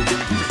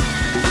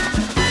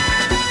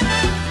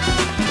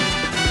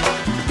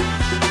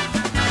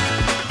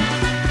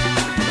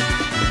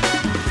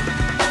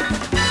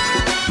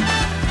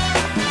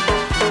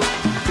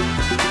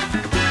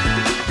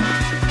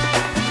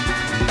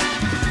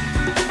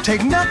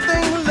 Take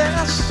nothing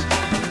less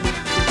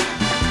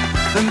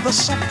than the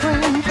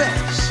supreme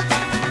best.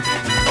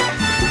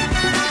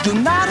 Do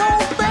not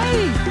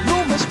obey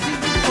rumors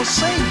people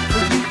say,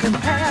 but you can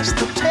pass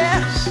the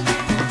test.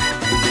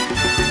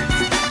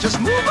 Just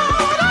move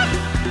on up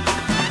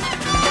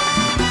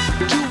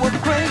to a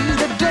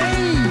greater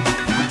day.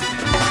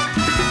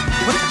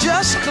 With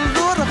just a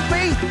little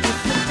faith,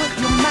 if you put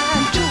your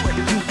mind to it,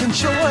 you can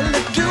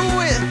surely do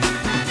it.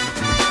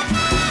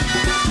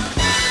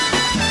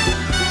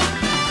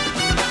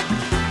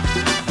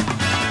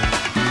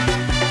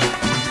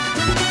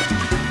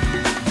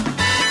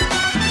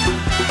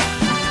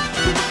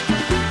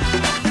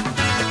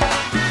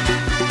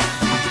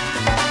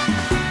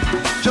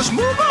 Just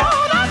move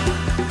on up.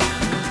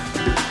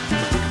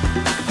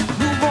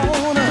 Move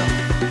on up.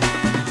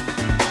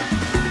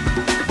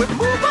 We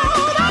move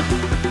on up.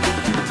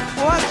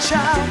 Watch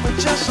out, we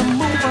just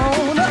move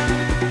on up.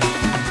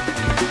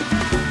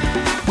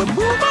 We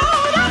move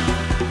on up.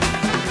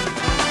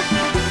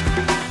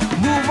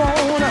 Move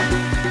on up.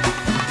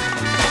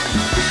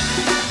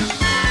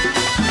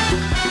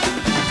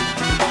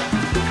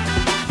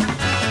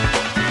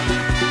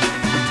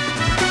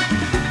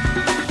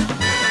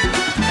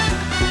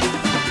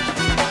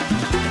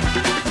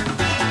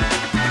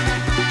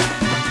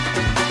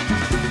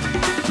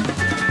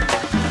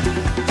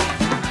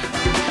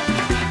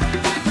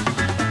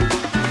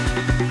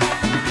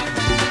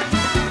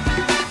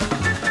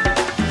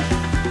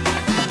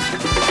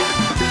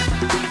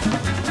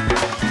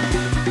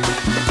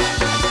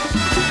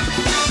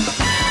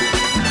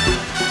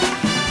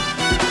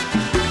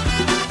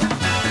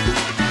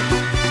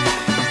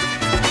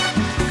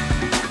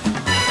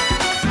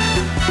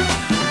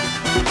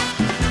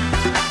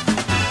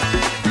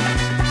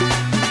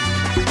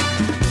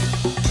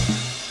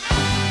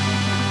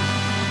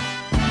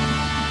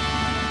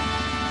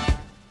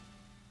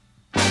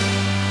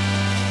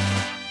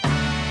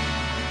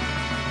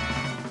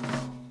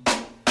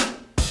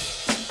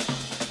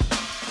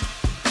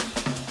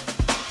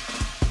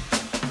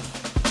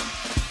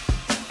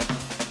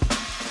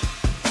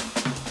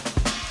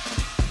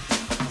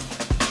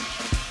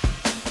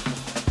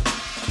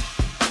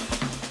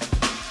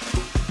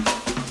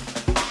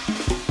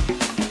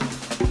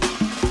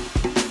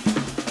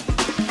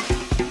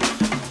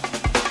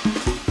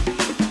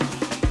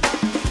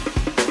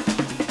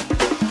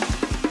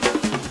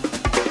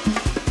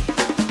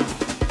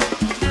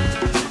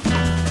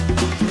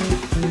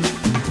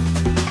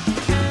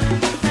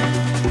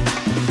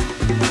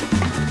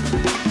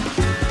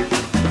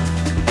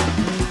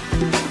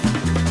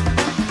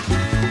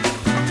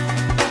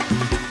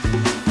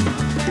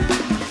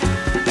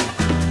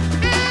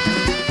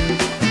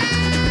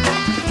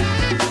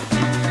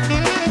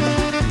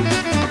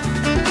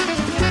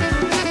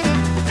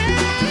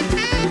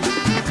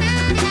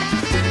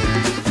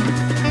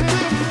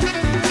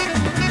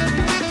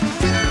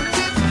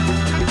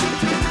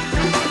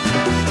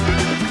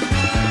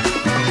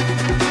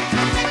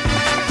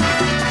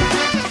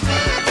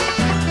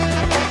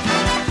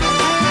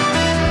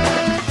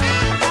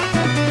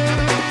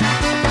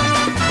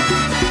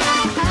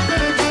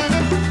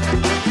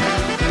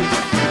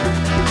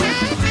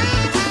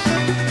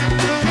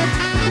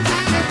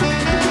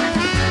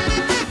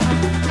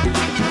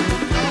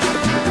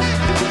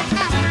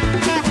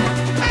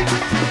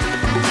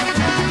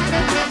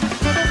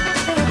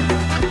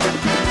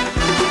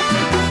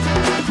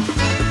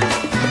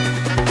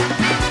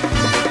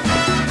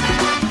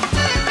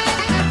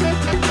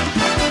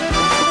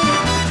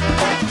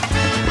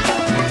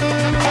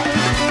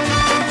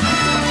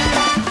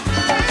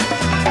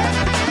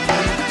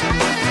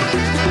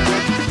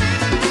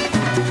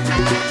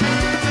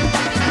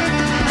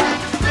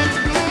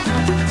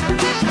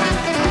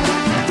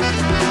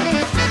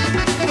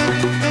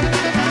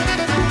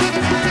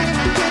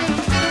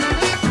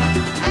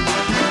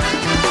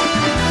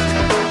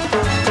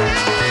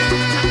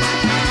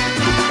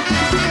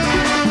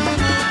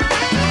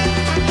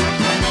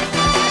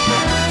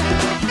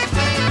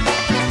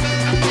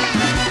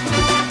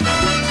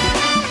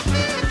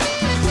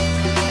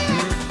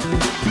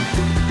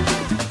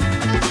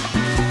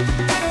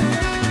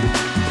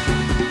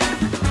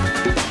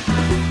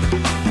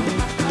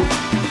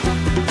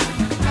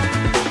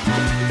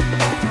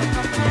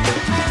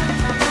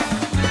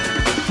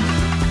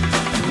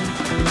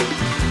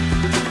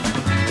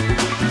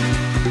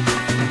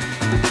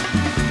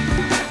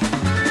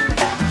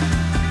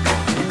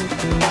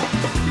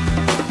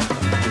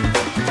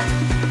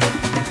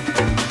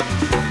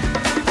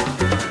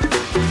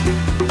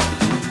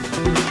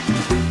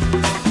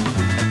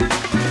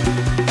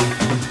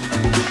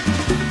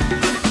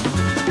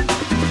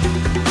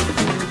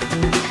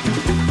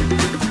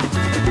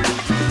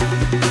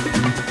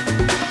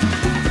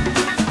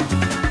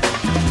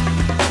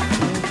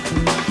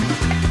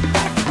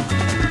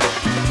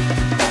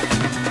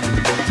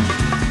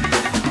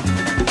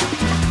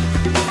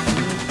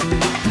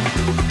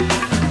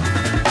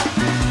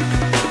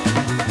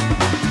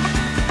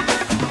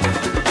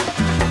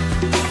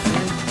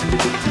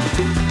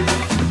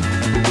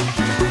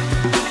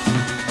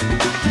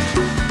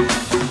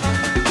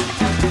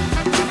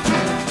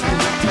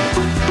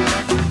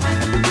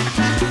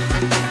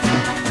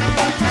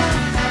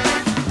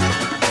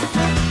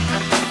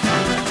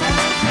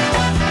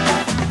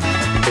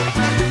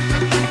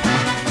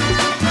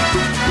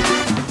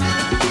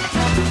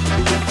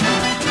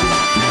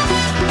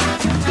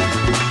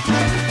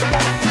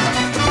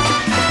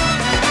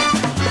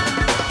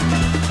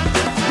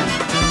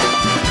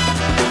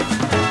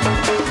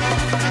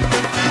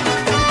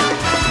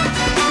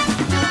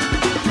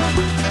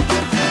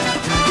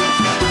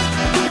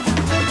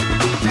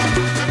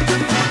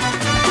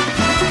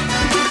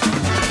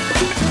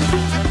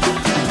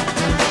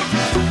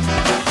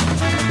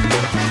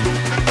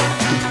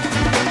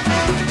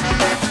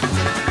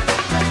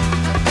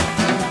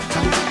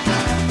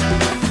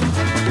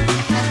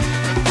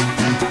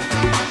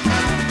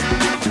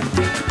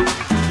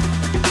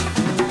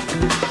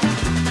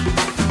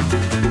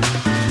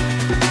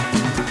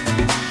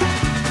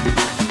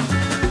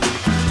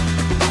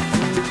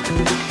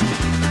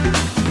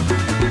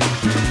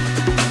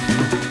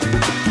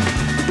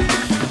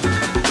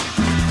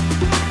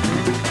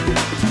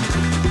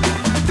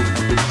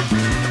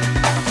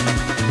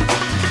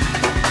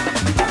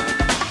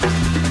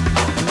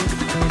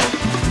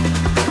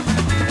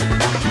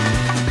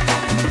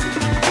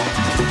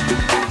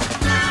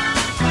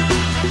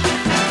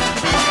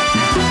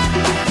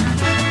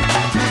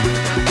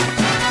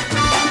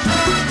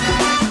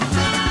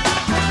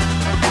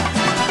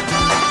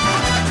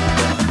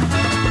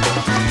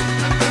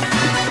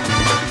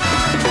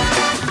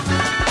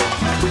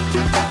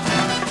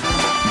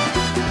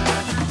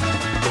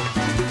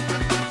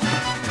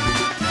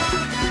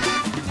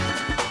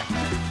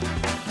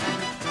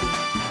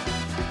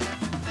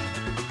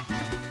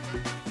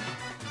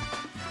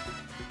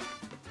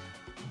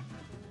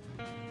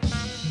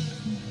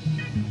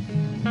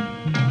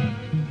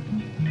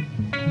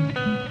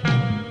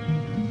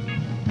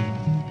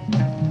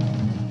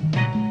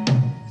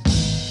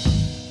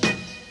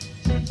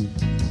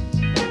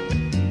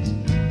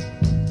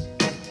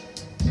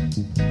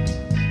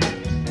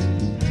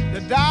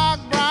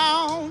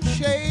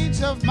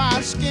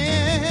 my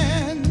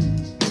skin.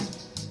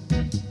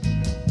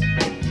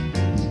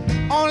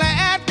 Only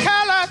add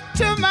color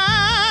to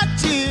my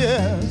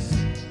tears.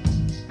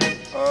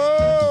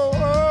 Oh,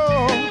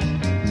 oh,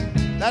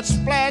 that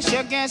splash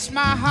against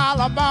my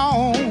hollow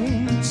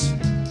bones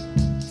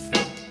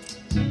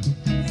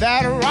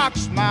that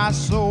rocks my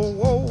soul.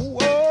 Oh,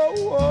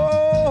 oh,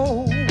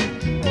 oh,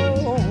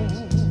 oh.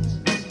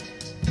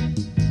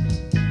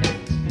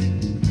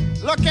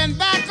 Looking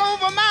back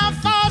over my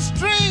false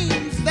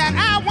dreams that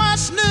I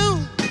once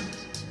knew,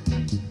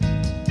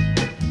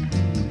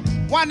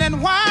 wondering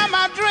why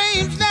my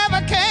dreams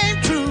never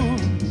came true.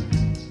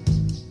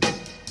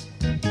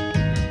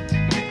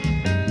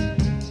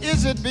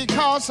 Is it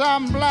because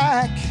I'm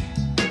black?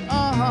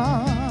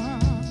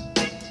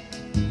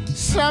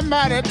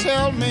 Somebody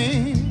tell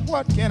me,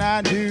 what can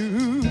I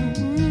do?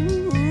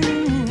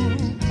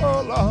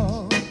 Oh,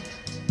 Lord.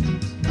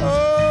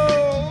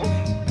 Oh,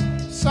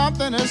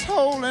 something is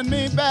holding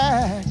me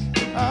back.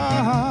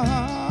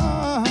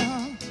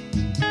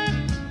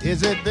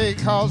 Is it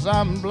because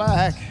I'm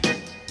black?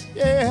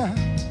 Yeah.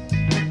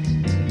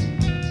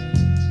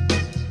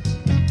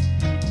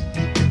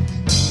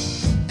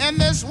 In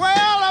this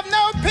world of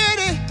no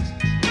pity,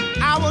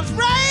 I was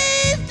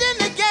raised in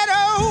the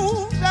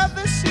ghettos of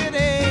the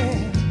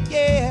city.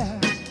 Yeah,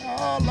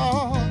 oh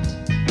Lord.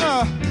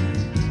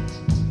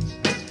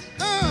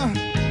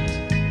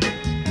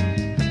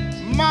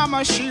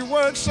 Mama, she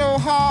worked so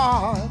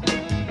hard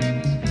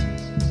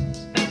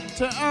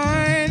to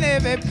earn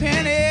every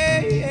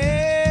penny.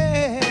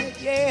 Yeah,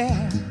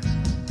 yeah.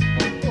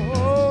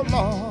 Oh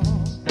Lord.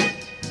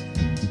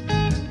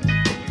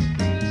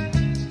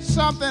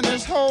 Something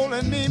is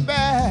holding me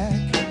back.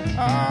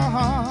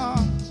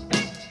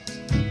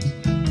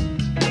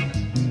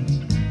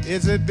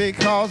 Is it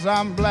because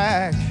I'm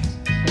black?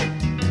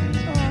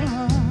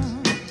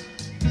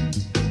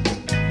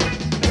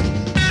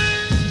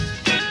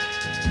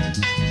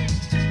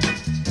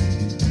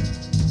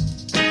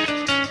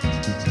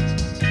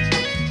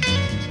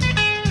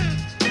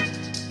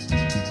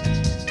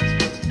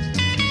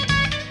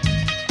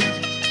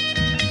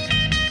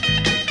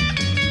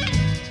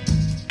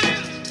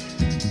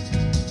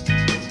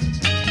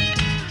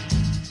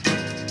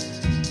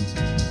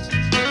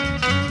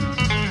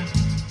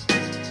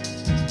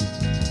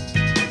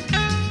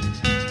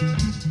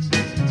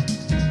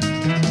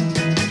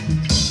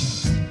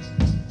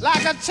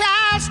 Like a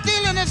child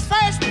stealing his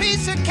first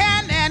piece of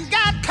candy and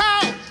got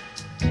caught,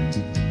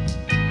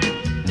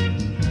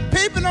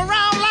 peeping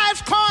around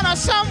life's corner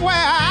somewhere,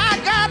 I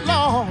got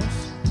lost.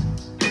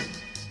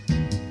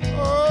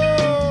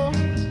 Oh,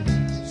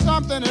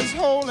 something is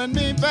holding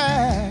me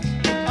back.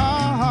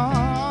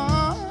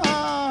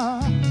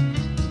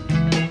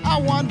 I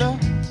wonder,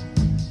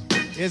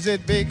 is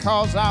it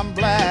because I'm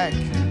black?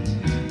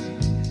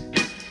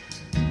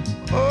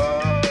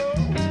 Oh,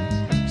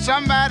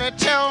 somebody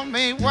tell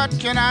me, what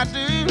can I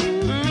do?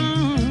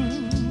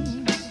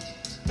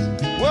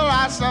 Will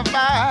I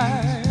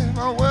survive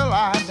or will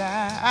I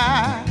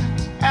die?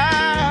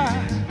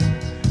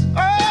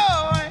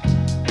 Oh,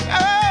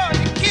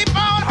 you keep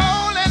on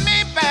holding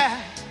me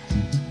back.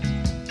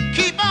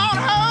 Keep on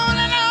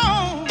holding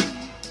on.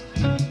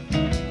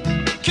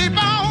 Keep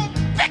on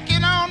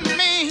picking on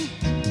me.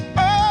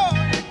 Oh,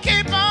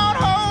 keep on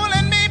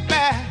holding me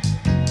back.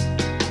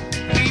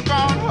 Keep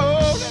on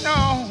holding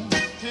on.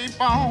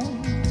 Keep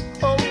on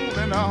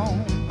holding on.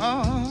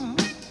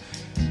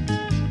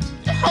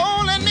 You're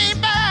holding me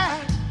back.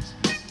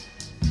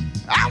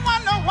 I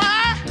wonder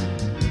why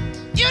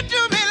you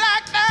do me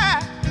like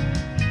that.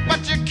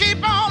 But you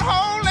keep on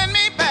holding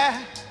me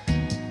back.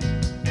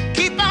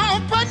 Keep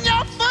on putting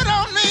your foot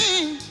on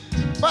me.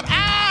 But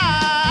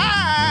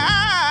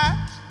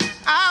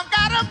I've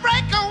got to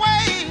break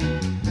away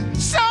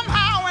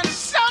somehow and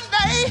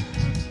someday.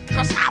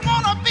 'Cause I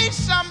want to be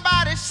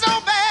somebody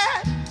so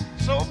bad,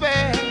 so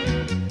bad.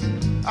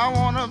 I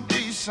want to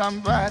be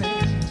somebody.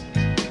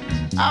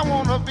 I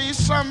want to be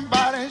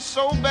somebody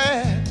so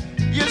bad.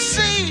 You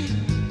see,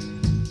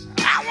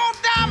 I want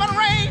diamond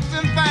rings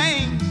and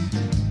things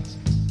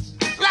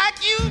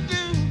like you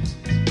do.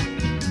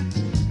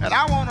 And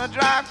I want to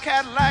drive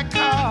Cadillac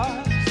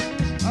cars.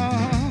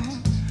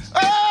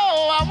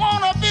 Oh, I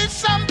want to be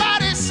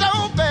somebody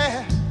so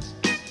bad.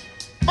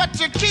 But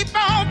you keep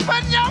on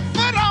putting your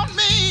foot on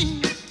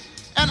me.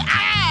 And I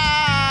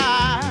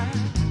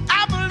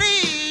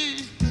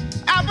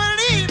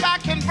believe I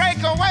can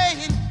break away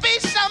and be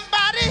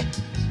somebody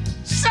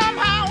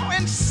somehow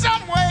in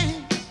some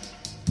way.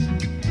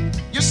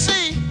 You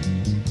see,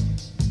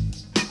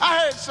 I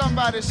heard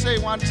somebody say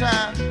one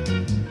time,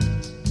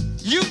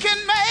 you can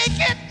make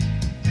it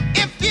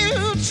if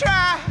you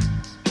try.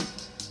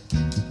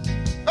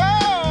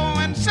 Oh,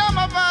 and some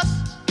of us,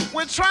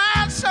 we're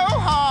trying so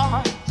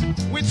hard.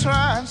 We're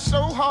trying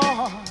so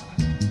hard.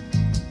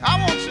 I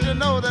want you to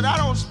know that I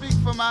don't speak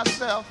for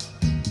myself,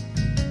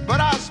 but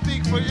I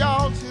speak for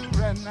y'all too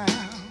right now.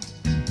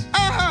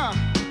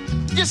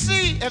 You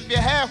see, if you're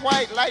half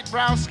white, light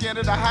brown skin,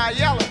 or the high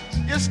yellow,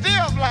 you're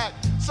still black.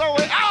 So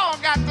we all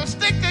got to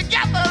stick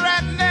together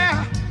right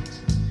now.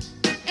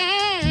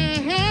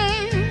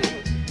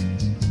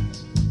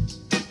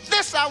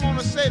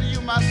 ever say to you,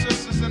 my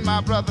sisters and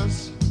my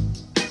brothers,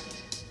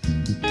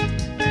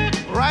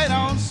 right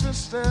on,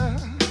 sister.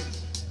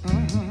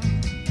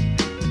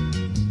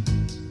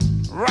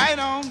 Right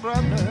on,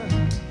 brother.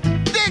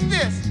 Dig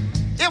this.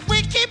 If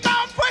we keep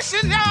on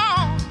pushing,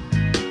 y'all,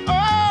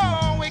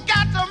 oh, we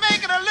got to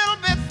make it a little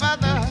bit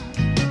further.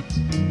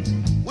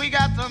 We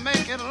got to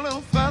make it a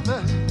little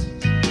further.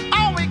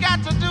 All we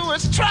got to do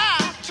is try.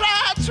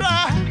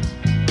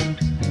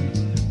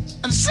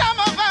 And some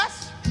of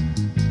us,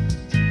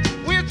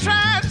 we're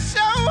trying so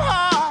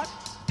hard.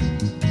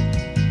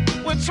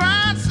 We're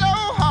trying so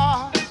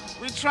hard.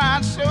 We're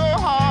trying so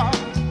hard.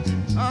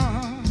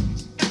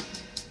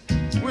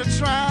 We're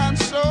trying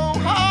so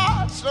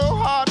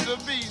hard to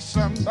be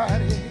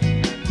somebody.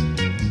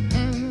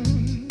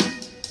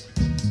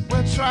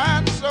 We're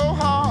trying so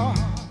hard,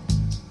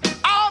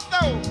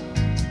 although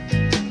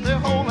they're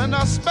holding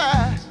us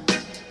back.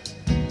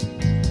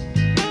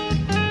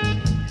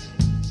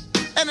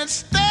 And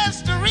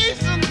that's the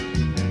reason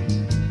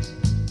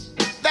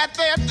that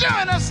they're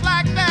doing us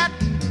like that.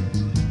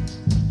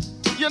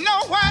 You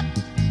know what?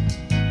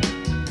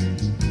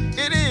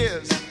 It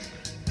is.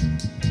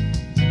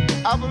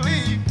 I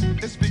believe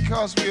it's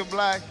because we're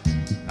black.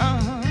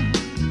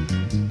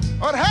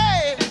 But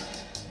hey,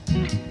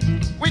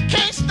 we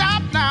can't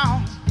stop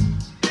now.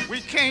 We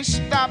can't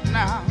stop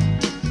now.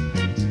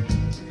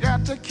 We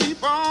got to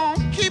keep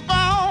on keeping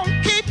on.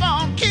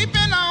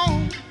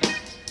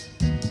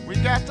 We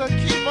got to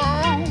keep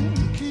on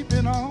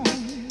keeping on.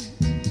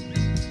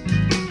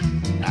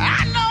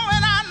 I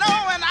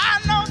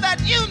know that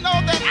you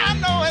know that I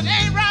know it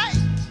ain't right.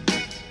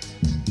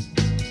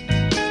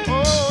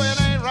 Oh, it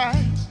ain't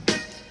right.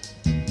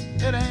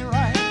 It ain't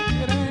right.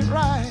 It ain't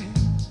right.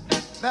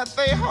 That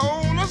they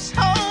hold us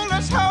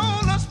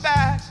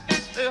back.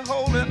 They're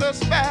holding us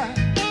back.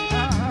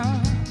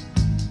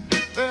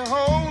 They're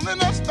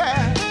holding us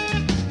back.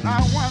 I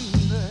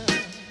wonder.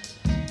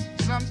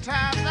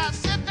 Sometimes I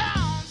sit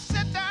down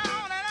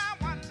and I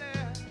wonder.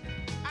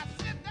 I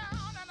sit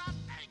down and I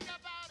think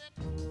about it.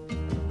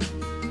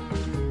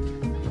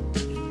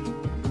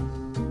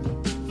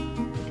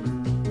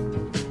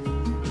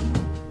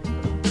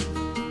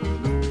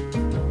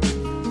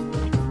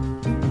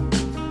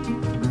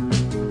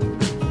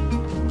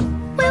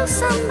 Will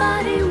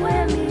somebody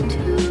wear me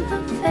to the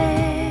fair?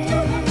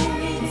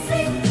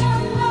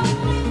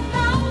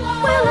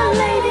 Will a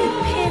lady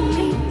pin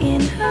me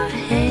in her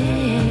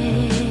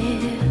hair?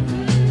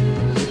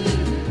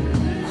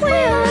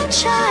 Will a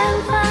child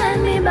find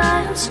me by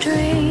a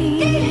string?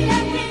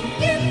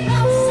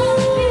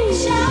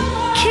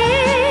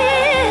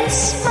 Kiss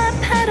my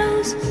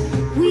petals,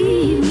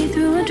 weave me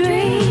through a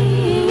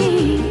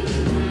dream.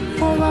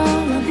 For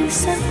all of these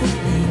simple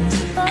things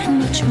and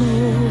much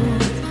more,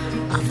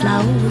 a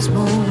flower was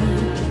born.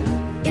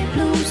 It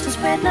blooms to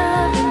spread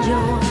love and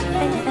joy,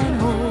 faith and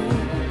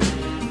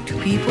hope to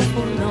people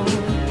forlorn.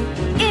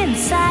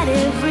 Inside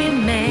every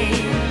man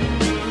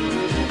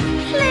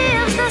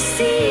lives the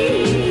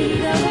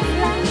seed of a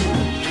flower.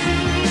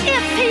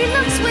 If he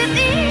looks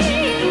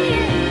within,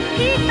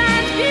 he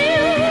finds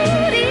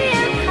beauty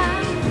and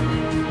power.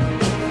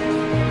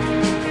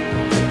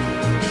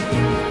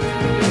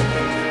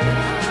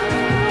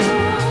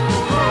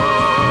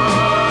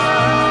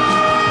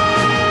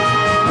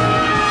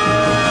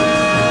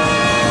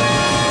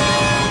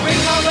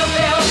 Ring on the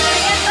bell,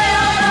 ring it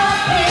bell, the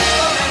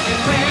people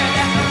everywhere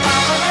that the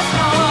flower is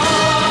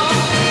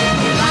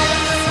born.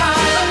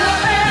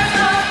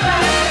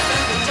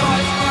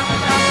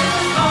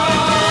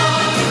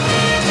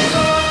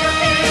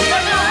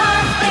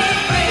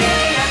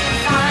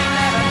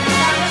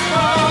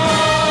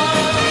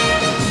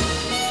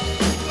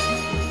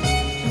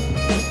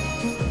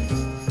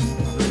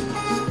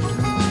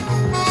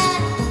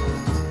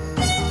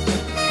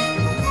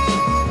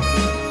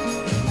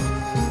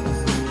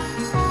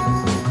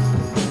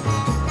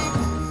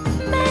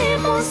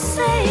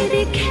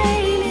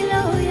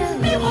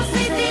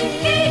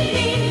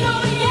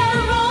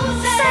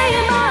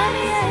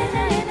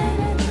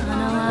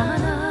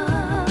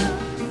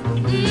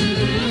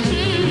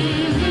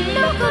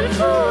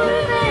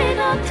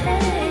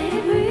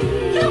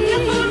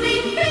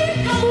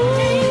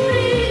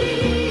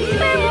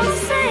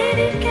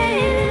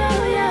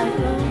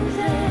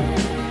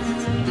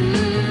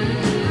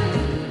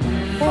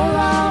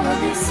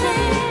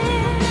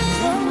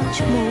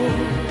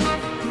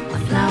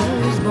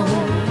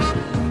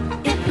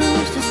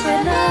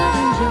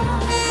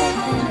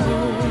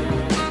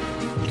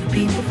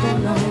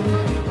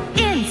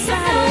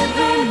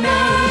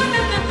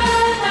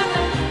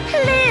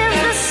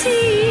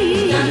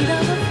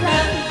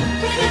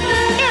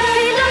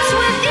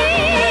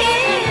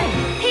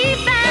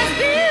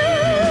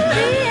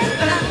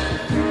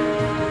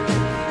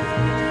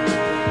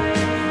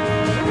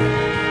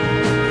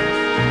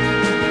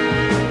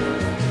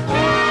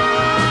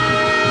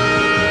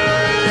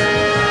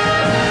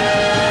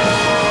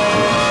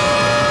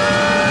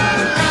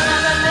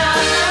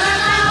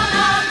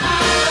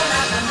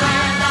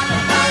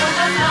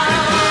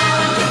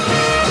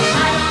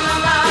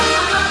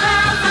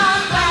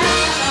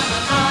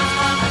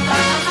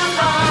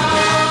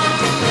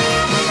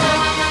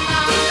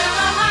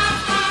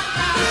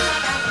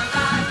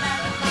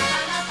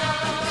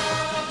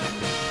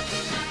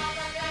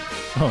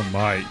 Oh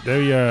my,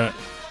 they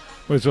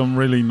were some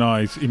really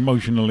nice,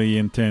 emotionally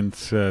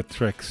intense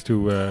tracks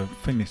to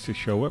finish the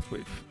show up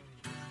with.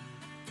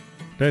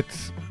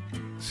 That's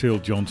Syl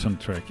Johnson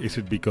track, Is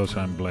It Because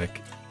I'm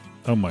Black?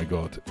 Oh my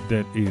god,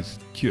 that is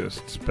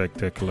just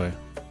spectacular.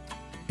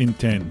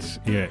 Intense,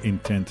 yeah,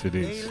 intense it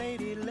is.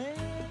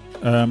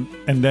 And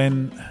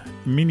then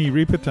Minnie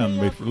Riperton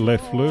with Les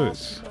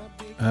Fleurs.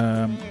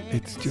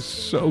 It's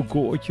just so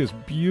gorgeous,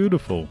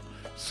 beautiful.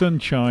 Sun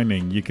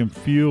shining, you can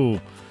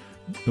feel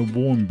the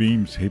warm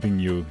beams hitting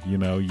you, you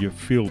know, you're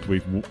filled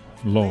with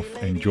love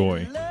and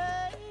joy.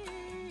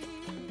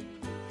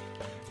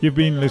 You've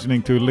been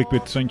listening to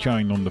Liquid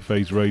Sunshine on The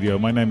Face Radio.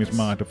 My name is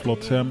Maarten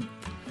Vlot.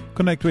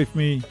 Connect with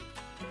me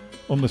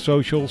on the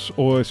socials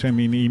or send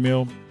me an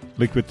email,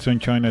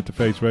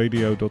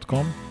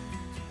 liquidsunshine@thefaceradio.com.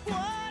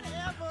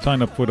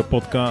 Sign up for the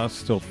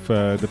podcast of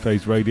The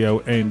Face Radio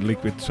and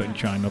Liquid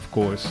Sunshine, of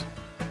course.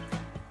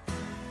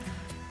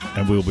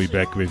 And we'll be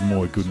back with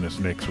more goodness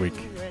next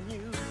week.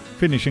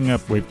 Finishing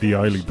up with the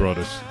Eiley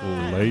Brothers,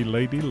 Lay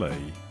Lady Lay.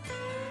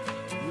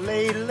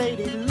 Lay,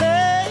 lady,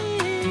 lay,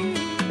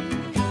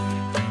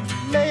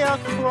 lay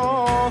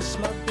across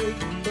my big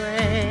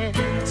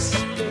breast.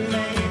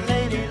 Lay,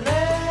 lady,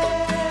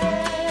 lay,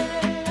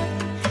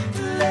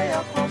 lay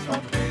across my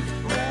big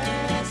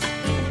breast.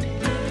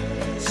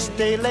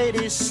 Stay,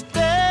 lady,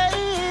 stay,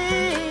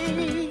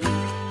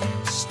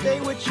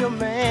 stay with your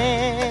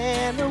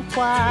man a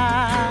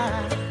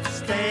while.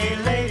 Stay,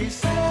 lady,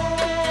 stay.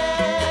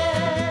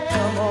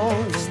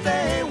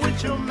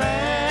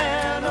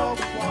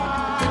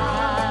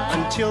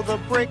 Till the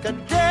break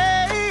of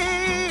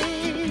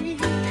day,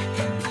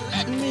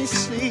 let me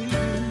see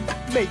you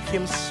make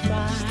him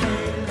smile.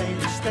 Stay,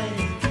 lady,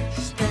 stay,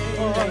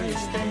 stay, lady,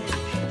 stay,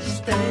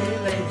 stay,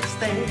 lady,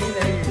 stay,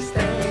 lady,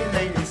 stay,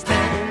 lady,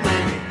 stay,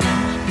 lady.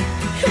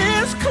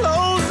 His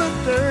clothes are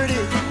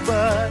dirty,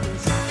 but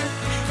his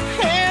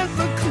hands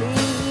are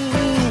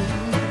clean,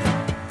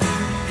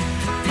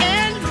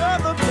 and you're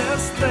the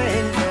best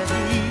thing that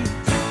he's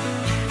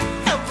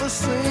ever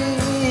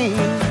seen.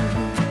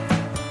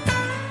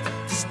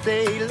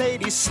 Stay,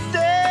 lady,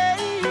 stay.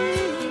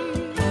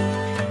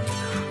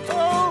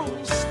 Oh,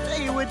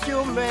 stay with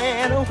your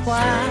man a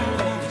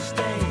while.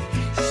 Stay,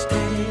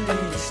 stay,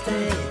 lady,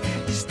 stay.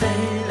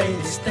 Stay,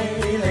 lady,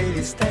 stay,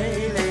 lady,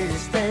 stay, lady,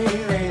 stay,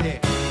 lady.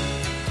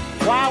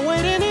 Why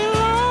wait any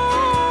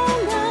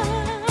longer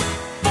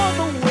for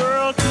the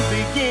world to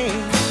begin?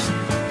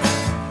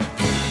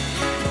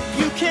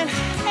 You can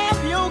have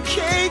your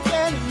cake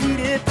and eat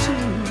it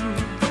too.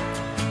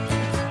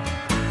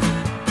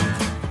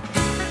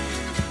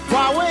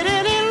 Why wait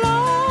any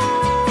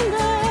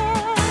longer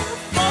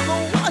for the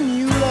one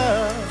you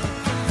love?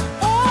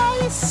 Oh,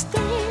 you're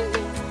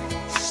standing,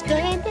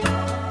 standing,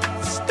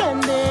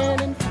 standing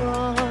in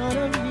front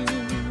of you.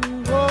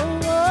 Oh,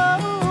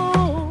 oh,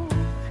 oh.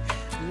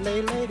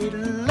 Lay, lady,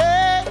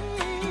 lay,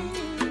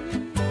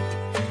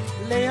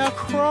 lay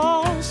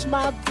across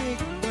my big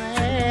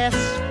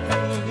breast.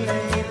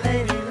 Lay,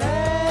 lady,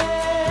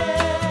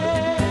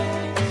 lay,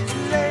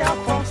 lay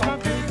across my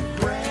big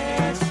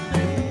breast.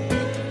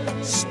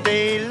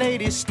 Stay,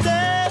 lady,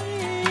 stay.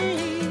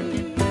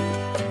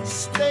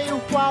 Stay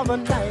while the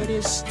night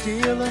is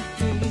still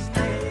ahead.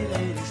 Stay,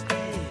 lady,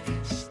 stay.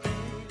 Stay,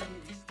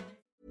 lady, stay.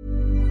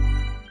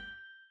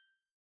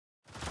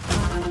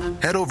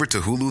 Head over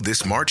to Hulu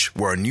this March,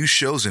 where our new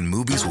shows and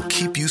movies will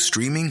keep you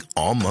streaming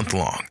all month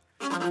long.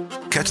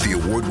 Catch the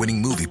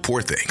award-winning movie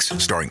Poor Things,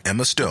 starring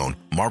Emma Stone,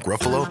 Mark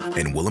Ruffalo,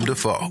 and Willem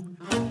Dafoe.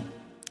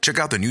 Check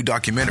out the new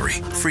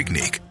documentary,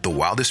 Freaknik, The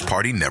Wildest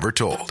Party Never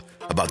Told,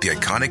 about the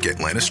iconic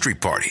Atlanta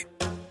Street Party.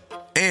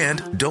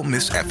 And don't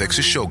miss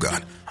FX's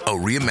Shogun, a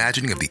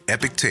reimagining of the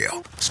epic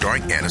tale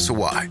starring Anna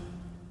Sawai.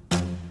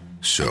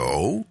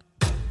 So,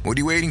 what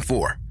are you waiting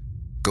for?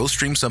 Go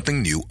stream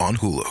something new on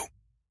Hulu.